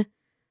season.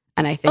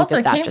 And I think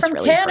also, that it came just from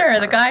really Tanner, hurt her.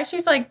 the guy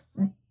she's like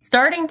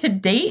starting to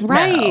date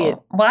Right.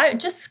 now. Why?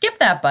 Just skip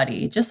that,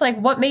 buddy. Just like,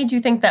 what made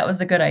you think that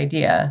was a good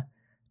idea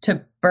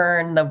to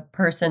burn the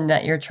person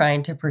that you're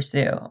trying to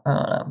pursue? I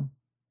don't know.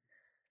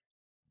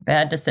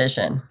 Bad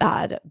decision.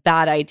 Bad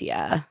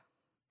idea.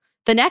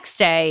 The next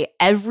day,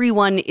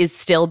 everyone is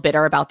still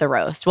bitter about the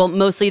roast. Well,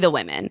 mostly the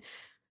women.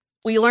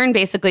 We learn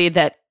basically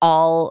that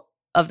all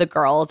of the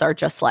girls are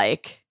just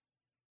like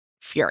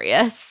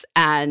furious,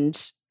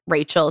 and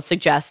Rachel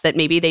suggests that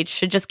maybe they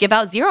should just give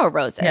out 0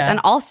 roses and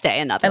all stay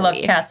another I love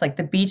week. Kat's like,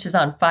 the beach is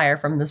on fire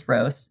from this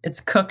roast. It's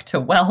cooked to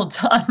well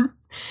done.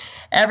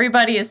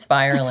 Everybody is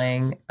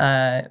spiraling.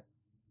 I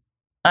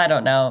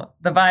don't know.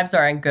 The vibes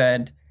aren't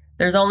good.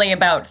 There's only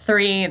about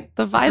three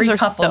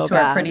couples so who are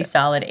bad. pretty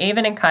solid.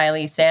 Avon and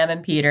Kylie, Sam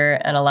and Peter,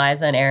 and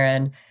Eliza and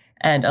Aaron.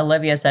 And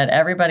Olivia said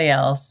everybody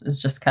else is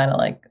just kind of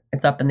like,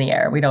 it's up in the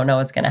air. We don't know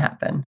what's going to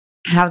happen.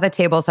 How the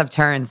tables have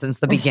turned since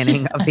the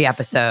beginning of the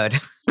episode.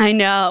 I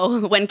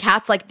know. When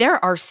Kat's like,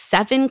 there are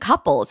 7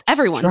 couples.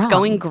 Everyone's Strong.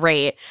 going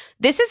great.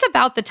 This is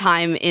about the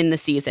time in the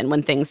season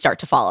when things start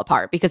to fall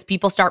apart because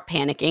people start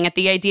panicking at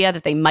the idea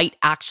that they might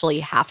actually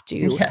have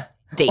to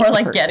date Or the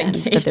like get person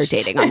engaged. that they're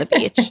dating on the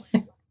beach.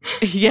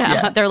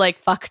 They're like,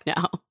 fuck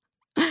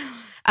no.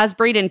 As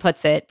Braden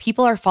puts it,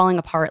 people are falling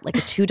apart like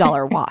a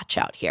 $2 watch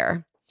out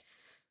here.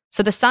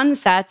 So the sun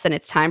sets and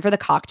it's time for the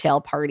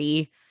cocktail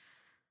party.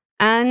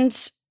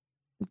 And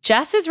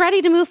Jess is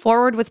ready to move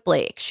forward with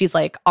Blake. She's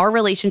like, our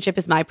relationship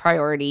is my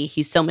priority.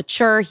 He's so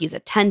mature. He's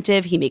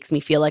attentive. He makes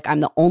me feel like I'm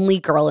the only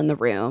girl in the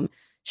room.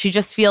 She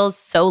just feels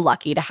so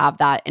lucky to have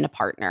that in a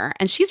partner.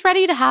 And she's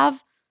ready to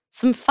have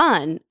some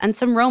fun and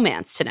some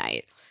romance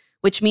tonight,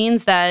 which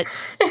means that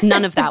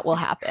none of that will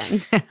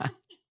happen.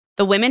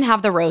 The women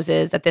have the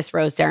roses at this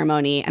rose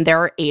ceremony, and there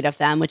are 8 of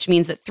them, which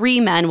means that 3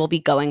 men will be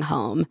going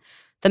home.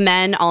 The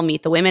men all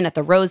meet the women at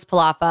the Rose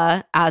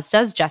Palapa, as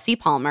does Jesse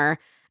Palmer,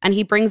 and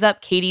he brings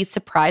up Katie's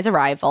surprise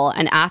arrival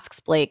and asks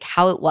Blake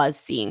how it was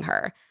seeing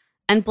her.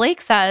 And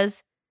Blake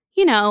says,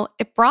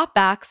 it brought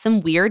back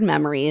some weird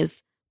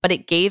memories, but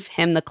it gave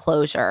him the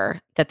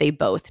closure that they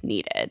both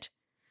needed.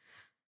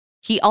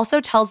 He also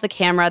tells the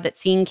camera that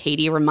seeing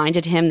Katie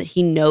reminded him that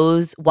he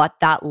knows what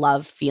that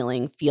love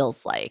feeling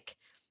feels like.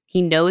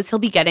 He knows he'll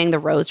be getting the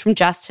rose from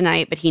Jess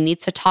tonight, but he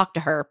needs to talk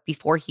to her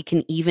before he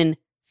can even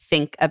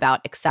think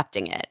about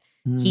accepting it.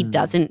 He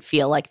doesn't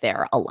feel like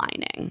they're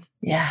aligning.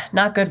 Yeah,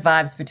 not good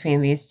vibes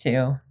between these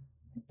two.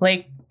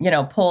 Blake,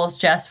 pulls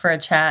Jess for a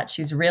chat.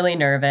 She's really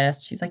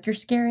nervous. She's like, you're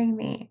scaring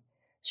me.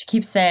 She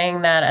keeps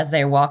saying that as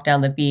they walk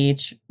down the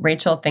beach.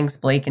 Rachel thinks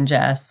Blake and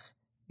Jess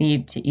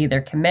need to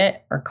either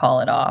commit or call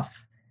it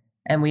off.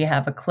 And we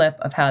have a clip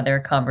of how their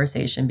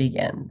conversation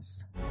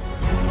begins.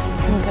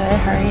 I'm good.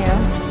 How are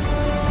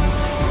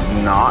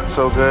you? Not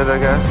so good, I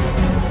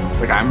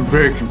guess. I'm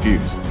very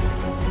confused.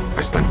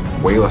 I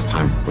spent way less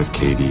time with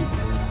Katie,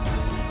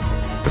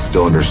 but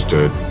still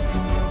understood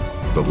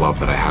the love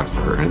that I had for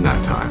her in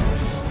that time.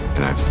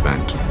 And I've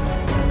spent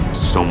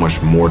so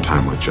much more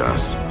time with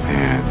Jess,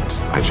 and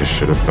I just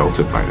should have felt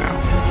it by now.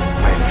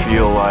 I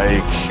feel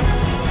like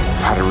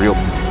I've had a real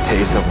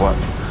taste of what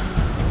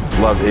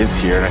love is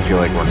here, and I feel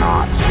like we're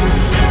not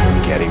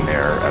getting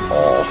there at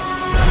all.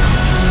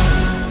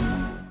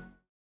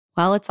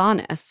 Well, it's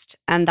honest.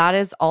 And that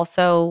is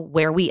also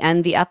where we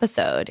end the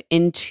episode.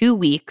 In 2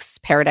 weeks,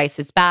 Paradise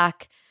is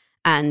back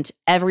and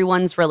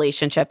everyone's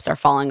relationships are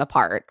falling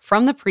apart.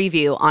 From the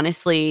preview,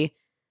 honestly,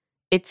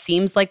 it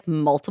seems like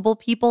multiple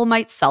people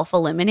might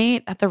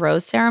self-eliminate at the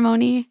rose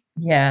ceremony.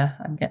 Yeah,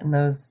 I'm getting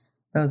those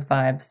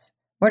vibes.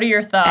 What are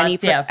your thoughts? Any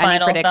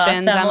final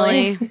predictions, thoughts,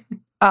 Emily?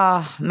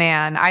 Oh,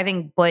 man. I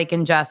think Blake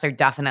and Jess are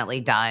definitely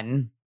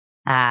done,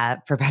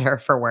 for better or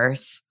for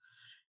worse.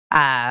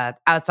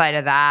 Outside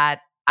of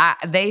that,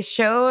 they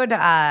showed,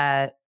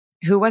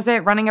 who was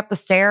it running up the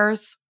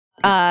stairs?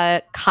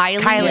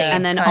 Kylie.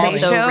 And then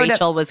also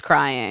Rachel was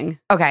crying.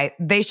 Okay.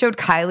 They showed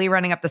Kylie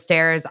running up the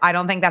stairs. I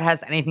don't think that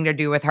has anything to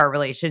do with her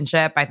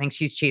relationship. I think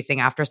she's chasing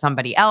after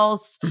somebody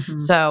else.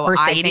 So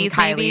Mercedes,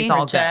 I think Kylie's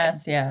all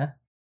Jess, good. yeah.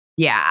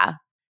 Yeah.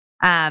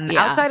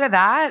 Outside of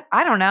that,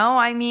 I don't know.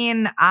 I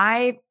mean,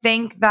 I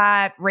think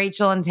that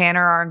Rachel and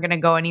Tanner aren't going to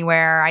go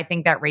anywhere. I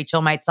think that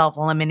Rachel might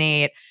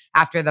self-eliminate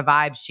after the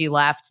vibes she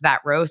left that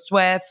roast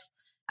with.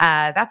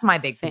 That's my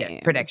big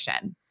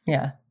prediction.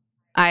 Yeah.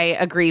 I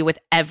agree with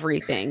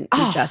everything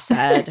you just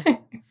said.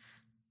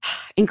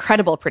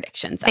 Incredible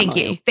predictions,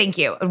 Emily. Thank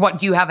you. What,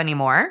 do you have any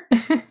more?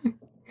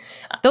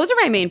 Those are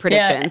my main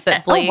predictions,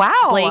 that Blake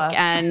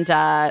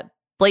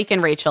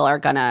and Rachel are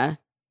gonna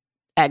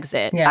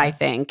exit, I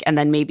think. And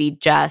then maybe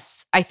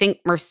Jess. I think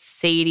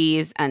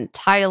Mercedes and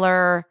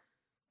Tyler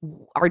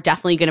are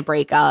definitely gonna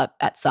break up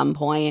at some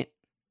point.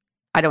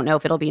 I don't know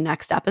if it'll be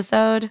next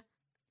episode.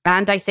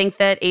 And I think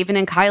that Avon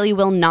and Kylie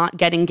will not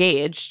get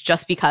engaged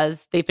just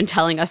because they've been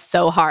telling us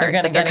so hard they're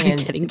going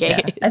to get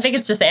engaged. Yeah. I think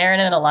it's just Aaron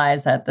and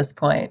Eliza at this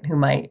point who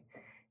might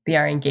be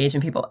our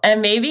engagement people.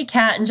 And maybe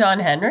Kat and John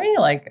Henry.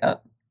 Oh,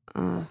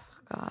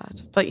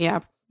 God. But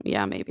yeah,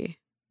 maybe.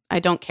 I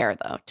don't care,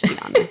 though, to be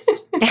honest.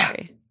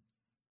 Sorry.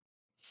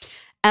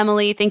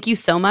 Emily, thank you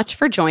so much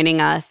for joining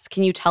us.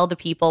 Can you tell the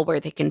people where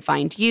they can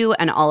find you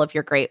and all of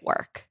your great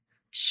work?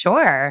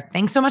 Sure.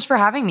 Thanks so much for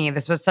having me.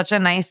 This was such a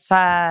nice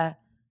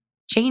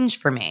change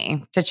for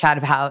me to chat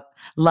about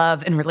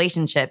love and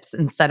relationships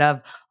instead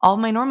of all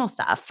my normal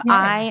stuff. Yeah.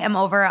 I am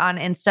over on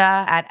Insta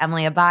at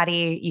Emily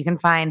Abbate. You can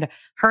find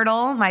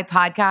Hurdle, my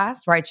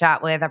podcast, where I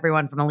chat with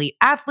everyone from elite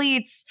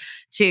athletes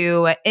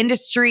to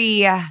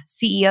industry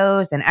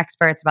CEOs and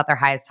experts about their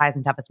highest highs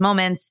and toughest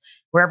moments.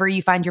 Wherever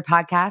you find your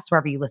podcast,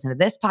 wherever you listen to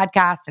this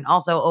podcast, and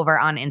also over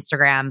on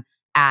Instagram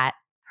at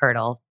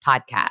Hurdle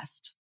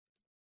Podcast.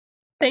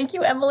 Thank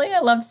you, Emily. I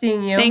love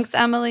seeing you. Thanks,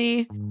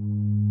 Emily.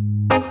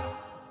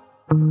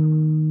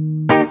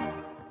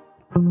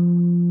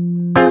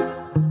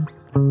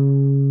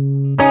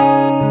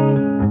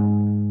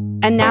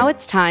 And now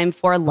it's time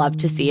for Love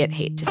to See It,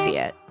 Hate to See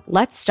It.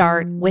 Let's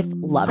start with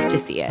Love to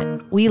See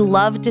It. We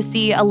love to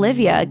see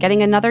Olivia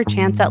getting another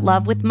chance at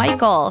love with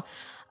Michael,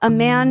 a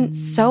man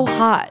so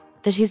hot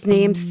that his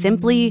name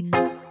simply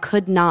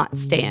could not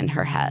stay in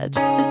her head.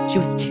 She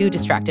was too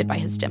distracted by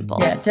his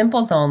dimples. Yeah,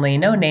 dimples only,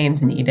 no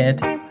names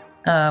needed.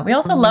 We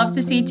also love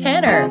to see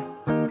Tanner,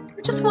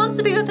 who just wants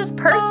to be with this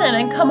person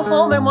and come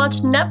home and watch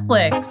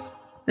Netflix.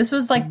 This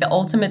was like the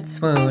ultimate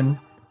swoon.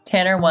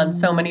 Tanner won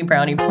so many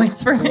brownie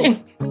points for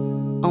me.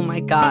 Oh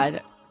my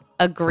God.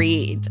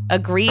 Agreed.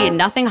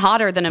 Nothing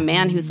hotter than a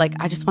man who's like,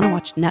 I just want to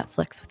watch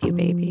Netflix with you,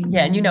 baby.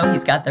 Yeah, and you know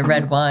he's got the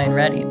red wine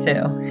ready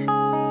too.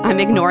 I'm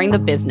ignoring the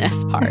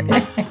business part.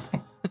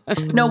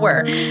 No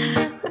work.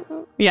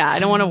 Yeah, I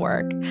don't want to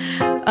work.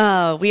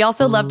 We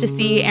also love to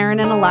see Aaron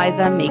and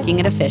Eliza making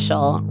it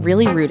official.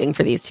 Really rooting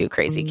for these two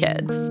crazy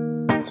kids.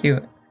 So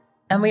cute.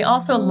 And we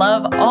also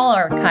love all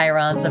our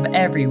chirons of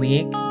every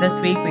week. This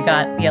week we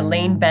got the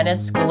Elaine Bennis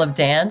School of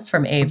Dance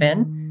from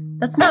Avon.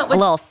 That's not what... A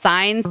little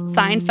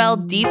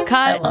Seinfeld deep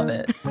cut. I love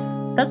it.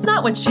 That's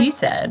not what she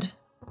said.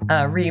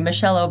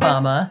 Michelle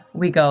Obama,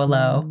 we go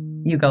low,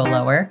 you go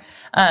lower.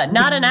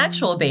 Not an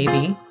actual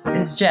baby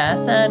is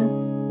Jess,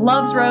 and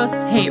loves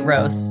roasts, hate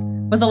roasts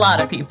was a lot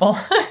of people.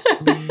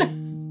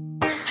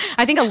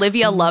 I think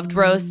Olivia loved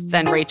roasts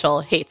and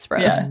Rachel hates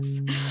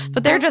roasts. Yeah.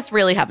 But they're just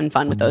really having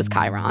fun with those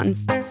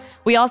chirons.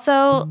 We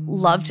also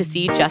love to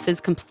see Jess's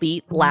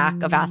complete lack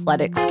of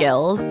athletic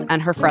skills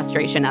and her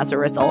frustration as a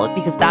result,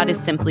 because that is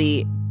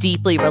simply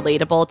deeply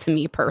relatable to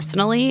me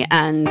personally.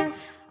 And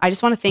I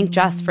just want to thank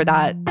Jess for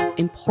that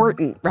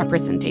important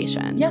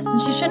representation. Yes,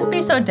 and she shouldn't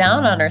be so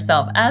down on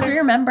herself, as we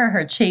remember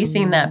her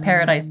chasing that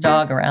paradise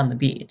dog around the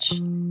beach.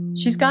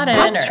 She's got it in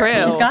her. That's true.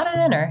 She's got it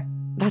in her.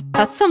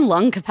 That's some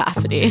lung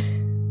capacity.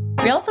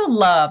 We also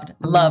loved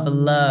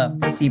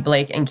to see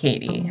Blake and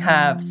Katie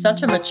have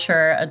such a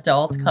mature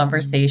adult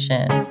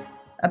conversation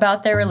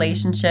about their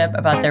relationship,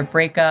 about their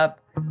breakup,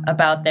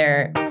 about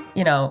their,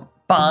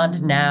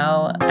 bond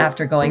now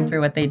after going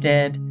through what they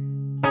did.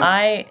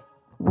 I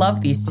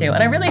love these two,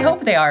 and I really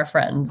hope they are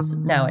friends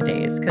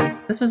nowadays,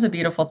 because this was a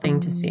beautiful thing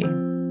to see.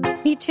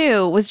 Me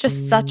too. It was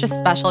just such a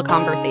special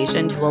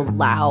conversation to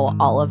allow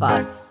all of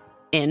us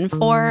in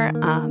for,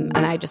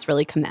 and I just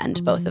really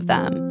commend both of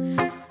them.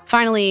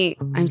 Finally,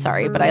 I'm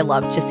sorry, but I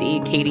love to see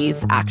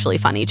Katie's actually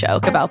funny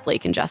joke about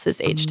Blake and Jess's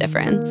age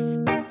difference.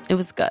 It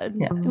was good.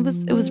 Yeah.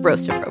 It was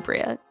roast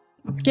appropriate.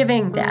 It's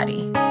giving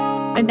daddy.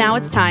 And now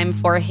it's time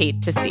for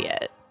Hate to See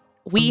It.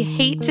 We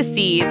hate to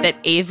see that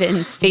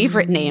Avon's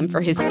favorite name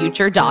for his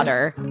future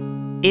daughter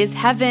is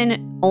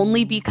Heaven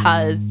only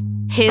because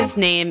his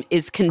name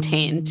is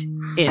contained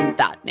in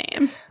that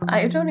name.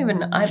 I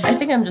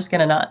think I'm just going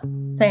to not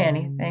say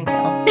anything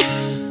else.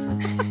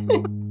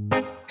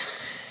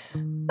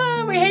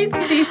 We hate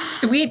to see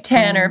sweet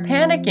Tanner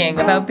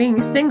panicking about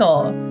being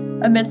single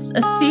amidst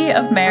a sea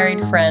of married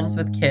friends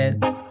with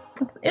kids.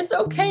 It's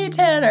okay,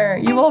 Tanner.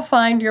 You will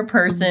find your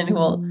person who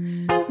will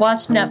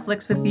watch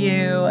Netflix with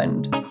you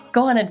and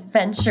go on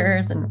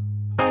adventures and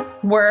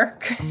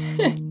work.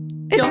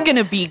 It's going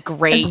to be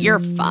great. You're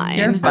fine.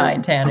 You're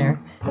fine, Tanner.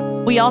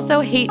 We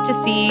also hate to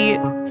see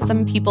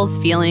some people's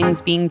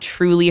feelings being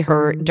truly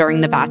hurt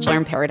during the Bachelor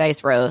in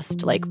Paradise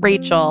roast, like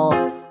Rachel,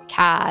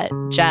 Kat,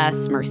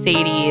 Jess,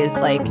 Mercedes.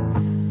 Like,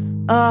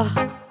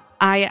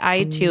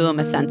 I too am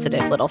a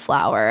sensitive little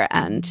flower,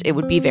 and it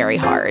would be very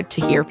hard to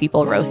hear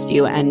people roast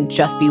you and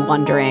just be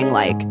wondering,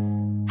 like,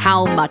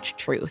 how much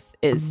truth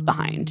is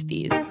behind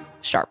these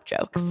sharp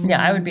jokes.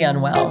 Yeah, I would be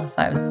unwell if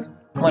I was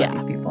one of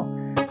these people.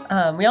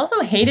 We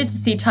also hated to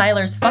see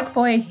Tyler's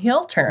fuckboy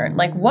heel turn.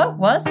 Like, what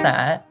was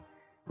that?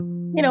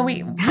 You know,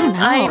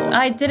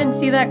 I didn't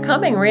see that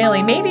coming,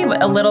 really. Maybe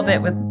a little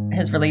bit with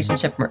his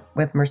relationship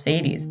with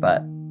Mercedes,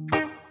 but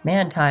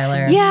man,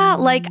 Tyler. Yeah,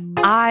 like,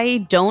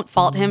 I don't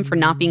fault him for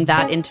not being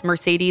that into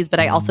Mercedes, but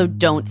I also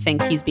don't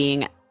think he's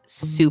being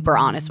super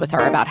honest with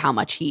her about how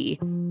much he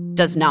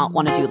does not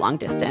want to do long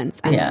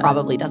distance and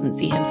probably doesn't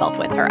see himself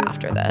with her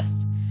after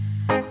this.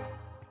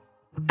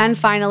 And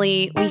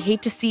finally, we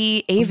hate to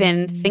see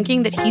Avon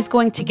thinking that he's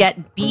going to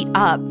get beat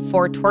up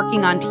for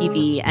twerking on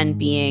TV and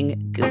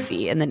being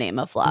goofy in the name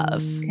of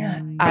love.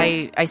 Yeah.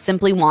 I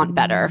simply want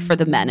better for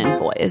the men and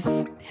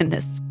boys in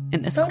this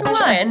so culture.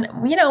 do I. And,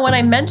 you know, when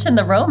I mentioned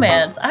the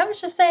romance, I was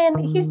just saying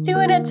he's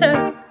doing it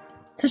to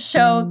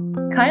show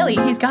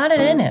Kylie he's got it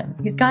in him.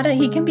 He's got it.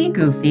 He can be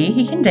goofy.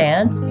 He can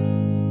dance.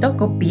 Don't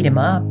go beat him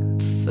up.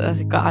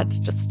 God,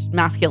 just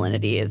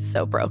masculinity is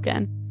so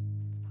broken.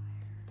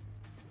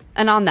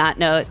 And on that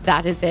note,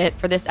 that is it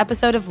for this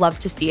episode of Love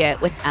to See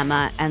It with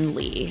Emma and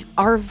Lee.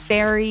 Our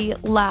very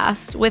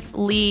last with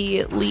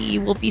Lee. Lee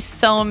will be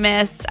so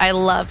missed. I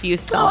love you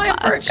so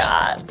much. I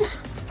forgot.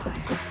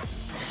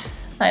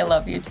 I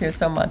love you too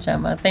so much,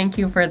 Emma. Thank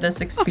you for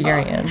this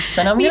experience.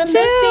 And I'm going to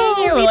miss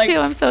seeing you. Me too.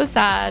 I'm so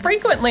sad.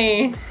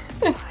 Frequently.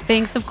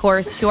 Thanks, of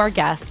course, to our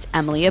guest,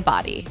 Emily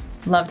Abbate.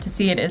 Love to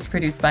See It is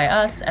produced by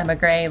us, Emma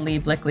Gray, Lee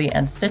Blickley,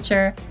 and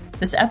Stitcher.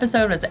 This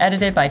episode was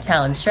edited by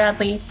Talon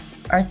Stradley.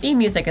 Our theme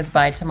music is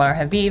by Tamar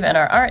Haviv, and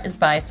our art is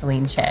by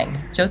Celine Chang.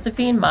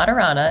 Josephine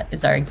Matarana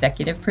is our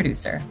executive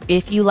producer.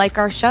 If you like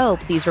our show,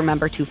 please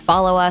remember to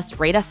follow us,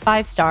 rate us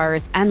 5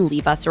 stars, and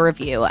leave us a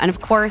review. And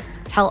of course,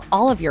 tell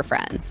all of your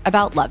friends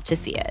about Love to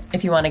See It.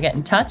 If you want to get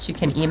in touch, you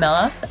can email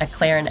us at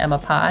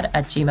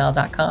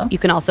claireandemmapod@gmail.com. You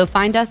can also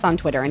find us on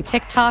Twitter and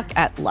TikTok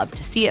at Love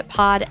to See It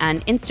Pod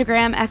and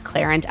Instagram at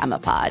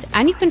claireandemmapod.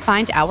 And you can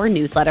find our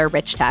newsletter,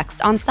 Rich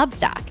Text, on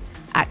Substack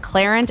at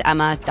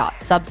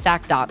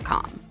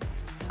claireandemma.substack.com.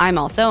 I'm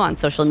also on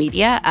social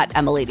media at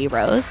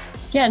EmmaLadyRose.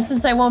 Yeah, and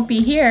since I won't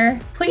be here,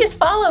 please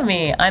follow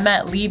me. I'm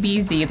at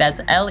LeeBZ,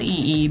 that's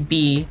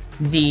LeeBZEE.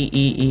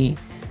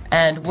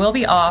 And we'll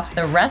be off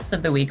the rest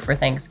of the week for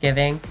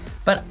Thanksgiving,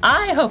 but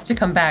I hope to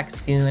come back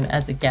soon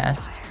as a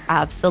guest.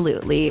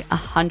 Absolutely,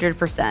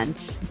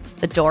 100%.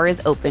 The door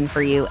is open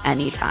for you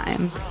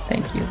anytime.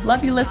 Thank you.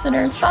 Love you,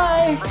 listeners.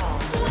 Bye.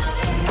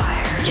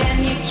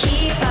 Can you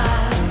keep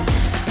up?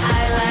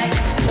 I like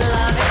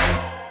love it.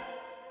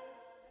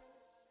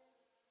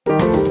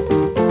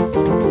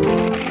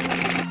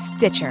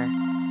 Stitcher.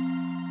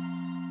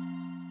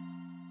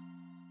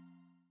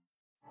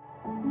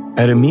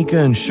 At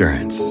Amica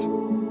Insurance,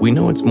 we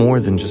know it's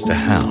more than just a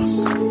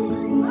house.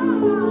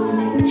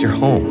 It's your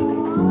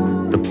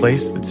home, the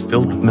place that's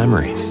filled with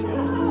memories.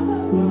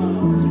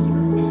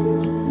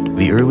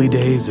 The early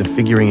days of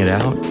figuring it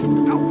out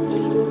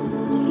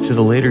to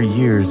the later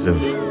years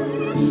of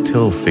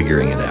still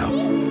figuring it out.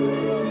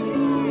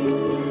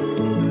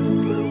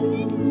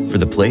 For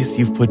the place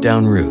you've put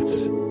down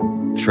roots,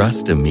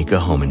 trust Amica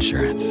Home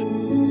Insurance.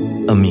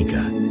 Amica,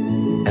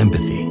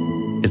 empathy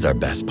is our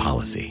best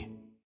policy.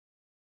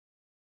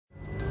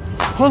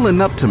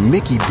 Pulling up to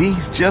Mickey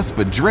D's just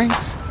for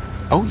drinks?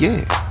 Oh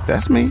yeah,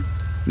 that's me.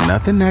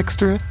 Nothing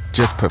extra,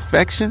 just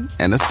perfection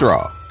and a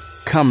straw.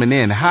 Coming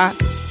in hot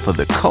for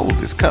the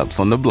coldest cups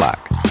on the block.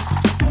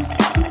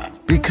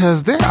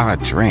 Because there are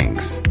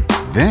drinks.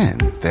 Then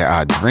there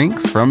are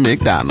drinks from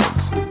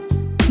McDonald's.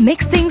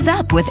 Mix things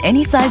up with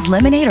any size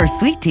lemonade or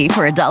sweet tea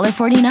for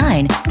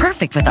 $1.49.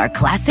 Perfect with our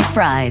classic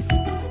fries.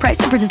 Price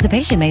and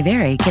participation may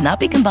vary. Cannot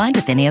be combined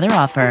with any other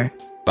offer.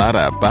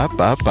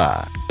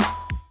 Ba-da-ba-ba-ba.